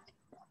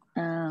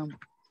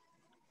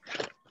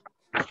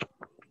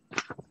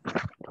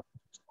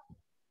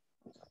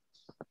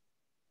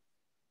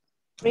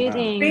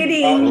 Reading.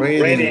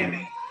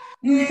 Reading.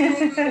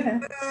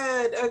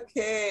 Good.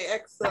 Okay,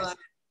 excellent.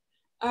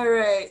 All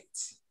right.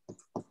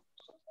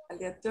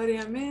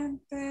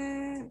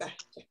 Aleatoriamente. Va,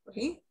 ya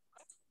cogí.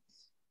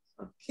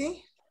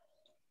 Okay.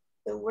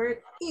 The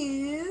word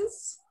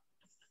is...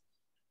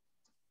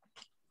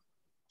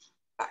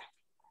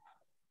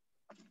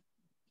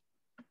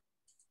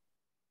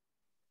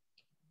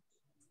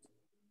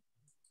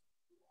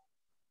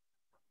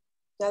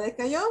 ¿Ya le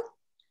cayó?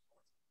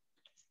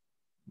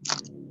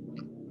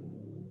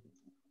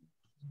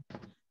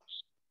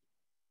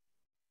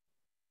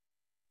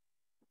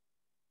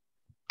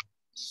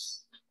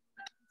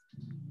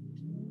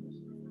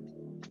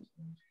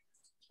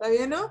 ¿Está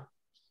bien, no?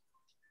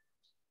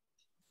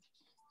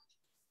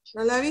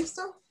 ¿No la ha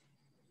visto?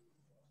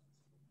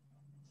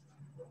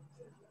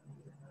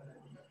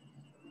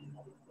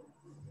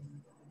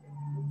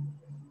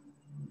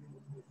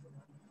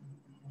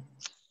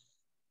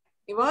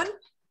 ¿Ivonne?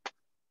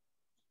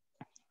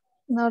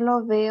 No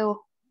lo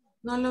veo.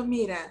 No lo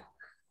mira.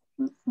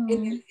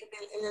 En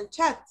el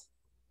chat.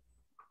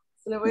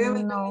 Se lo voy a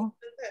volver a No.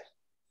 entender.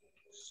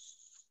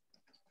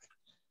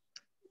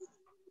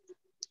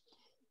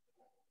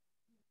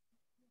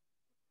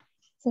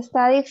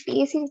 Está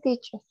difícil,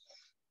 teacher.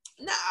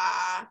 No,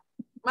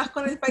 más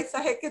con el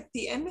paisaje que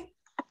tiene.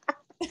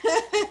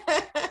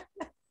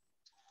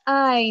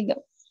 Ay,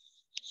 no.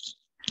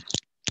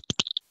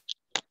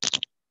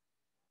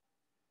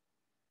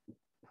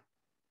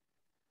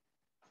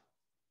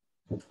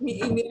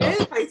 Y mire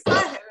el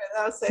paisaje,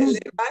 ¿verdad? O sea, le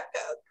va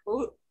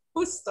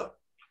justo.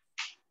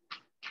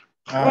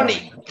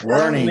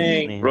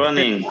 Running.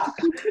 Running.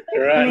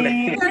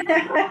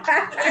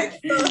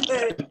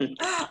 Excellent.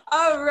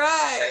 All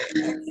right.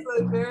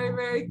 Excellent. Very,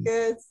 very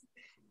good.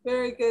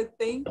 Very good.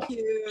 Thank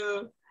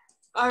you.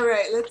 All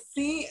right. Let's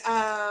see.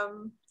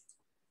 All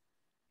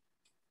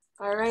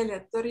right.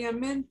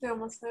 Aleatoriamente.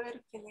 Vamos a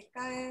ver qué le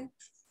cae.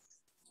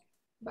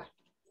 Va.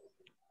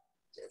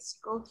 Ya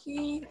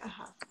escogí.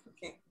 Ajá.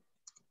 Ok.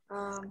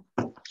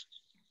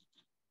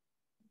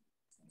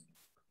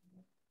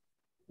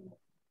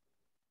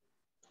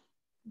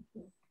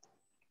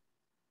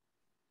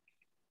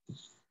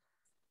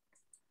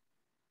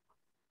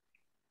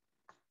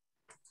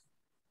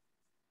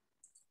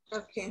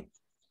 Ok.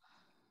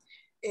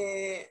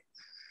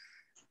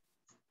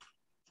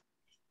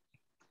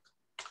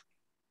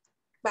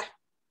 Va.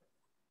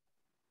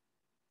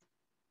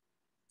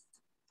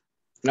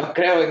 No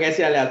creo en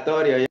ese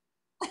aleatorio.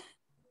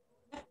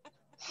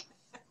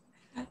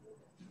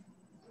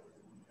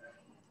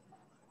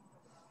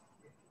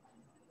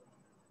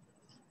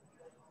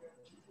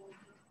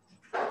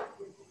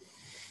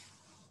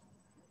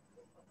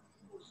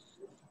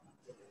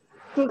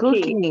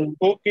 Cooking.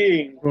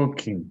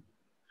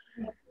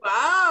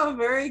 Wow,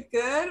 very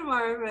good,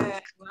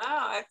 Marvin.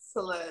 Wow,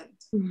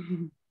 excellent.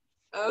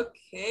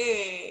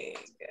 Okay,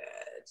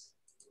 good.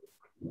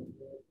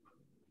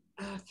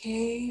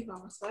 Okay,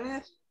 vamos a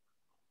ver.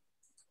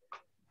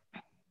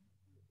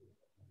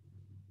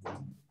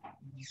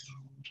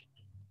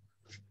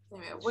 Se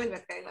me vuelve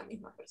a caer la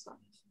misma persona.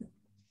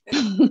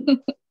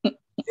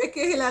 Es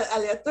que es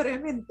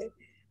aleatoriamente.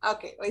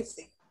 Ok, hoy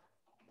sí.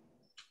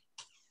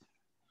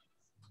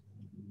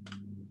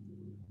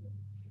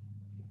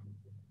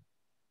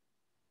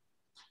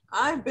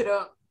 Ay,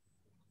 pero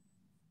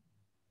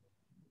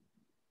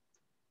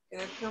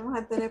creo que vamos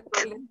a tener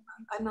problemas.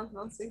 Ah,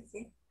 no, sí,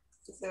 sí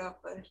se va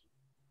a poder.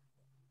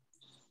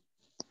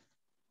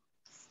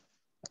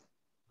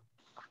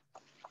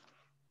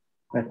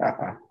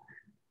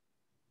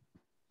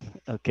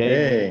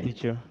 Okay,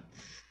 teacher.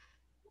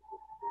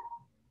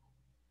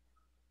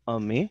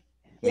 On me?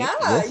 Yeah,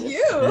 Yes.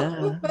 you.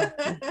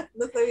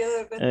 No se había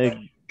dado cuenta.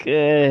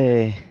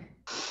 Okay.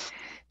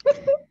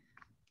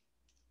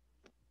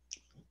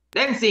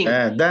 Dancing.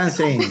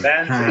 Dancing.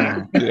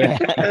 Yeah.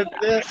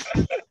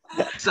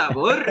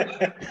 Sabor.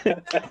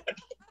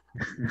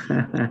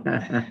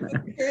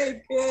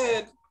 Okay,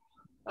 good.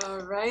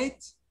 All right.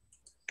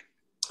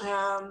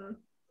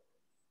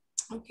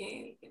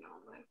 Okay,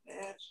 vamos a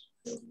ver.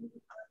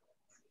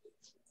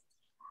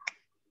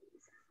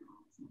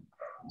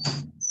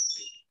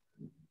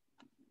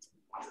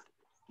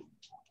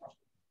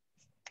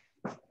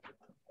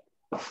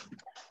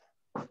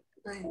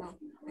 Ay, no,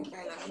 me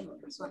cae la misma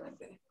persona,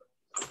 pero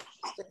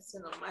estoy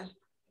haciendo mal.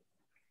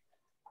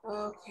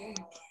 Okay.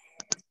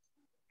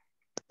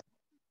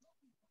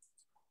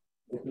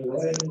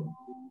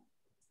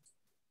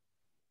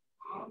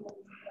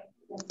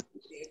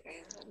 Sigue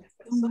cayendo las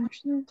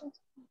personas.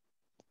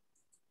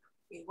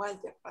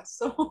 Igual ya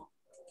pasó.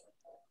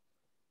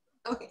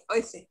 Ok,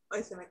 hoy sí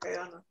me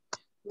cayó uno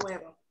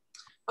nuevo.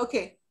 Ok,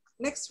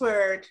 next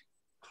word.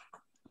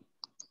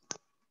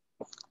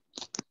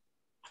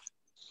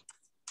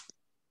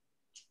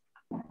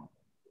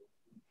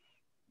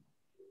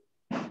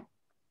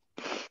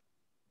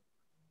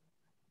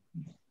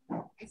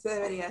 Ese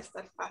debería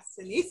estar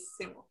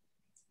facilísimo.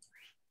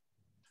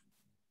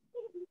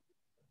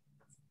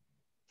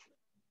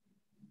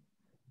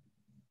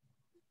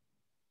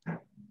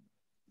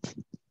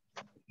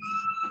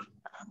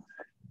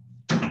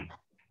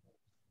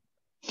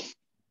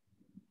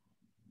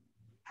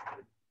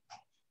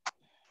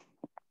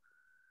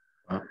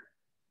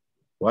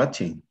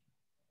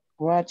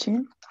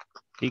 Watching.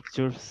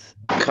 Pictures.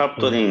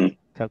 Capturing.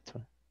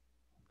 Capture.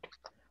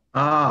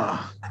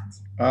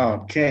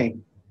 Okay.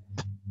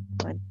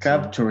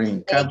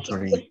 Capturing.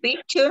 The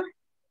picture.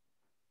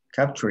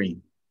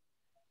 Capturing.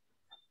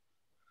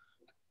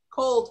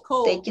 Cold.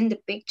 Taking the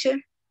picture.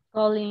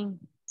 Calling.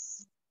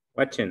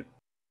 Watching.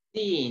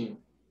 Seeing.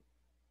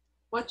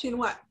 Watching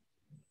what?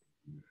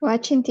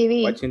 Watching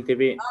TV. Watching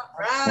TV. All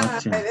right,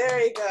 Watching.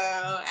 there you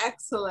go.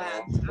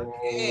 Excellent.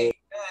 Okay,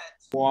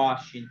 good.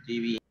 Watching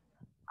TV.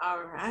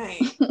 All right.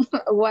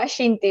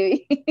 Watching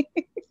TV.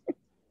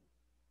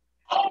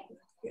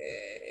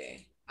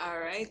 Okay. All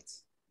right.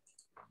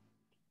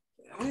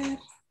 A ver.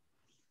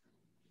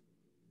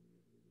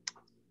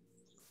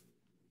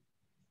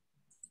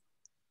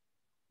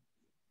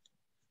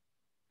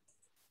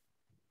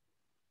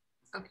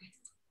 Okay.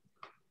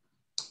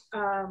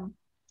 Um,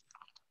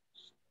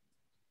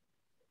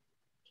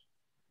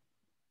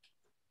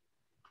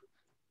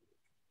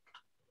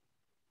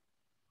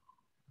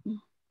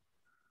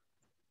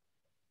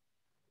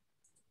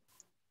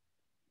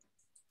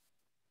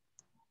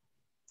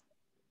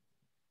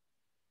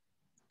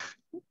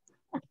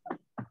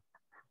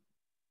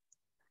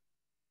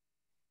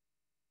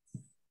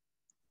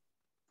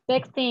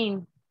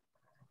 16.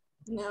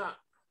 no.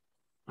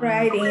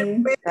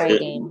 Writing.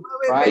 Writing.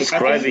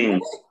 Describing.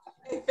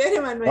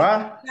 Espere, Manuel.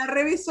 What? Ya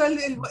revisó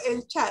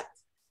el chat.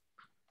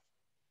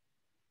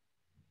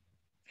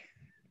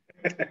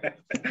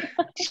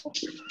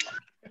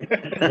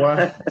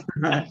 What?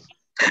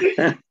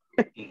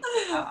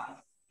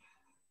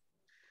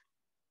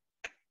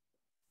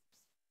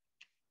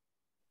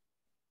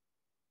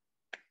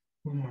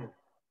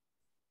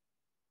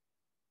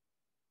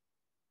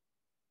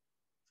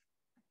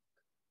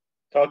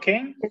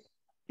 Talking?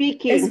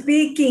 Speaking.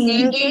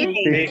 Speaking.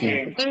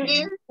 Speaking.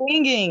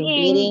 Singing.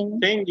 Eating.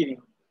 Singing.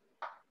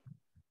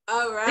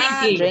 All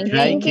right.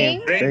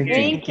 Drinking. Drinking.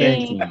 Very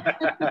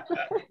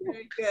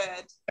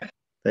good.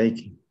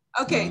 Taking.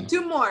 Okay,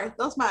 two more.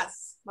 Dos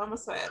más.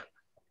 Vamos a ver.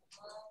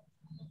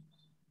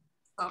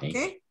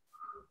 Okay.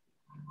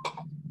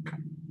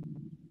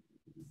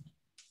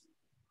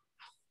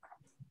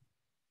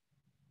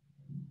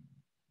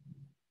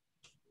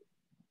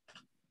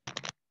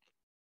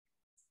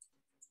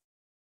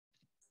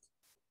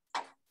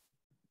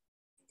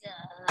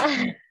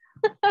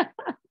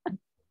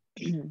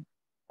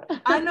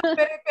 Ah, no,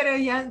 pero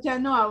ya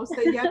no, a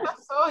usted ya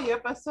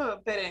pasó,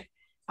 espere.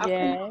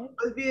 Yeah.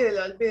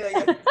 Olvídelo.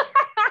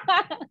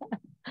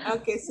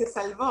 Ok, se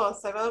salvado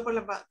por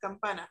la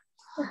campana.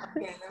 Ok,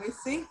 let me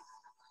see.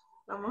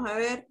 Vamos a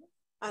ver.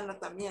 Ah, no,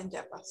 también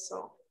ya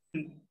pasó.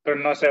 Pero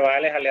no se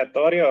vale, es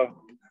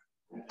aleatorio.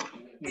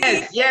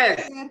 Es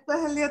cierto,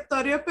 es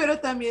aleatorio, pero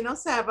también, o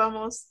sea, le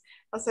vamos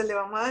a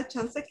dar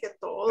chance que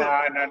todo. No.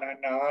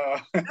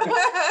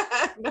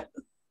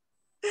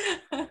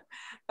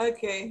 Ok.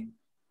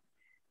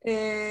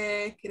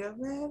 Quiero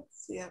ver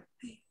si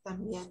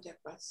también ya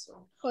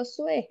pasó.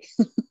 Josué.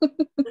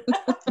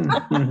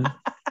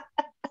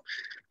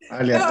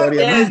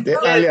 Aleatoriamente,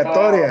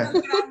 aleatoria.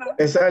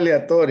 Es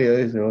aleatorio,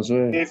 dice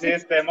Josué. Sí,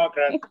 es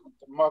democracy.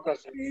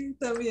 Sí,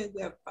 también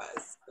ya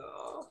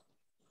pasó.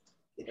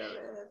 Quiero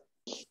ver.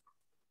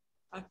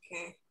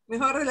 Ok.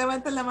 Mejor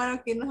levanten la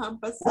mano que nos han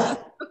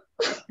pasado.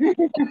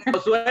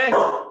 Josué.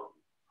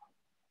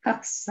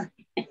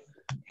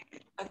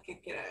 Ok,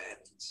 quiero ver.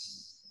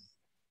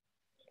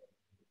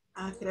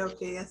 Ah, creo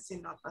que ya sí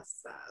no ha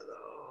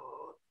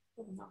pasado.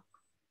 No,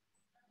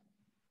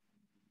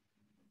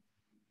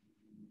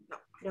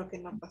 creo que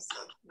no ha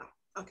pasado. No,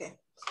 ok.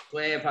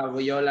 Fue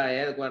Fabiola,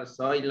 Edward,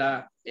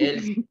 Zoila,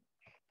 él.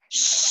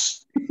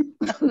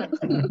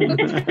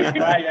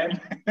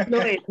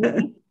 Okay.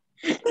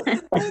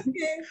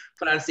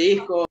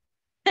 Francisco.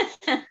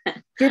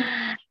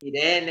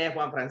 Irene,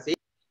 Juan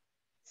Francisco.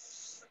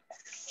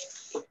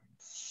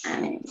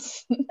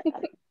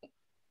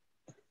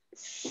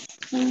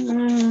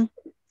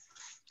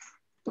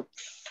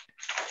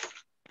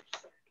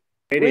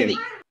 Ready.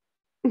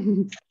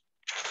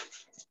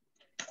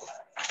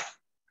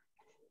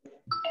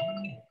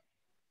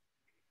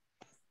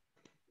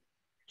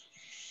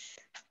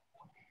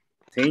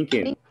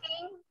 Thinking.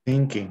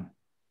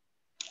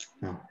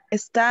 No.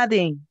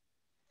 Studying.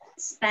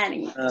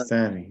 Studying.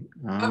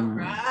 All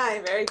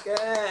right, very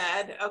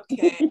good.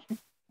 Okay.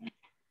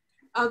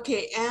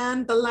 Okay,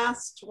 and the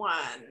last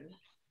one.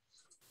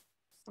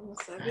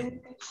 Vamos a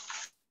ver.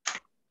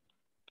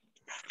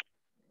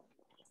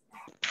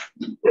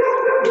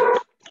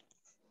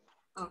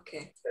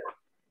 Okay.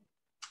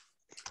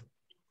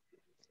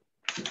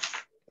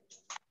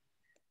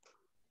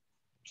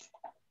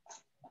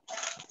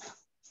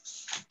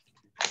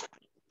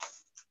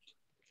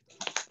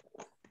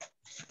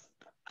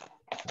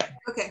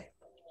 Okay.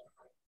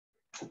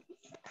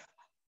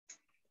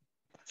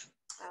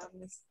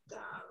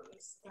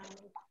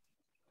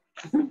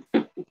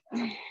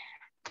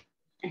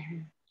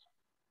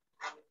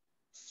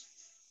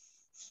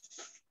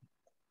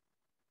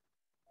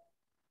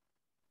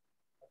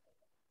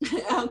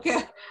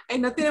 Aunque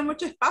no tiene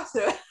mucho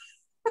espacio.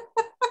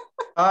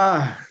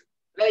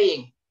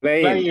 Playing.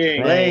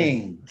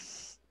 Okay.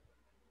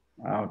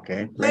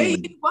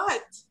 Playing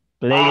what?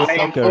 Playing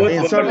soccer.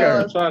 Playing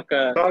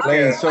soccer.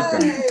 Playing soccer.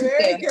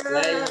 Very good.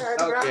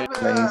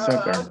 Playing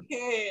soccer.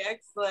 Okay,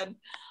 excellent.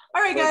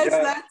 All right, guys,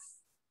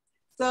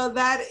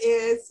 that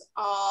is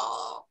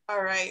all.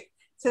 All right.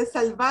 Se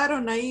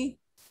salvaron ahí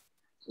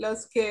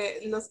los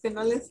que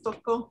no les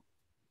tocó.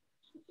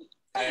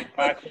 I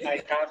can't.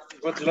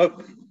 Good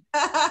luck.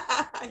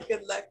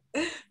 Good luck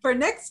for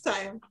next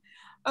time.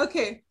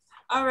 Okay.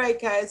 All right,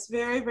 guys.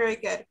 Very, very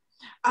good.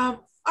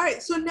 All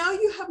right. So now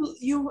you have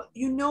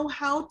you know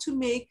how to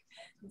make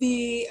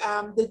the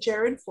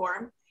gerund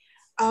form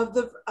of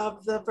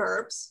the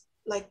verbs,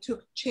 like to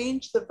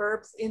change the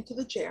verbs into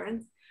the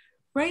gerund.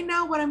 Right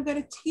now, what I'm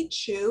going to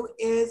teach you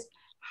is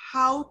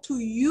how to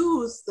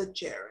use the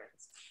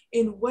gerunds.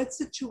 In what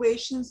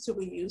situations do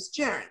we use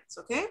gerunds?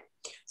 Okay.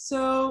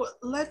 So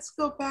let's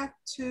go back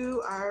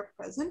to our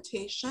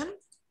presentation.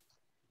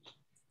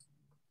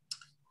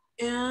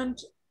 And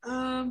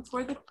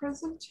for the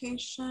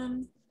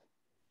presentation,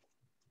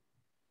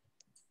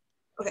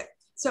 okay,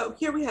 so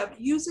here we have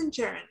using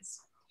gerunds.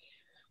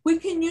 We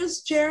can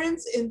use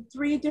gerunds in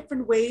 3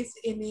 different ways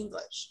in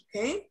English,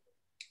 okay?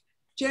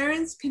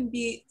 Gerunds can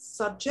be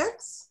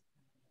subjects,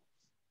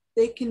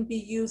 they can be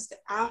used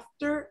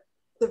after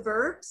the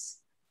verbs,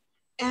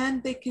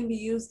 and they can be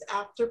used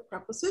after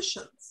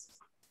prepositions.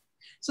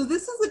 So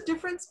this is the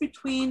difference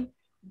between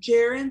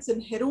gerunds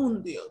and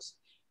gerundios.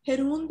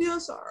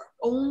 Gerundios are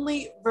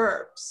only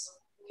verbs,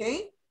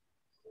 okay?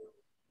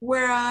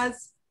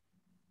 Whereas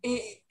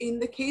in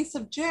the case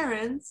of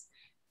gerunds,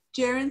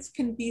 gerunds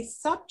can be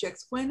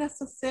subjects. Pueden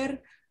hasta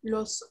ser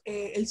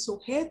el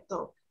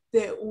sujeto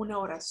de una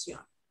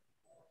oración.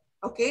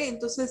 Ok,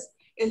 entonces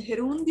el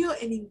gerundio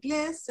en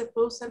inglés se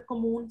puede usar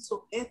como un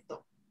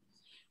sujeto.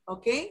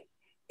 Ok,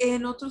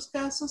 en otros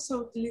casos se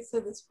utiliza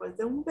después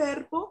de un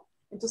verbo.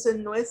 Entonces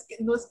no es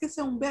que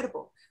sea un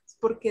verbo,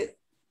 porque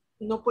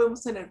no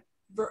podemos tener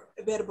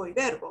verbo y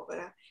verbo,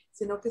 ¿verdad?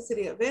 Sino que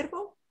sería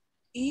verbo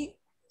y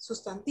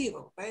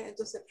sustantivo, right?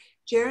 Entonces,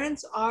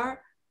 gerunds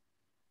are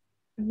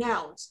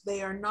nouns.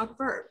 They are not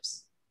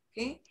verbs,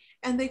 okay?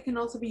 And they can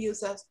also be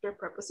used as their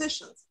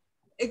prepositions.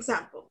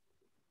 Example.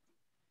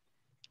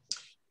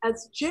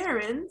 As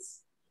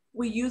gerunds,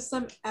 we use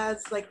them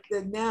as like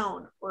the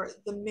noun or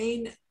the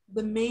main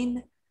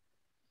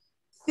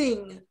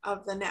thing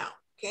of the noun,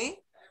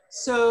 okay?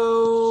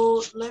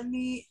 So let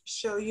me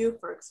show you,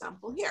 for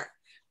example, here.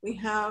 We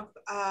have,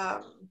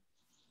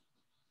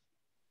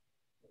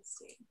 let's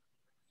see.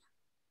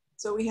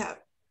 So we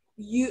have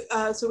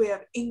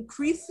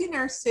increasing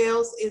our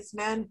sales is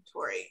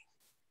mandatory.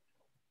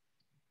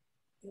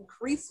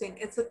 Increasing,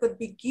 it's at the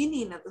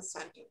beginning of the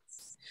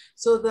sentence.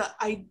 So the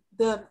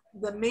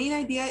main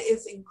idea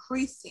is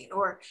increasing,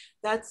 or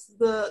that's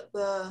the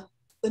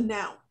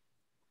noun.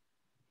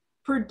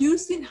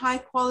 Producing high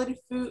quality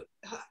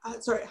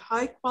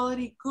high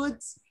quality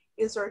goods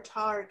is our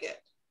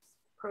target.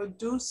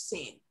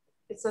 Producing,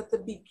 it's at the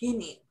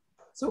beginning.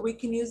 So we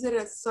can use it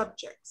as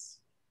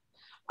subjects.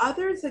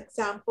 Other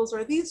examples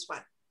are these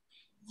one.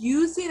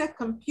 Using a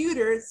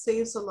computer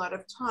saves a lot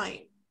of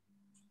time.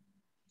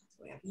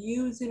 So we have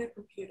using a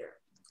computer.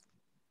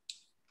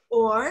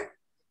 Or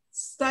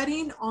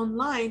studying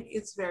online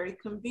is very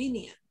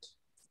convenient.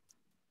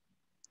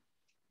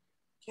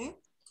 Okay,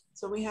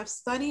 so we have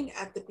studying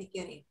at the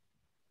beginning.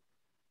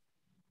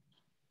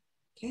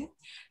 Okay,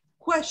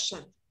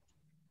 question.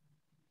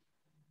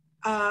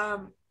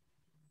 How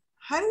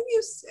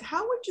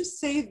would you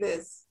say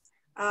this?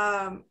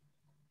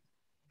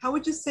 How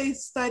would you say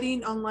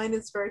studying online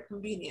is very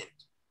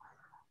convenient?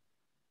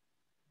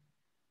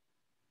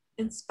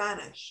 In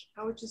Spanish,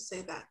 how would you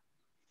say that?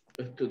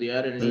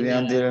 Estudiar en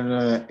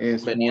Estudiar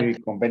es muy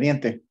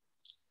conveniente.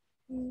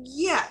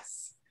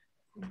 Yes,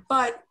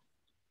 but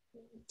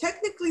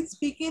technically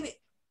speaking,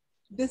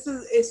 this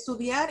is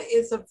estudiar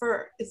is a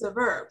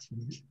verb,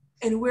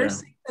 and we're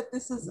saying that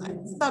this is a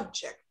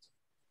subject,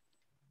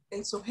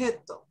 el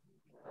sujeto.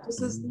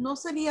 Entonces no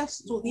sería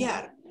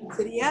estudiar,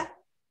 sería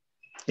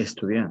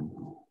Estudiar.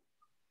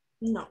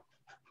 no.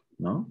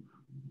 ¿No?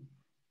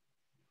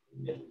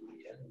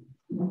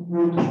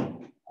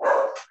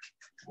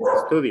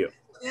 Estudio.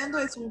 Estudiando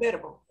es un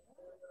verbo.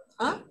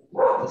 ¿Ah?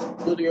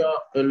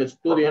 El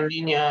estudio en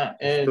línea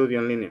es... Estudio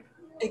en línea.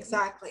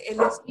 Exactly.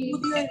 El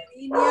estudio en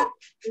línea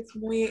es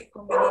muy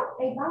conveniente.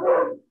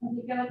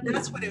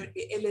 That's what it would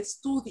be, el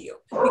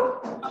estudio. Because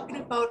we're talking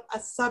about a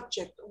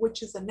subject,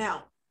 which is a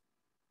noun.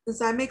 Does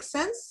that make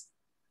sense?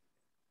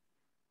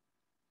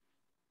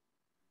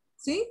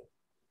 ¿Sí?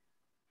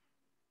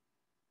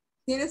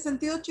 ¿Tiene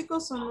sentido,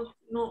 chicos, o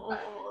no,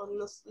 o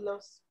los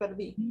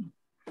perdí?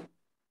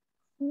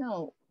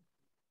 No.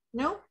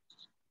 ¿No?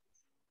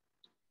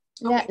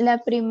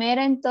 La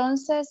primera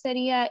entonces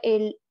sería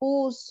el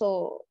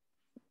uso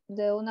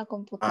de una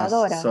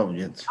computadora.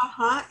 Subject.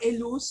 Ajá,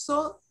 el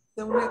uso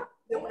de una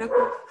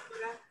computadora.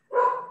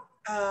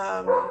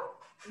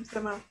 ¿Cómo se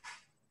llama?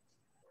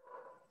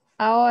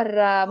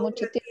 Ahorra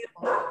mucho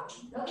tiempo.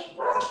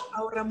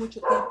 Ahorra mucho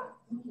tiempo.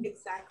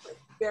 Exactly.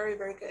 Very,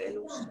 very good. El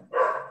uso.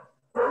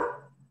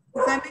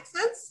 Does that make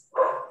sense?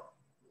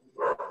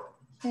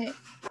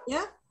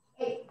 Yeah?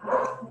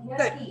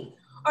 Good.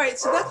 All right,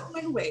 so that's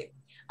one way.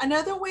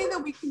 Another way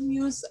that we can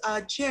use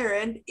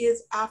gerund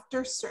is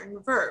after certain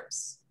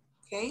verbs,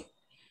 okay?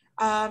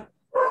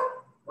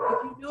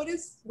 you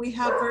notice we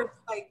have verbs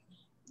like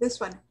this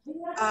one.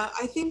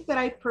 I think that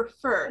I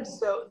prefer.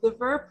 So the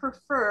verb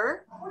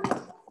prefer,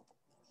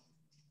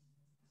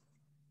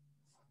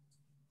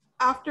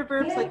 after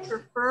verbs like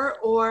prefer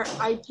or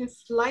I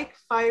dislike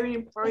firing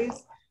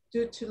employees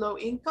due to low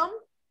income,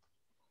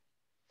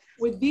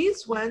 with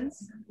these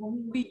ones,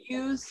 we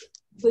use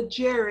the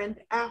gerund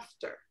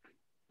after,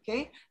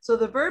 okay? So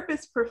the verb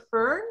is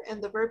prefer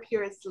and the verb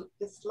here is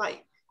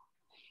dislike.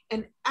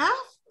 And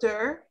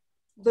after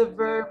the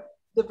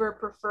verb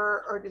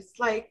prefer or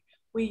dislike,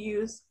 we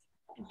use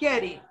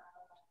getting,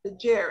 the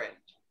gerund,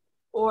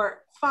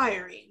 or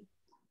firing,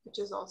 which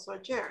is also a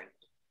gerund,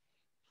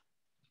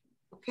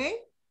 okay?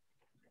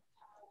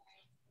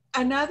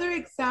 Another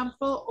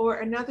example or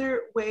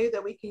another way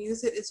that we can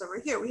use it is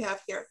over here. We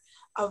have here,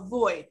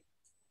 avoid.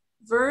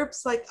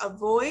 Verbs like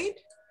avoid,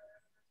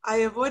 I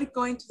avoid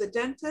going to the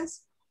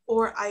dentist,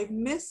 or I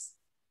miss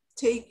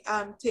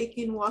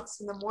taking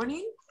walks in the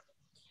morning.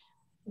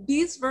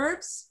 These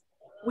verbs,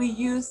 we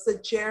use the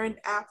gerund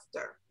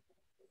after.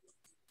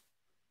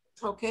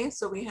 Okay,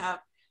 so we have,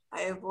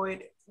 I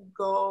avoid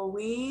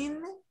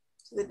going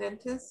to the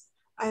dentist.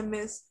 I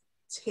miss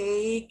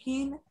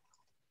taking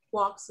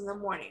walks in the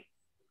morning.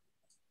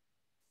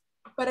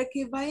 Para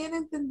que vayan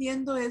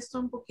entendiendo esto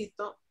un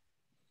poquito,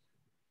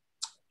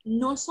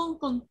 no son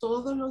con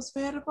todos los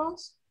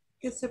verbos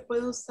que se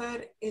puede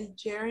usar el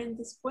gerund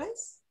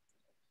después,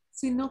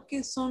 sino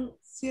que son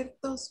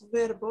ciertos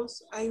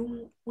verbos, hay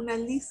una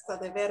lista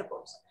de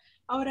verbos.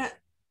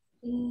 Ahora,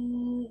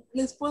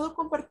 les puedo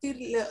compartir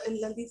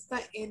la lista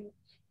en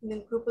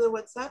el grupo de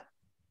WhatsApp,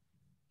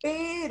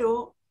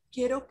 pero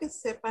quiero que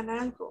sepan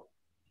algo.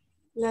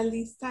 La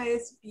lista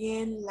es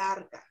bien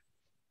larga,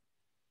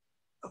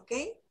 ¿ok?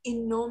 Y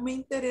no me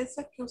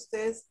interesa que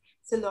ustedes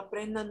se lo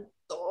aprendan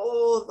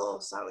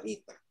todos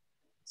ahorita.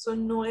 Eso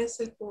no es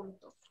el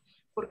punto.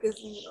 Porque,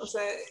 o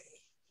sea,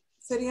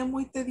 sería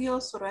muy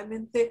tedioso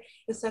realmente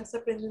estarse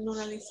aprendiendo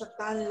una lista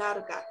tan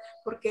larga,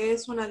 porque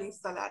es una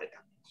lista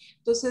larga.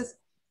 Entonces,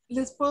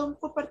 les puedo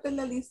compartir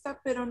la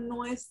lista, pero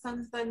no es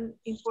tan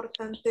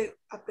importante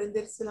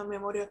aprenderse la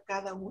memoria a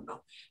cada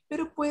uno.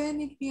 Pero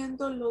pueden ir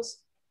viendo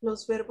los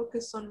verbos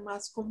que son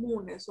más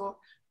comunes o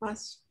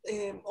más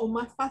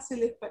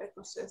fáciles para que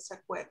ustedes se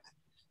acuerden.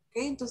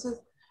 ¿Okay?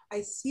 Entonces,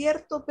 hay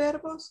ciertos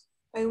verbos,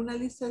 hay una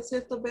lista de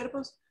ciertos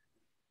verbos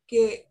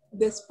que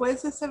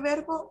después de ese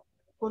verbo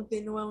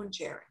continúa un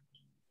gerund.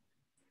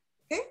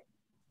 Okay?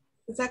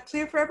 Is that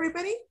clear for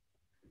everybody?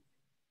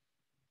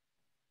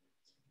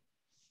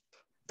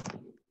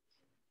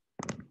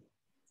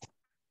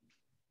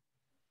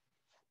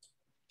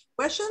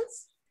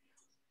 Questions?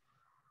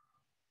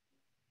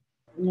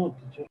 No,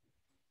 teacher.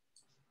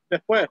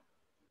 Después.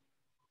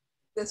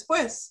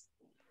 Después.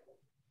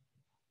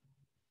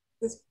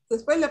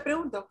 Después la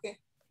pregunta, ¿ok?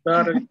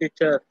 Sorry,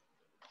 teacher.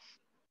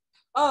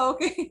 Oh,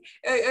 okay.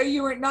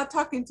 You were not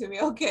talking to me.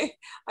 Okay,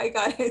 I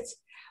got it.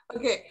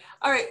 Okay,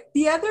 all right.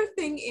 The other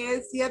thing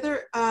is, the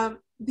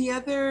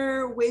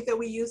other way that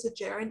we use a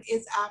gerund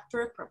is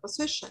after a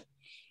preposition.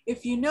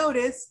 If you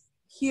notice,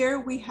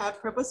 here we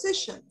have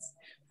prepositions.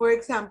 For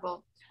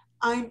example,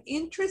 I'm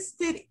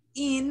interested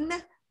in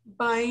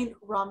buying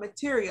raw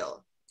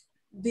material.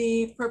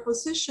 The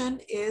preposition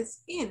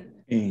is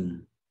in.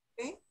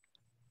 Okay.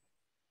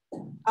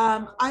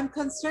 I'm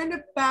concerned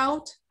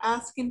about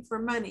asking for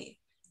money.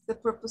 The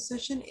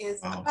preposition is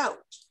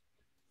about.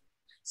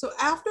 So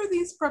after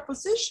these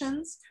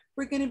prepositions,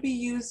 we're going to be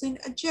using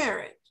a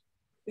gerund.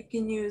 We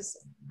can use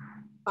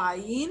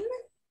buying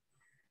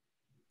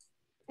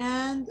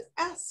and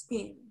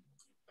asking.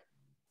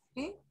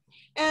 Okay.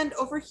 And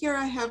over here,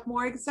 I have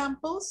more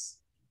examples.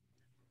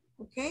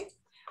 Okay.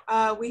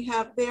 We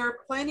have, they are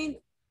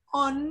planning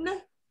on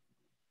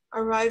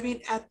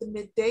arriving at the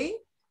midday.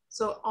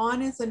 So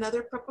on is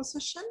another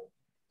preposition.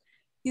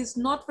 He's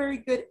not very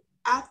good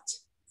at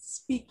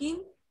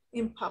speaking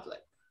in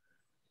public.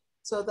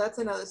 So that's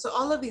another. So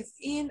all of these,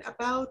 in,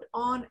 about,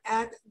 on,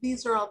 at,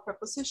 these are all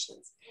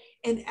prepositions.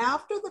 And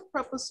after the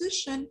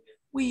preposition,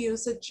 we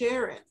use a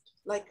gerund,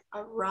 like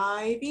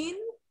arriving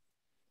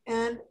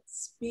and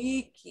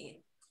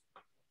speaking.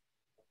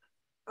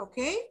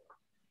 Okay?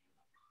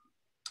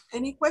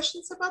 Any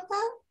questions about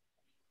that?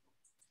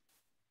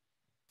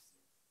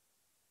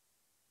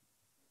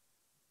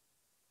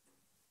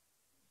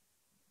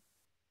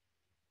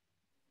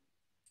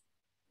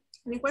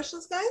 Any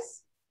questions,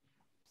 guys?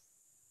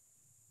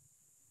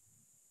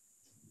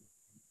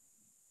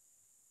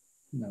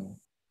 No.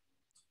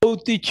 Oh,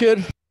 teacher.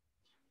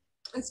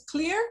 ¿Es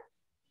clear?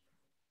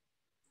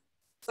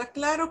 ¿Está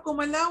claro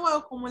como el agua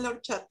o como la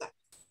horchata?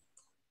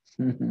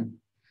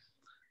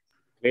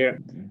 Clear.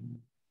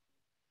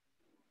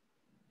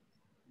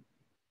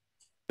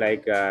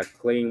 Like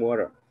clean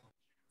water.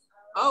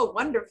 Oh,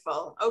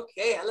 wonderful.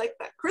 Okay, I like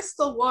that.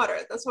 Crystal water.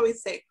 That's what we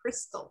say,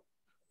 crystal.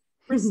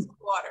 Crystal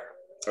water.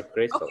 A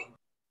crystal. Okay,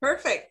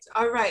 perfect.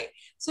 All right.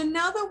 So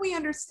now that we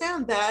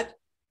understand that,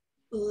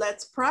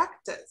 let's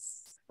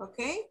practice.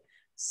 Okay.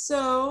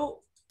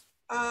 So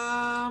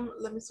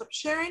let me stop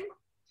sharing.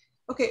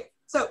 Okay.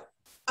 So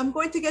I'm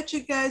going to get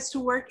you guys to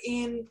work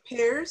in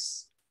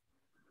pairs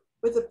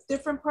with a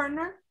different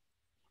partner.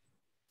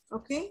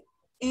 Okay,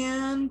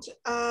 and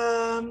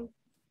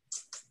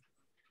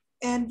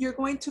you're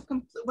going to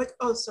complete what?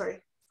 Oh,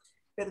 sorry,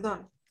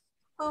 perdón.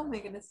 Oh my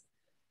goodness.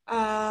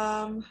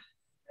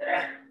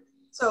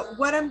 So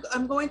what I'm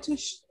going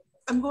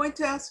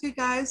to ask you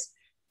guys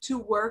to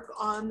work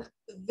on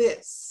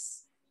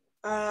this.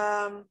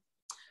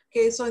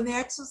 Okay, so in the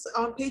exercise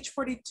on page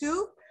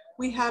 42,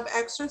 we have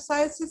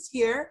exercises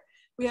here.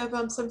 We have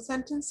some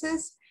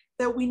sentences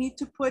that we need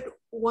to put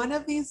one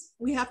of these.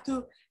 We have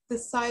to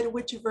decide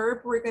which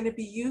verb we're going to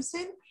be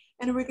using,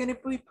 and we're going to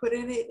be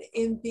putting it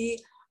in the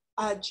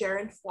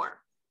gerund form.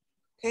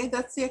 Okay,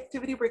 that's the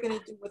activity we're going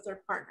to do with our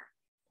partner.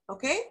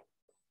 Okay,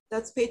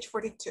 that's page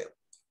 42.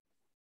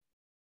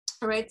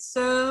 All right,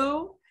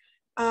 so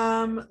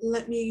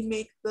let me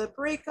make the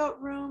breakout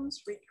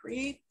rooms,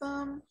 recreate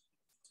them.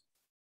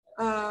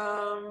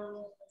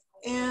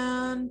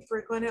 And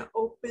we're going to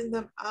open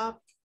them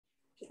up.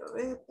 Quiero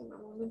ver, un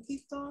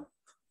momentito.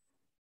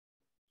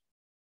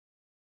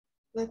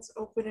 Let's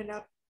open it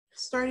up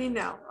starting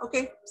now.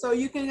 Okay, so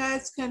you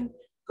guys can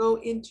go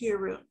into your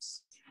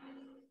rooms.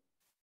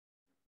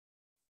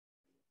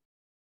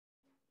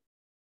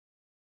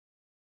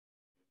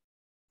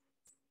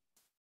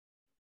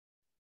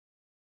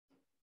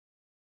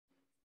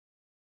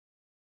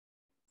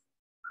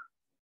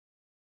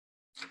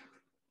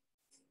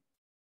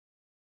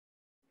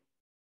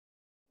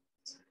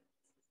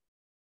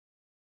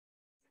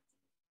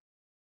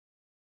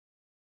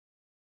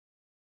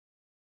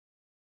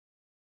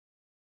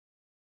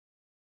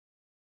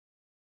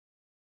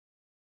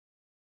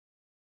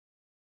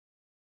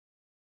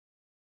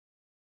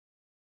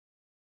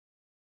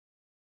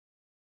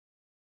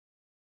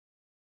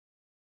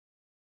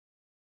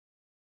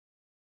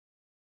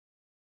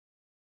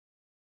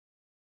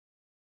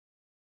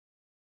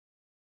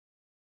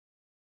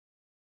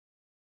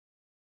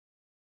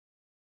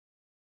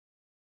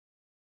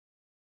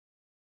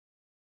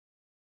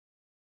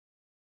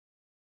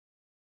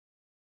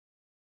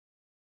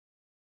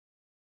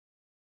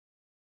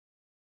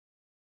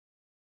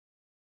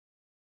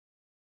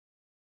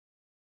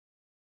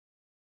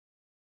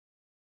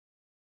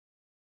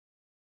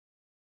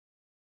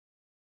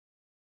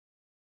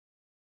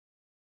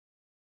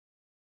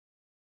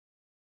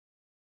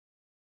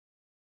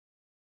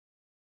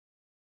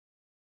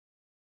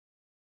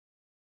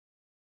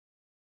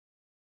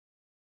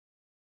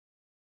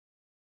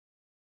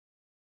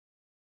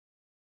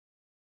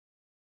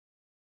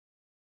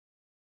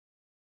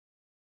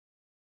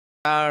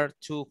 Are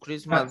to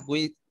Christmas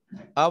week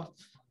up.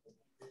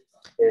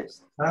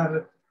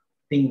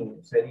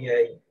 Starting sería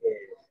ahí.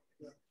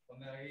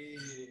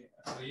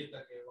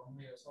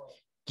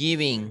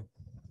 Giving.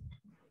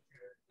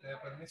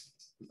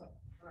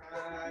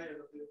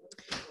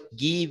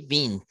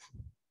 Giving.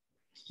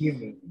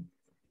 Giving.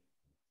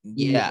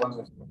 Yeah.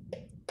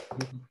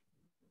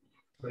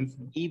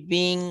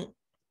 Giving.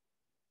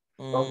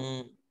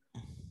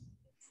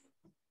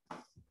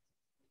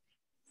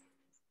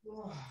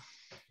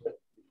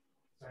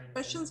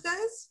 Questions,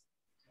 guys?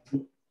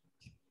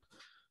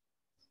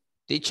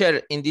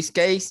 Teacher, in this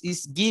case,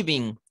 is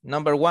giving,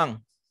 number 1.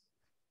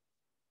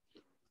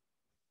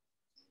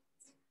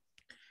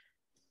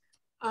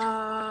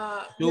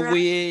 Do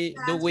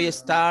we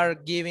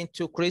start giving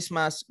to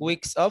Christmas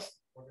weeks off?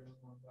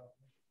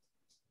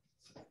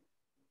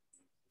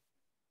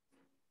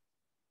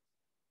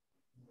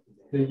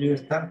 Do you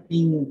start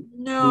in?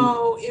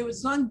 No, it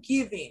was not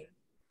giving.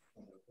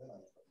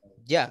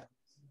 Yeah.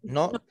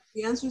 No. No,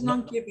 the answer is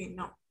not giving.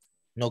 No.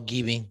 No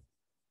giving.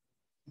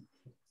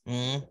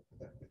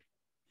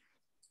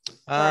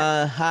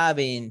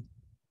 Having.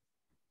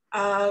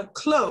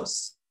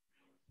 Close.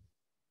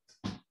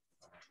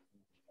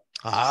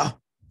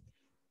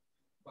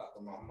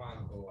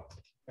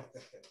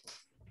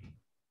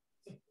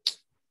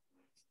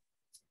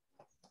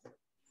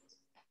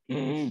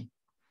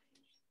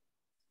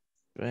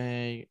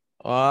 Pay.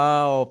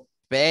 Oh,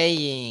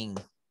 paying.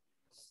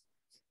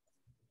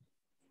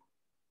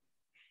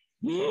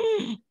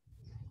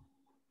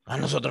 A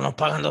nosotros nos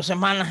pagan 2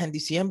 semanas en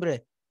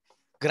diciembre.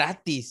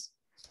 Gratis.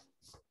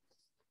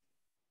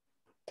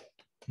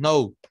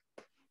 No.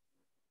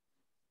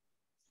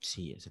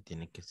 Sí, eso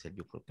tiene que ser.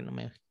 Yo creo que no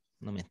me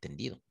he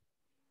entendido.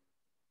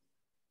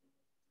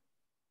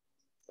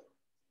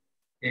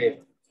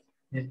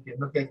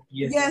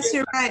 Yes,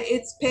 you're right.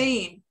 It's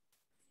paying.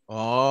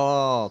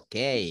 Oh,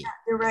 okay. Yeah,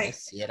 you're right.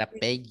 Yes, era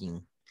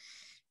paying.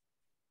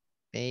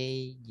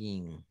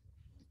 Paying.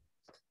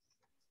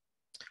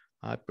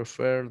 I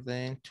prefer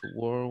them to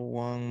work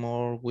 1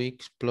 more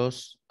week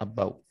plus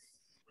about.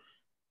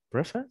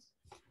 Prefer?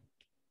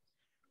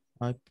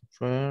 I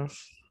prefer.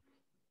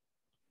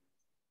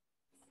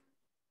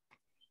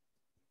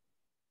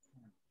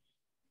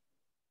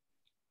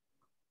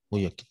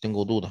 Uy, aquí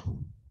tengo duda.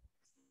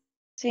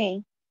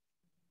 Sí.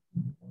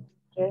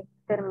 Okay,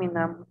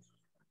 terminamos.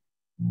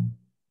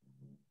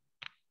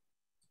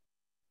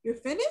 You're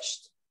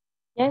finished?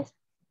 Yes.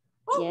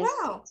 Oh, Yes.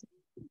 wow.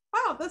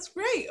 Wow, that's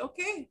great.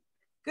 Okay.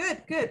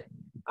 Good, good.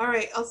 All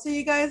right, I'll see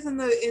you guys in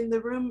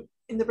the room,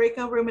 in the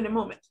breakout room in a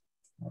moment.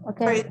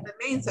 Okay. Sorry, the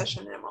main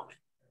session in a moment.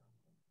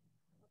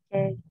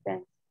 Okay,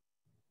 thanks.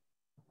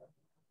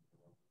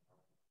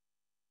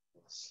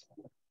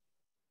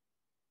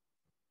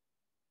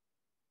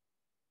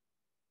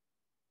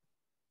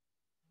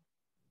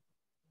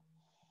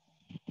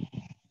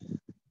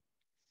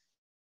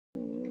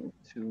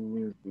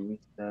 To we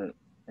start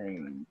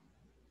saying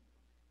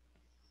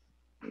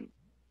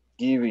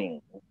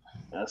giving,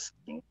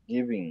 asking,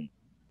 giving.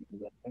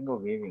 Ya tengo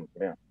giving,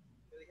 creo.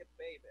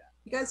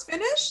 You guys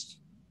finished?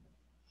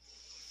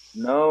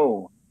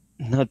 No,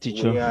 No,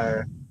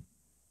 teacher.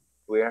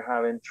 we are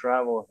having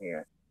trouble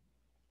here.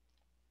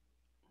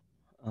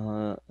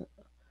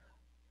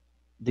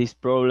 This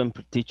problem,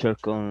 teacher,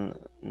 con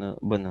no,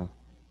 bueno,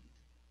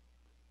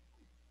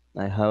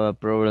 I have a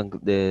problem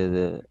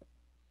the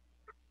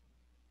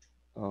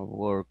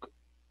work.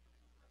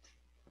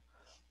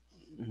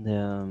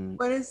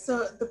 What is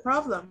the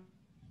problem?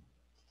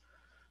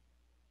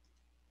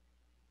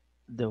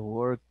 The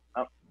work.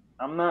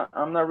 I'm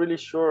not really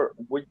sure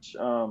which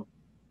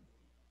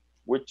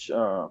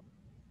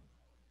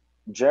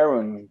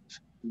gerund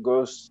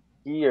goes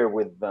here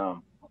with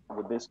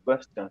this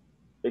question,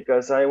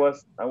 because I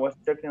was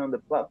checking on the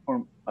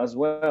platform as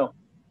well,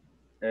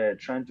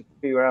 trying to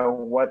figure out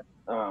what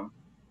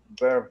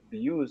verb to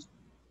use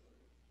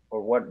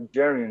or what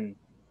gerund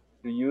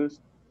to use,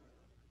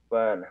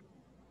 but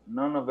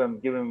none of them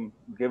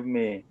give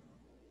me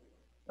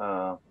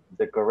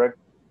the correct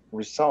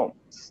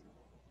results.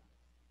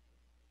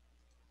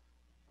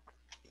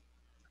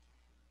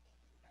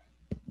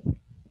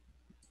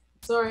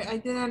 Sorry, I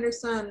didn't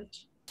understand.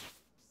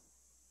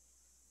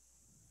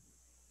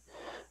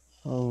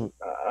 Oh.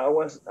 I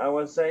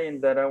was saying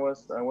that I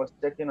was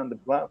checking on the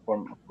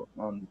platform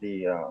on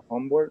the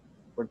homework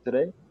for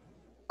today.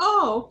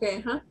 Oh,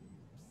 okay, huh?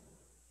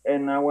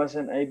 And I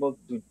wasn't able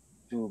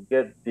to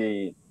get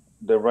the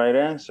right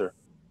answer,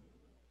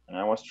 and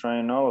I was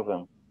trying all of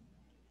them,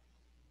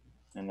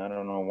 and I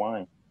don't know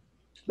why.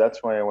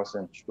 That's why I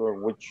wasn't sure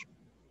which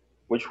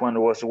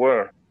one was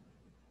where.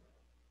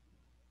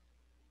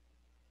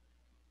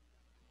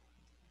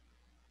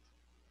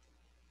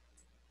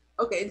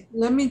 Okay,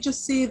 let me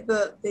just see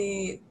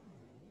the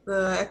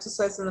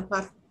exercise in the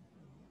platform.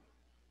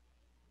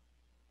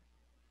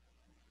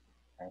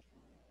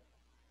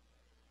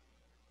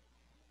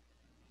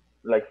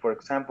 Like, for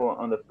example,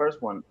 on the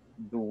first one,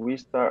 do we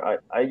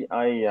start? I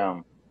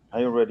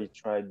already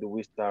tried. Do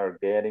we start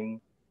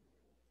getting?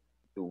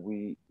 Do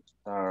we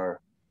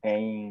start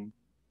paying?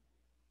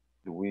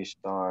 Do we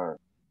start?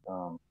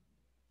 Well,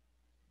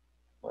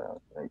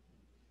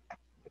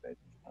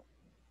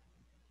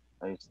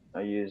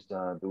 I use.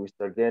 Do we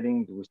start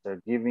getting? Do we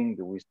start giving?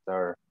 Do we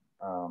start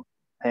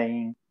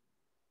paying?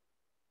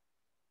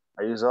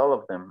 I use all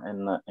of them,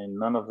 and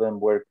none of them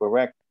were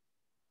correct.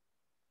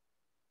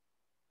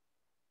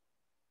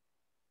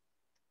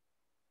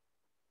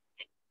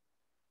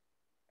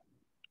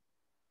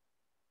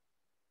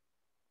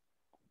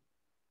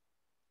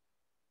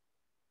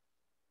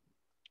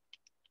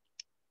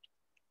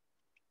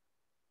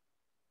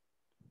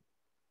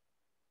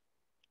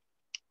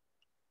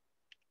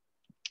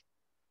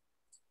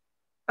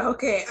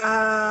 Okay.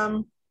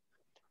 All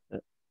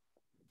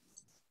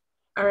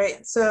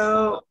right.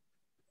 So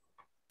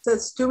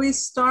says, do we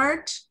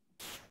start?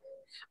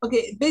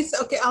 Okay.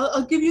 Okay.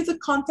 I'll give you the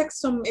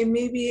context, so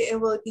maybe it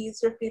will be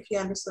easier if you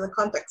understand the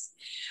context.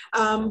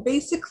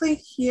 Basically,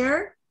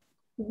 here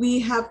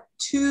we have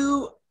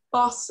two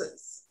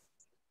bosses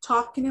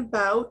talking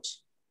about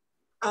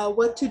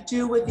what to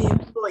do with the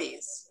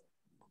employees.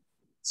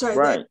 Sorry.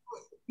 Right.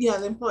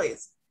 The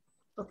employees.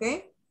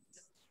 Okay.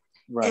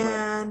 Right.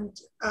 And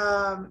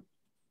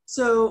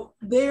so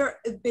they're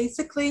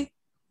basically,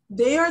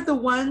 they are the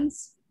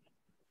ones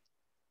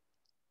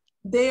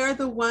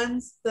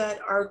that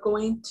are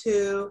going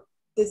to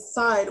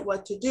decide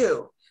what to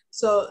do.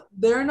 So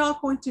they're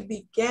not going to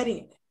be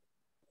getting it.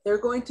 They're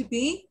going to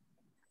be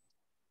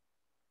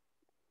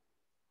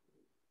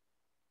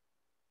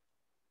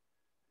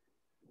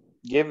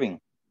giving.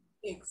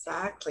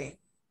 Exactly.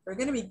 They're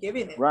going to be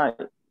giving it. Right.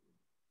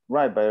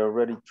 Right, but I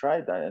already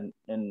tried that,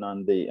 and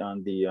on the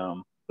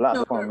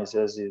platform No, it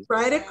says is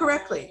write it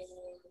correctly.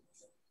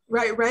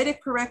 Write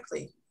it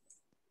correctly.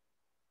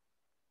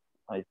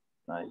 I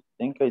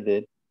think I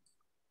did.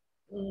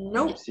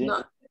 Nope,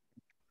 not.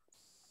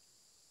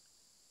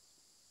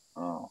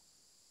 Oh.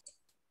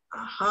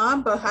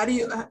 But how do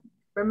you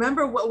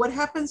remember what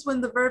happens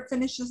when the verb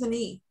finishes an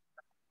E?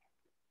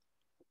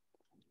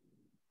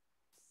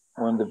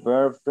 When the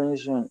verb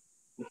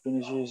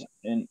finishes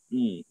in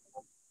E.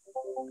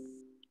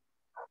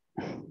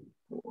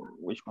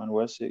 Which one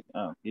was it?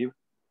 Give.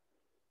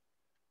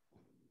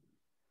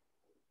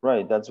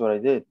 Right, that's what I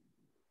did.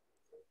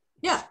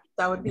 Yeah,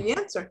 that would be the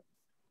answer.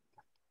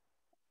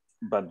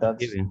 But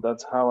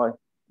that's how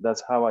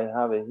I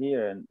have it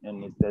here,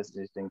 and it says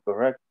it's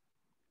incorrect.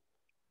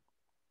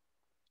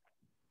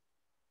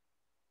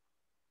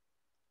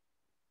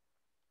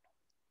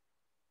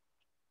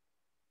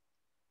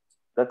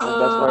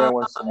 That's why I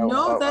was.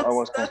 No, I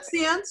was that's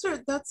the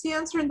answer. That's the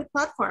answer in the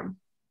platform.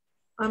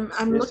 I'm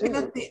Is looking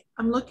it? at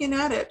I'm looking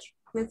at it.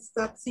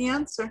 That's the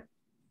answer.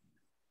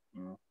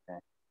 Okay,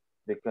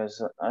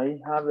 because I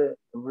have it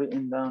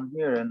written down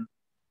here,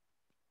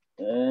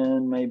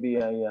 and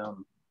maybe I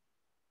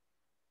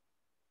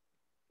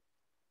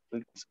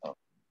clicked up.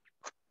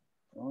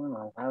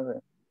 Oh, I have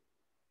it.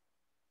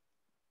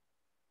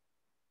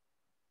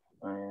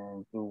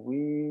 And do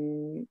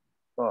we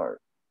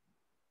start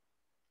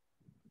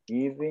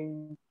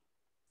giving?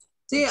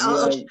 See,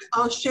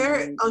 I'll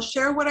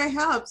share what I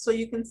have so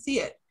you can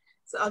see it.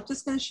 So I'm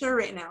just gonna share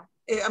right now.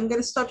 I'm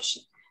gonna stop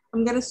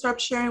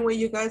sharing what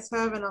you guys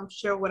have, and I'll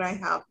share what I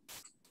have.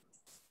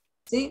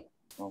 See,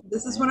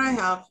 this is what I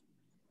have.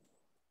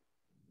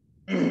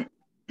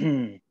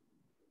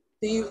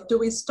 Do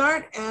we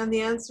start? And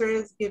the answer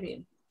is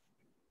giving.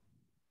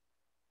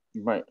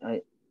 Right.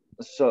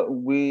 So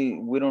we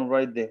don't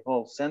write the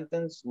whole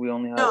sentence. We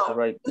only have to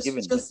write this given.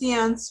 is just the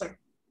answer.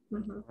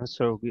 Mm-hmm.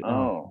 So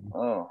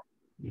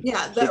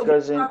Yeah,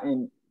 because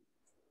in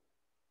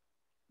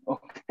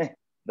okay,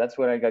 that's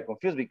where I got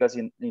confused, because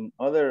in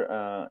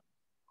other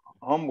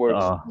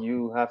homeworks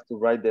you have to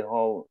write the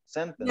whole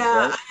sentence.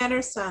 Yeah, right? I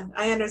understand.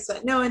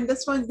 No, in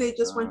this one they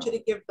just want you to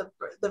give the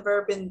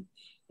verb in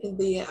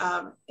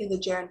the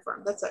gerund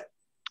form. That's it.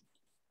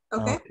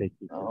 Okay.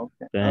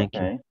 Okay. Thank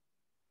you.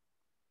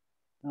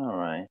 All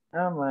right.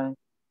 Thank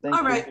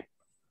All you. right.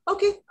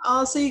 Okay.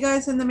 I'll see you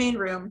guys in the main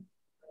room.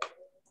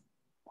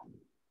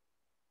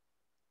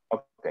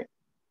 Okay.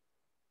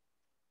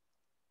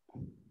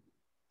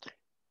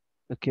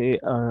 Okay.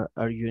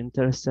 Are you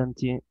interested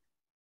in?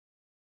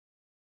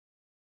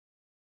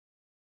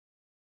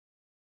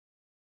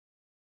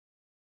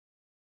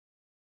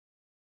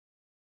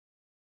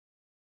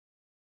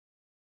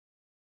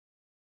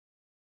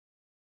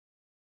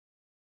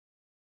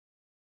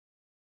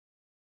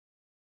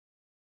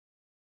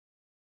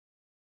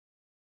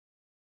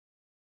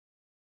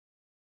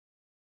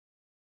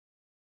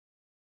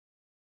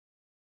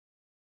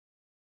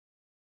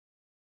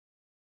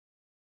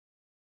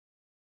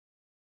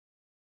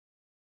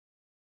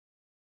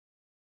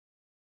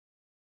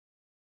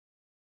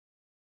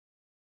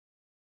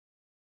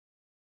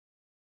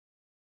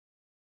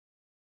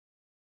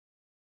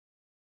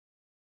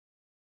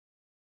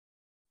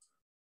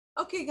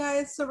 Okay,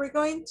 guys, so we're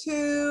going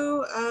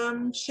to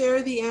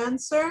share the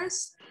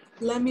answers.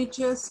 Let me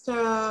just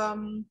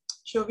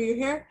show you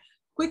here.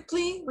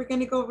 Quickly, we're going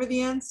to go over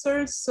the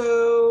answers.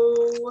 So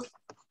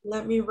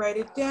let me write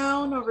it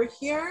down over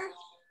here.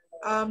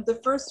 The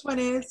first one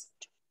is,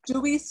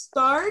 do we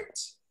start?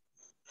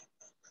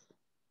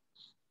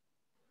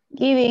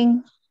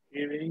 Giving.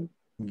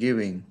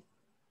 Giving.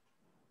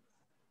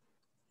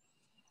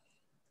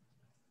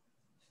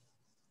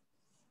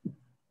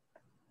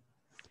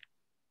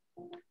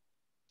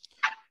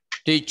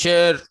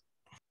 Teacher.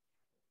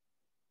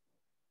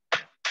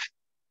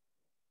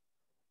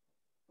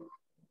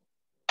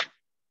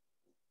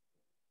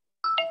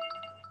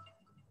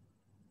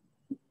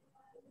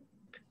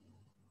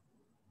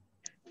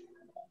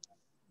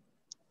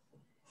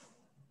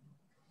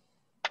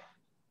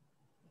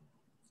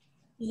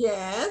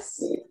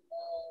 Yes.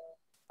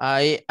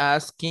 I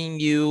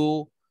asking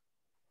you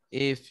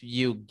if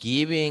you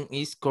giving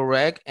is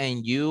correct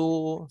and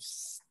you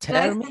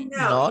tell me No,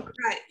 not. you're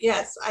right.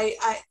 Yes,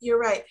 you're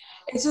right.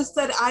 It's just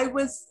that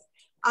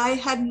I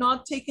had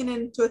not taken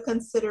into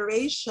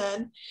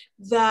consideration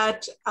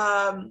that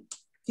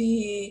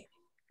the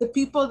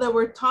people that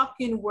were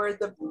talking were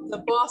the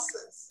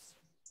bosses.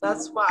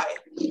 That's why.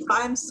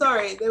 I'm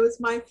sorry, that was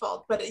my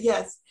fault. But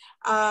yes,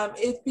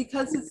 it's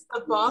because it's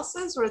the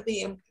bosses or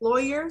the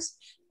employers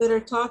that are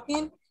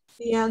talking,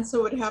 the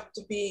answer would have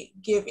to be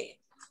giving.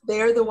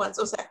 They're the ones.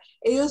 O sea,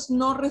 ellos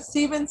no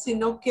reciben,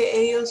 sino que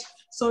ellos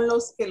son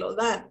los que lo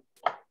dan.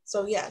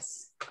 So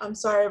yes, I'm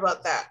sorry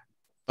about that.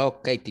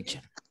 Okay,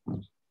 teacher.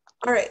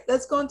 All right,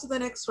 let's go on to the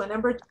next one.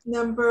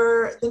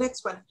 The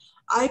next one.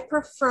 I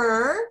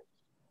prefer.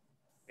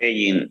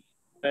 Paying.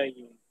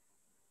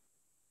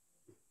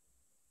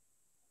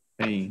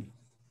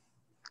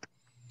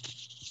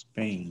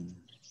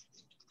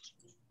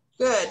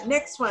 Good.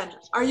 Next one.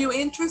 Are you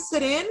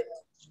interested in?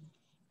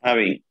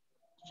 Having.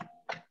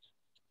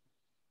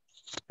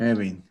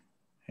 Good.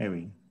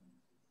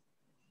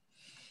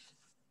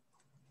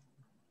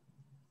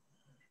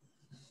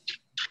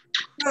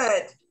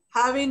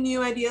 Having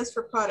new ideas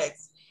for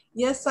products.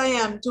 Yes, I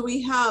am. Do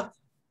we have?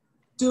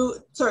 Do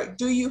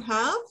you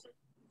have?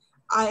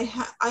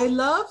 I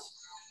love.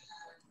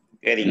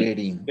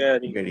 Getting.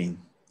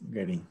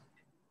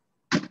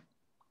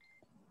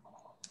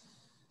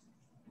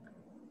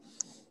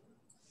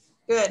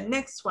 Good.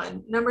 Next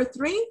one. Number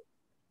 3.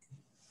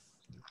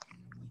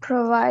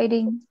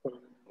 Providing.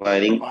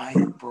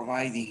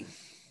 Providing.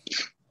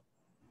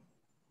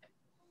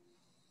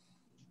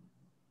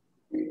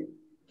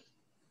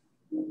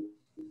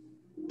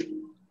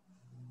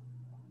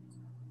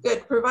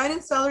 Good.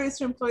 Providing salaries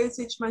to employees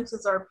each month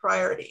is our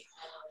priority.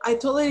 I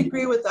totally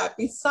agree with that.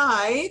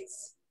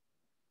 Besides.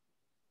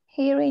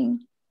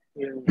 Hearing.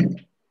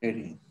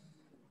 Hearing.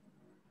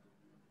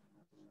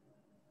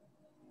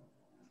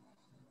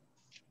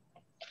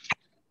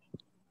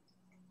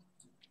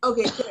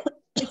 Okay, good.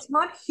 It's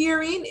not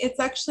hearing, it's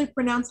actually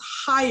pronounced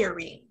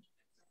hiring.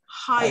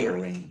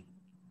 Hiring.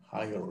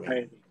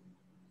 Hiring.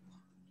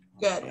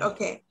 Good,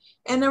 okay.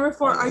 And number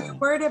 4, are you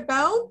worried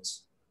about?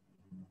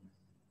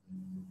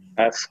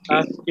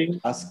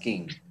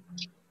 Asking.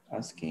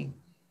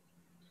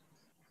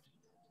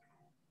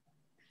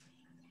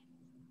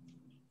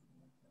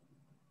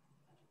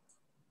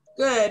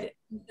 Good.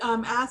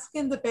 I'm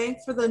asking the bank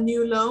for the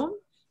new loan.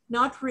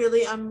 Not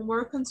really. I'm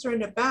more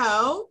concerned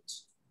about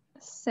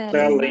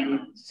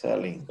Selling.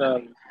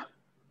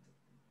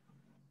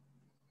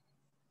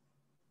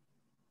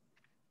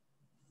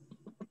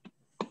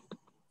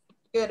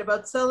 Good,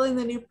 about selling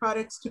the new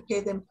products to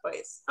pay the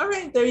employees. All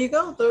right, there you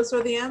go. Those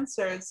are the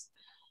answers.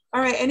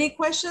 All right, any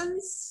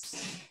questions?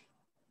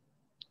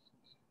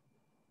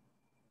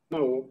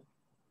 No.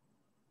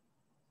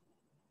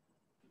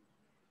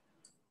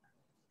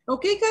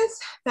 Okay, guys,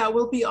 that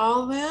will be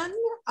all then.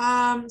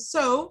 I'm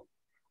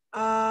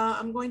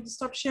going to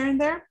stop sharing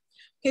there.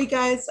 Okay,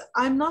 guys,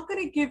 I'm not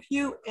going to give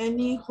you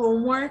any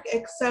homework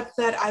except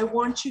that I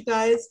want you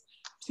guys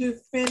to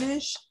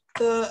finish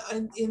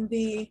in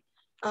the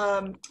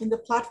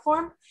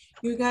platform.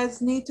 You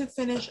guys need to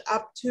finish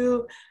up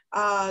to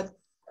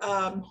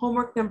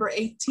homework number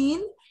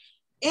 18.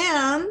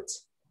 And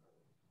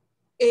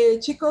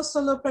chicos,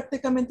 solo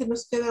prácticamente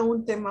nos queda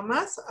un tema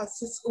más,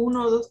 así es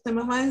 1 o 2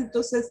 temas más,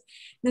 entonces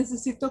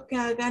necesito que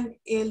hagan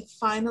el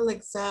final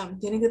exam.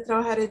 Tienen que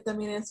trabajar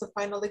también en su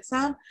final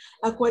exam.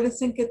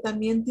 Acuérdense que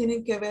también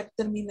tienen que haber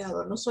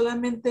terminado, no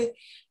solamente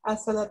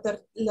hasta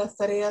las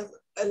tareas,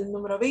 el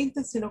número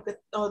 20, sino que,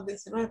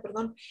 19,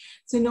 perdón,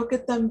 sino que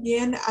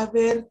también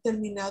haber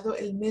terminado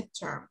el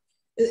midterm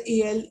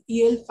y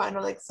el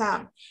final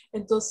exam.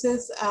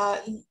 Entonces,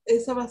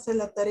 esa va a ser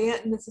la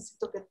tarea.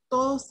 Necesito que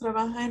todos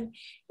trabajen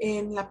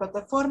en la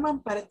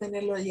plataforma para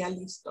tenerlo ya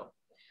listo.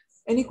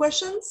 Any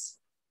questions?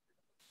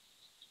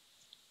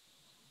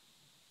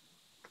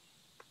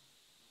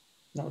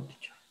 No,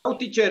 teacher. Oh,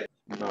 teacher.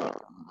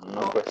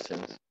 No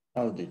questions.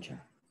 No,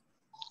 teacher.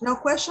 No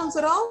questions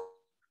at all?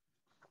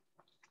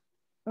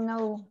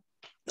 No.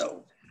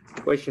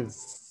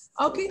 Questions.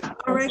 Okay,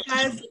 all right,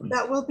 guys,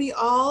 that will be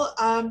all.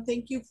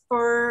 Thank you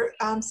for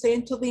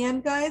staying till the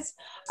end, guys.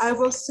 I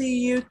will see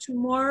you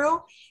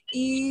tomorrow.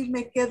 Y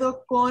me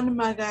quedo con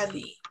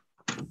Magali.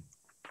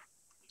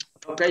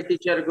 Okay,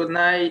 teacher. Good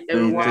night,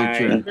 everyone.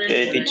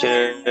 Okay,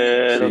 teacher.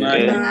 Good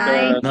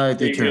night. Night,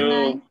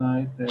 teacher.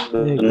 Night,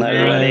 Good night,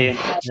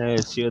 everybody.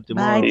 See you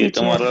tomorrow. See you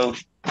tomorrow.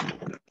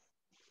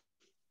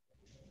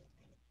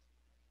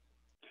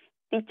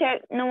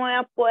 Teacher, no me voy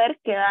a poder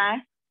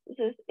quedar.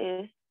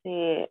 Entonces,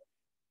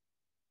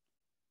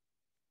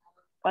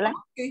 hola.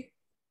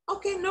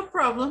 Okay, no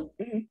problem.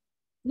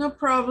 No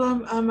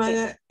problem,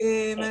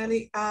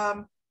 Magali.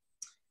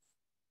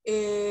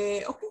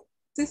 Okay,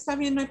 sí, está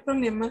bien, no hay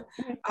problema.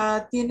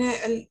 ¿Tiene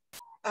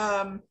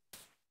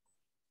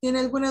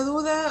alguna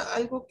duda?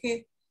 Algo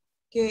que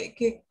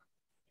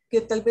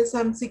tal vez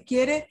si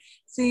quiere,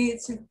 si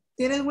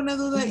tiene alguna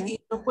duda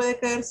y no puede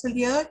caerse el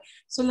día de hoy,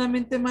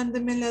 solamente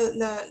mándeme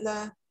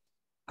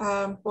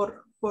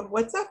por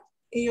WhatsApp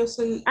y yo es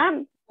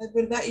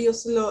verdad, y yo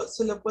se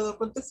lo puedo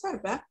contestar,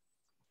 ¿verdad?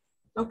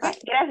 Okay.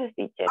 Gracias,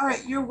 teacher. All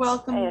right, you're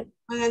welcome.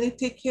 Magali,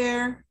 take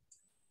care.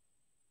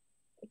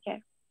 Take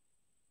care.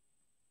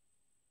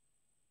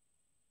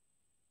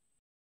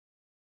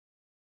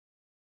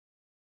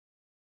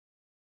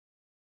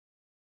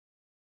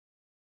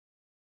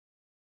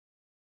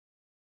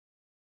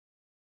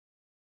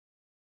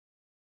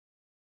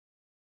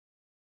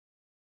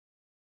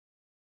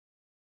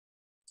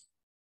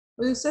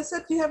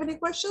 Cesar, do you have any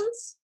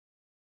questions?